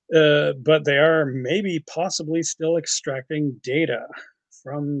 but they are maybe possibly still extracting data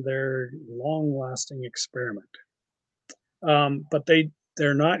from their long-lasting experiment. But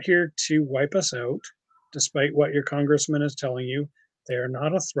they're not here to wipe us out, despite what your congressman is telling you. They are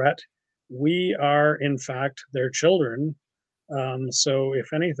not a threat. We are, in fact, their children. So,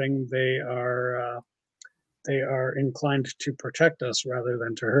 if anything, they are inclined to protect us rather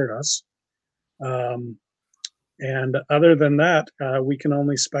than to hurt us. Um, and other than that, we can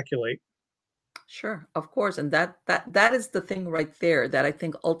only speculate. Sure, of course, and that is the thing right there that I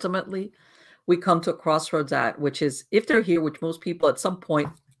think ultimately we come to a crossroads at, which is if they're here, which most people at some point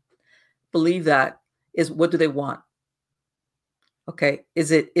believe that, is what do they want? Okay, Yeah,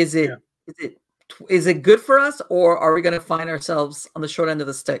 is it is it good for us, or are we going to find ourselves on the short end of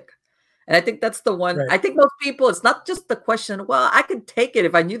the stick? And I think that's the one. right. I think most people, it's not just the question. Well, I could take it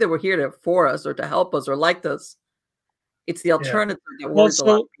if I knew they were here to for us or to help us or liked us. It's the Yeah. alternative that Well, worries a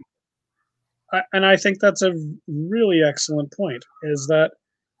lot. so and I think that's a really excellent point. Is that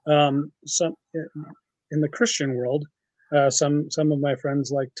some in the Christian world, some of my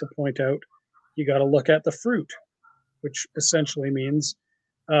friends like to point out you got to look at the fruit, which essentially means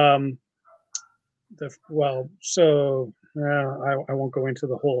um, I won't go into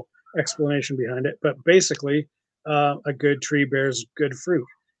the whole explanation behind it, but basically, a good tree bears good fruit.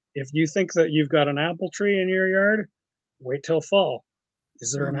 If you think that you've got an apple tree in your yard, wait till fall.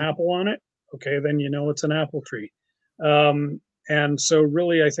 Is there an Mhm. apple on it? Okay, then you know it's an apple tree. Um, and so,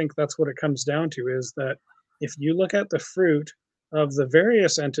 really, I think that's what it comes down to, is that if you look at the fruit of the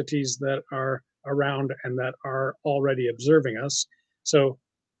various entities that are around and that are already observing us, so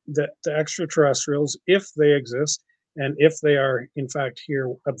the extraterrestrials, if they exist and if they are in fact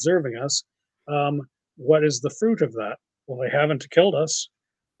here observing us, um, what is the fruit of that? Well, they haven't killed us.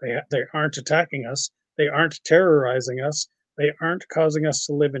 They aren't attacking us. They aren't terrorizing us. They aren't causing us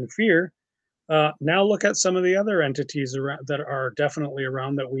to live in fear. Now look at some of the other entities around, that are definitely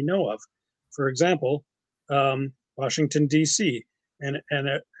around that we know of. For example, Washington D.C. and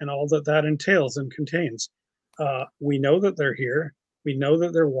all that that entails and contains. We know that they're here. We know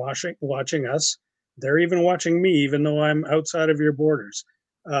that they're watching us. They're even watching me, even though I'm outside of your borders.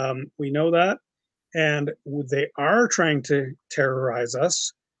 We know that, and they are trying to terrorize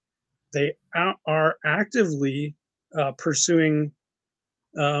us. They are actively pursuing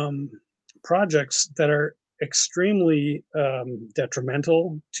um, projects that are extremely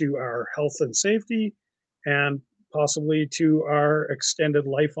detrimental to our health and safety and possibly to our extended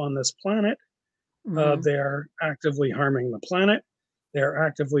life on this planet. Mhm. They are actively harming the planet. They're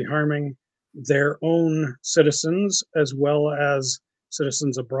actively harming their own citizens as well as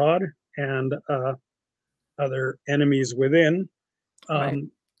citizens abroad and other enemies within. Right.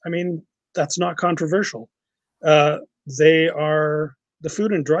 Um, I mean, that's not controversial. Uh, they are the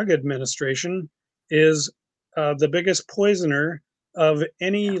Food and Drug Administration is the biggest poisoner of Yeah.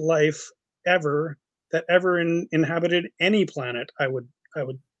 any life ever that ever inhabited any planet. I would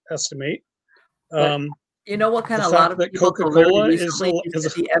estimate. But Um, you know what kind the of a lot fact of that people Coca told me Cola is recently is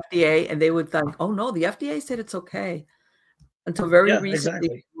that the FDA, and they would think, "Oh, no, the FDA said it's okay." Until very yeah, recently,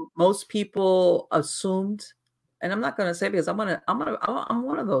 exactly. most people assumed, and I'm not gonna say because I'm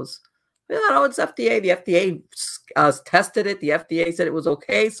one of those. "Yeah, no, it's FDA. The FDA tested it. The FDA said it was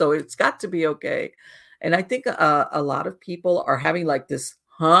okay, so it's got to be okay." And I think, a lot of people are having, like, this,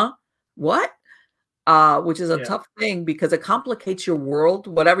 "Huh? What?" Which is a Yeah, tough thing because it complicates your world,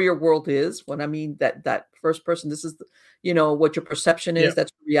 whatever your world is. When I mean that first person, this is, what your perception yeah, is,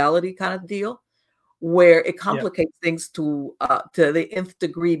 that's reality kind of deal. where it Yeah. complicates things to the nth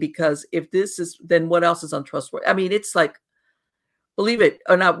degree, because if this is, then what else is untrustworthy? I mean, it's like, believe it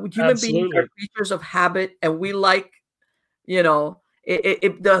or not, human beings are Absolutely. creatures of habit, and we like, you know,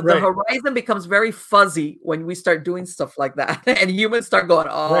 the Right. horizon becomes very fuzzy when we start doing stuff like that, and humans start going,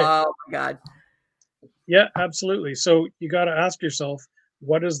 Right. "Oh my god." Yeah, absolutely. So you got to ask yourself,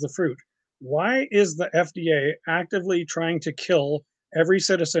 what is the fruit? Why is the FDA actively trying to kill every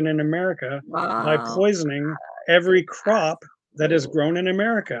citizen in America by Wow. poisoning every crop that is grown in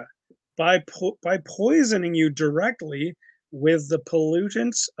America? By poisoning you directly with the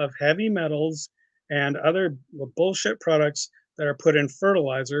pollutants of heavy metals and other bullshit products that are put in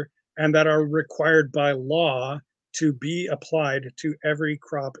fertilizer and that are required by law to be applied to every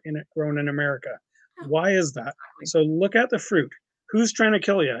crop in it grown in America. Why is that? So look at the fruit. Who's trying to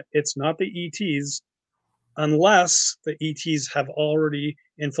kill you? It's not the ETs, unless the ETs have already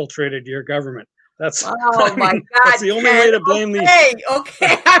infiltrated your government. That's Oh my that's God, the only Ken. way to blame the. Okay,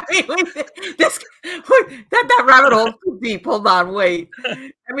 okay. I mean, that rabbit hole too deep. Hold on, wait.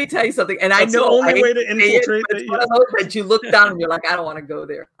 Let me tell you something. And I That's the know I only hate way to to say it, infiltrate but it's the. one of those that you look down and you're like, I don't want to go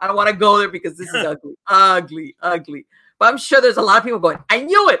there. I don't want to go there because this is ugly, ugly, ugly. But I'm sure there's a lot of people going, I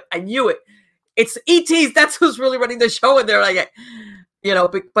knew it. I knew it. It's ETs. That's who's really running the show. And they're like,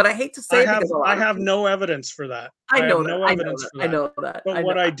 but I hate to say it because I have no evidence for that. I I have know that. no I know evidence that. for I that. know that. But I know.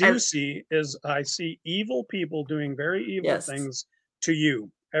 what I do see is I see evil people doing very evil Yes. things to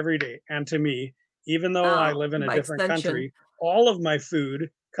you every day and to me, even though I live in a by different extension. country. All of my food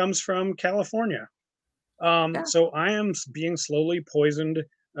comes from California. Yeah. So I am being slowly poisoned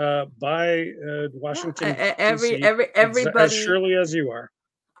by Washington, D.C., as Everybody. surely as you are.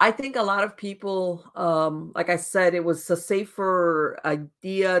 I think a lot of people, like I said, it was a safer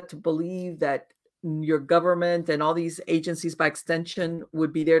idea to believe that your government and all these agencies by extension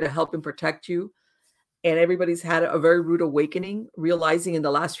would be there to help and protect you. And everybody's had a very rude awakening, realizing in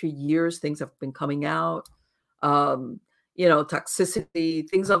the last few years things have been coming out. Um, toxicity,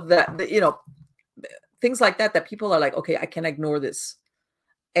 things of things like that people are like, okay, I can't ignore this.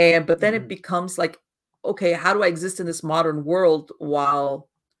 But then it becomes like, okay, how do I exist in this modern world while,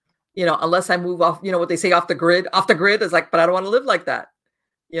 unless I move off, what they say, off the grid is like, but I don't want to live like that,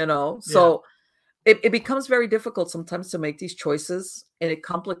 so it becomes very difficult sometimes to make these choices, and it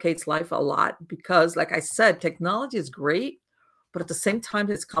complicates life a lot because, like I said, technology is great, but at the same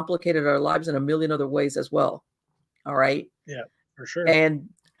time, it's complicated our lives in a million other ways as well. All right. Yeah, for sure. And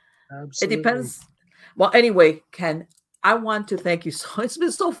absolutely. It depends. Well, anyway, Ken, I want to thank you so. It's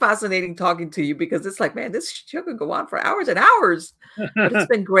been so fascinating talking to you because it's like, man, this show could go on for hours and hours. But it's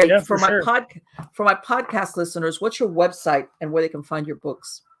been great. Yeah, for my podcast listeners, what's your website and where they can find your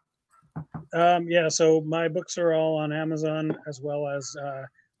books? Yeah, so my books are all on Amazon, as well as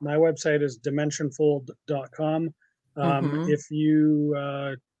my website is dimensionfold.com. If you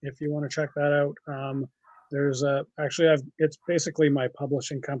want to check that out, there's it's basically my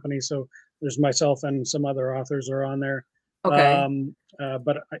publishing company. So there's myself and some other authors are on there. Okay.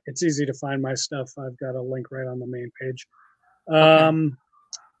 But it's easy to find my stuff. I've got a link right on the main page. Okay.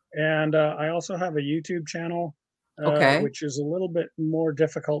 And I also have a YouTube channel, which is a little bit more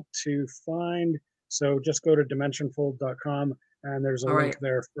difficult to find. So just go to dimensionfold.com and there's a link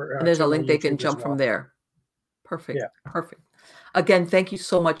there for. And there's a link they YouTube can jump from there. Perfect. Yeah. Perfect. Again, thank you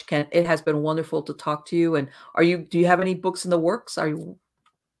so much, Ken. It has been wonderful to talk to you. And do you have any books in the works? Are you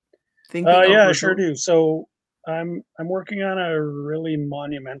thinking? Yeah, I sure do. So I'm working on a really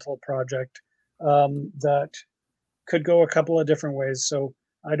monumental project that could go a couple of different ways. So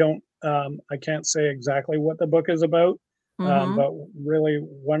I can't say exactly what the book is about, but really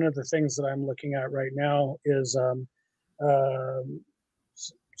one of the things that I'm looking at right now is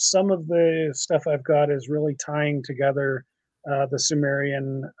some of the stuff I've got is really tying together the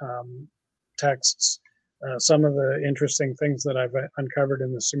Sumerian texts, some of the interesting things that I've uncovered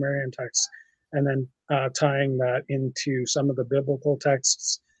in the Sumerian texts, and then tying that into some of the biblical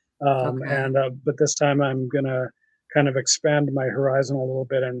texts. But this time I'm gonna kind of expand my horizon a little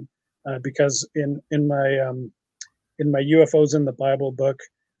bit, and because in my UFOs in the Bible book,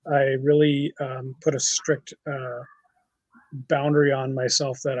 I really put a strict boundary on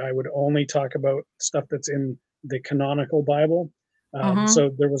myself that I would only talk about stuff that's in the canonical Bible. So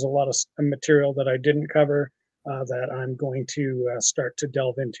there was a lot of material that I didn't cover that I'm going to start to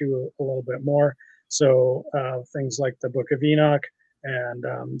delve into a little bit more. So things like the Book of Enoch and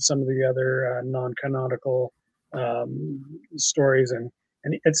some of the other non-canonical stories, and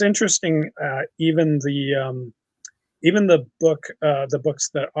it's interesting. Even the books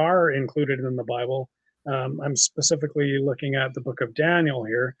that are included in the Bible. I'm specifically looking at the Book of Daniel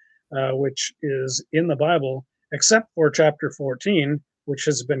here, which is in the Bible, except for chapter 14, which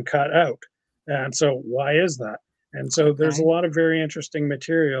has been cut out. And so, why is that? And so, there's a Okay. lot of very interesting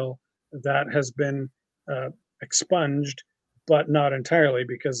material that has been uh, expunged, but not entirely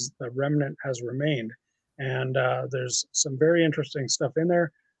because the remnant has remained. And there's some very interesting stuff in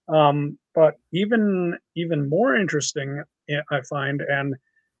there. But even more interesting, I find, and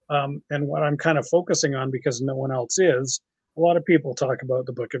what I'm kind of focusing on because no one else is. A lot of people talk about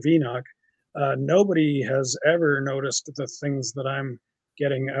the Book of Enoch. Nobody has ever noticed the things that I'm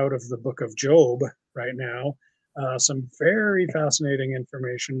getting out of the Book of Job right now. Some very fascinating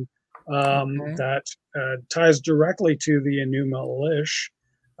information Okay. that ties directly to the Enuma Elish,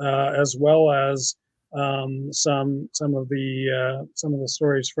 as well as some of the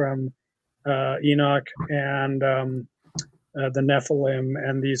stories from Enoch and the Nephilim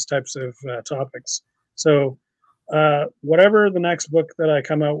and these types of topics. So, whatever the next book that I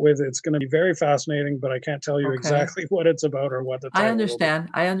come out with, it's going to be very fascinating, but I can't tell you Okay. exactly what it's about or what the I title will be. understand.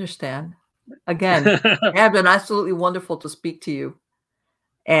 I understand. Again, it has been absolutely wonderful to speak to you.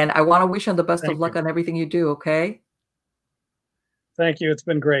 And I want to wish you the best of Thank luck you. on everything you do, okay? Thank you. It's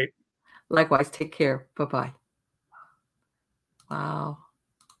been great. Likewise, take care. Bye-bye. Wow.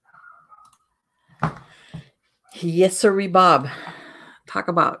 Yes, sir, Bob. Talk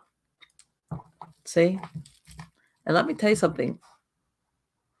about. See? And let me tell you something.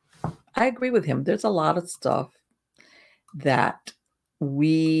 I agree with him. There's a lot of stuff that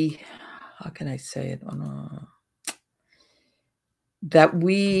how can I say it? That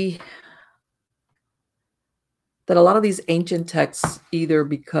a lot of these ancient texts, either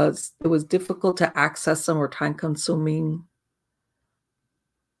because it was difficult to access them or time consuming,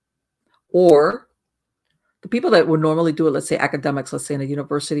 or the people that would normally do it, let's say academics, let's say in a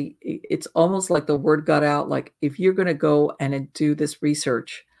university, it's almost like the word got out. Like, if you're going to go and do this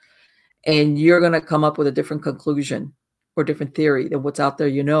research and you're going to come up with a different conclusion or different theory than what's out there,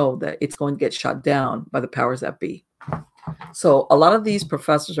 that it's going to get shut down by the powers that be. So a lot of these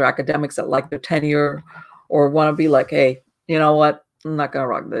professors or academics that like their tenure or want to be like, hey, you know what? I'm not going to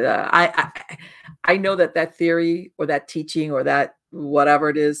rock that. I know that theory or that teaching or that whatever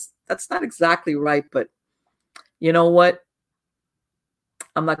it is, that's not exactly right. But you know what?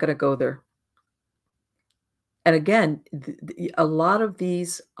 I'm not going to go there. And again, a lot of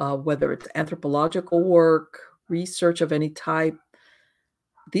these, whether it's anthropological work, research of any type,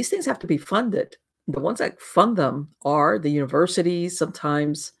 these things have to be funded. The ones that fund them are the universities.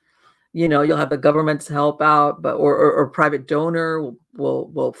 Sometimes, you'll have the government's help out, but or private donor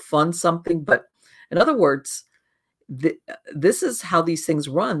will fund something. But in other words, this is how these things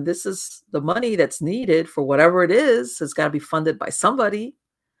run. This is the money that's needed for whatever it is. It's got to be funded by somebody.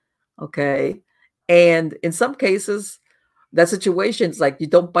 Okay. And in some cases, that situation's like you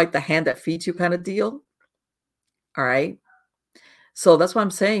don't bite the hand that feeds you kind of deal. All right. So that's why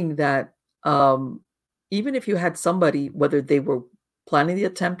I'm saying that even if you had somebody, whether they were planning the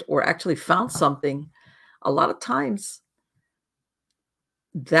attempt or actually found something, a lot of times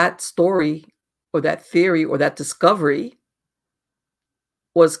that story or that theory or that discovery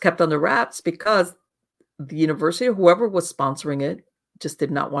was kept under wraps because the university or whoever was sponsoring it just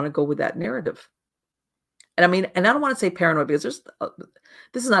did not want to go with that narrative. And I mean, and I don't want to say paranoid because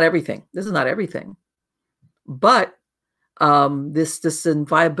this is not everything. This is not everything. But this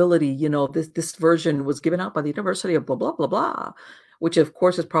inviolability, this version was given out by the University of blah, blah, blah, blah, which of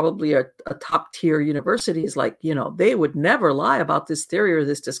course is probably a top tier university. Is like, they would never lie about this theory or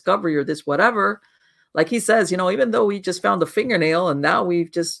this discovery or this whatever. Like he says, even though we just found a fingernail and now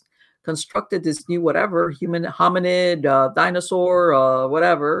we've just constructed this new whatever, human hominid, dinosaur,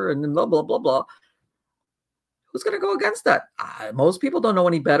 whatever, and then blah, blah, blah, blah. Who's going to go against that? Most people don't know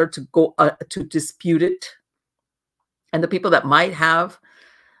any better to go to dispute it. And the people that might have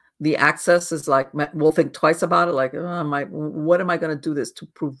the access is like, we'll think twice about it. Like, what am I going to do this to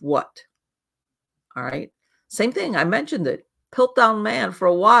prove what? All right. Same thing. I mentioned it. Piltdown Man for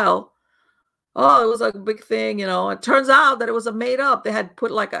a while. Oh, it was like a big thing, It turns out that it was a made up. They had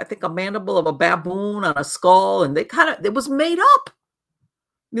put like, I think, a mandible of a baboon on a skull, and it was made up.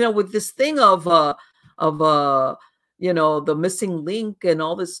 With this thing of the missing link and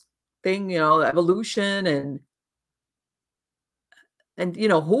all this thing, evolution and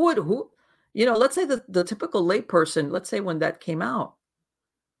let's say the typical layperson, let's say when that came out,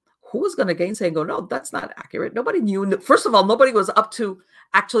 who was going to gainsay and go, no, that's not accurate. Nobody knew. First of all, nobody was up to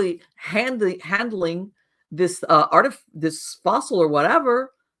actually handling this this fossil or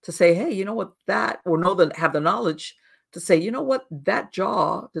whatever to say, hey, you know what, have the knowledge to say, you know what, that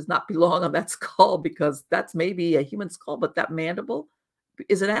jaw does not belong on that skull because that's maybe a human skull, but that mandible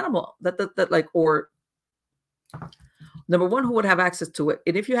is an animal that like, or number one, who would have access to it?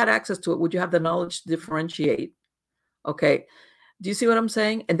 And if you had access to it, would you have the knowledge to differentiate? Okay. Do you see what I'm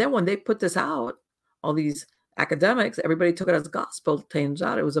saying? And then when they put this out, all these academics, everybody took it as gospel. Turns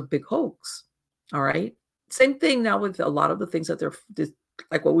out it was a big hoax. All right. Same thing now with a lot of the things that they're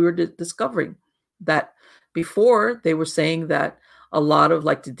like what we were discovering, that before they were saying that a lot of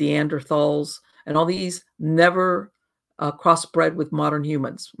like the Neanderthals and all these never crossbred with modern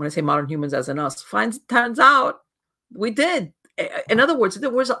humans. When I say modern humans, as in us, turns out we did. In other words, there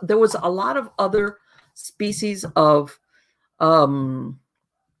was a lot of other species of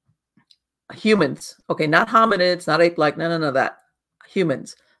humans. Okay, not hominids, not ape-like, none of that.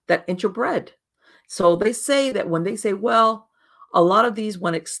 Humans that interbred. So they say that when they say, well, a lot of these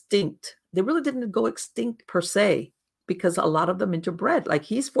went extinct, they really didn't go extinct per se, because a lot of them interbred. Like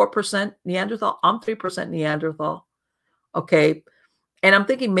he's 4% Neanderthal, I'm 3% Neanderthal. Okay. And I'm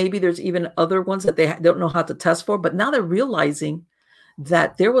thinking maybe there's even other ones that they don't know how to test for, but now they're realizing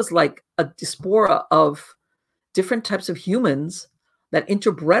that there was like a diaspora of different types of humans that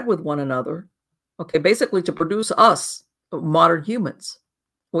interbred with one another. Okay. Basically to produce us, modern humans,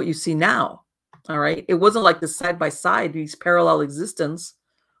 what you see now. All right. It wasn't like the side by side, these parallel existence.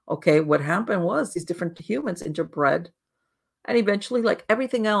 Okay. What happened was these different humans interbred, and eventually, like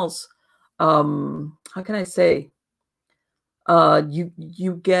everything else, how can I say?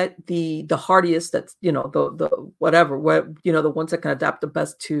 You get the hardiest, that's, the whatever, the ones that can adapt the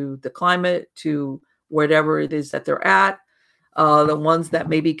best to the climate, to whatever it is that they're at, the ones that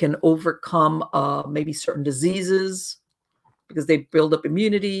maybe can overcome maybe certain diseases because they build up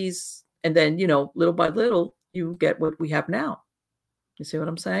immunities, and then little by little you get what we have now. You see what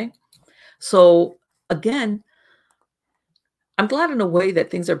I'm saying? So again, I'm glad in a way that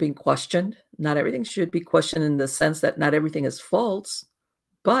things are being questioned. Not everything should be questioned in the sense that not everything is false.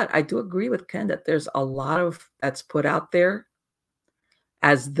 But I do agree with Ken that there's a lot of that's put out there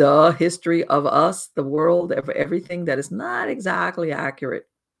as the history of us, the world, of everything that is not exactly accurate.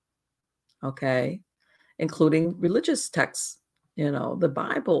 Okay. Including religious texts, the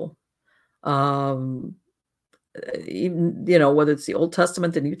Bible. Even, whether it's the Old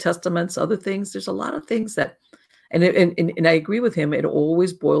Testament, the New Testaments, other things, there's a lot of things that, and I agree with him, it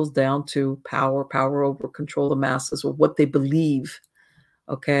always boils down to power over control the masses, or what they believe.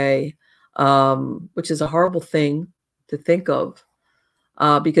 Okay. Which is a horrible thing to think of,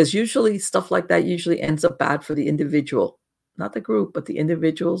 because usually stuff like that usually ends up bad for the individual, not the group, but the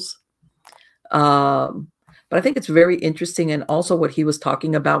individuals. But I think it's very interesting. And also what he was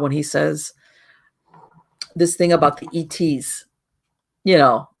talking about when he says this thing about the ETs,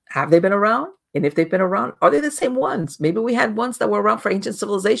 have they been around? And if they've been around, are they the same ones? Maybe we had ones that were around for ancient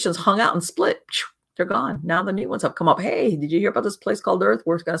civilizations, hung out and split. They're gone. Now the new ones have come up. Hey, did you hear about this place called Earth?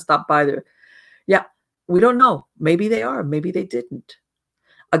 We're going to stop by there. Yeah, we don't know. Maybe they are. Maybe they didn't.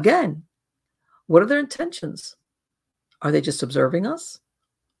 Again, what are their intentions? Are they just observing us?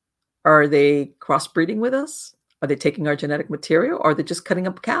 Are they crossbreeding with us? Are they taking our genetic material? Or are they just cutting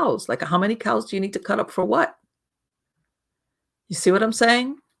up cows? Like, how many cows do you need to cut up for what? You see what I'm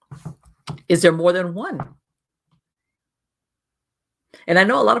saying? Is there more than one? And I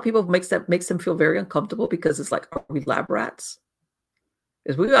know a lot of people makes them feel very uncomfortable, because it's like, are we lab rats?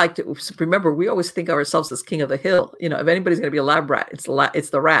 Because we like to remember, we always think of ourselves as king of the hill. If anybody's going to be a lab rat, it's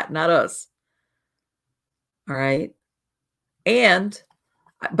the rat, not us. All right.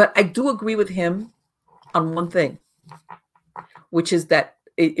 But I do agree with him on one thing, which is that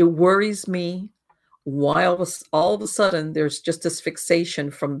it worries me why all of a sudden there's just this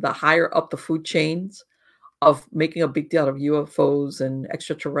fixation from the higher up the food chains of making a big deal out of UFOs and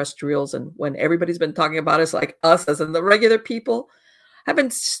extraterrestrials. And when everybody's been talking about it, it's like us, as in the regular people, have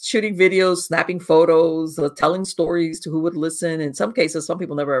been shooting videos, snapping photos, telling stories to who would listen. In some cases, some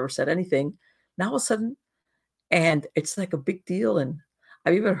people never ever said anything. Now all of a sudden, and it's like a big deal. And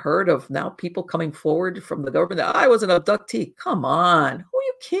I've even heard of now people coming forward from the government that I was an abductee. Come on. Who are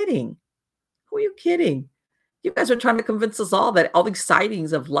you kidding? Who are you kidding? You guys are trying to convince us all that all these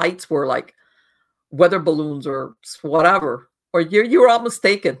sightings of lights were like weather balloons or whatever, or you were all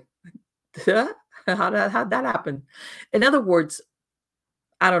mistaken. How'd that happen? In other words,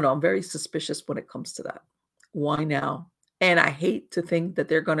 I don't know. I'm very suspicious when it comes to that. Why now? And I hate to think that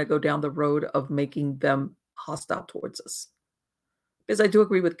they're going to go down the road of making them hostile towards us. Because I do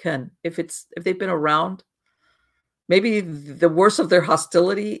agree with Ken. If they've been around, maybe the worst of their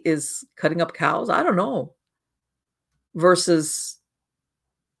hostility is cutting up cows. I don't know. Versus,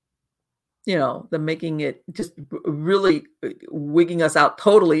 them making it just really wigging us out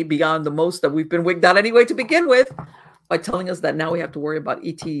totally beyond the most that we've been wigged out anyway to begin with. by telling us that now we have to worry about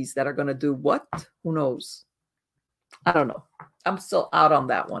ETs that are going to do what? Who knows? I don't know. I'm still out on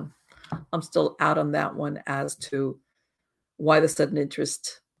that one. I'm still out on that one as to why the sudden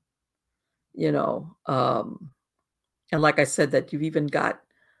interest, and like I said, that you've even got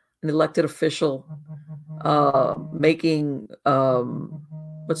an elected official making,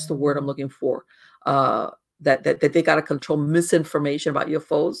 what's the word I'm looking for? That they got to control misinformation about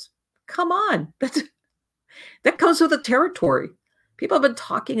UFOs. Come on. That comes with the territory. People have been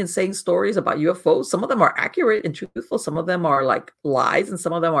talking and saying stories about UFOs. Some of them are accurate and truthful. Some of them are like lies, and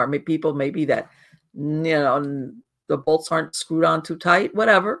some of them are people maybe that, the bolts aren't screwed on too tight,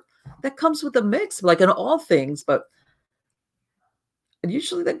 whatever. That comes with the mix, like in all things. But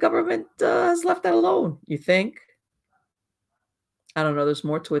usually the government has left that alone, you think? I don't know. There's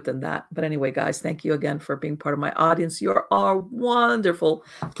more to it than that. But anyway, guys, thank you again for being part of my audience. You are wonderful.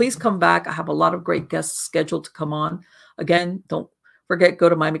 Please come back. I have a lot of great guests scheduled to come on. Again, don't forget, go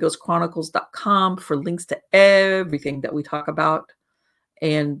to MiamiGhostChronicles.com for links to everything that we talk about.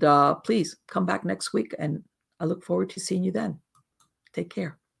 And please come back next week. And I look forward to seeing you then. Take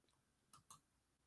care.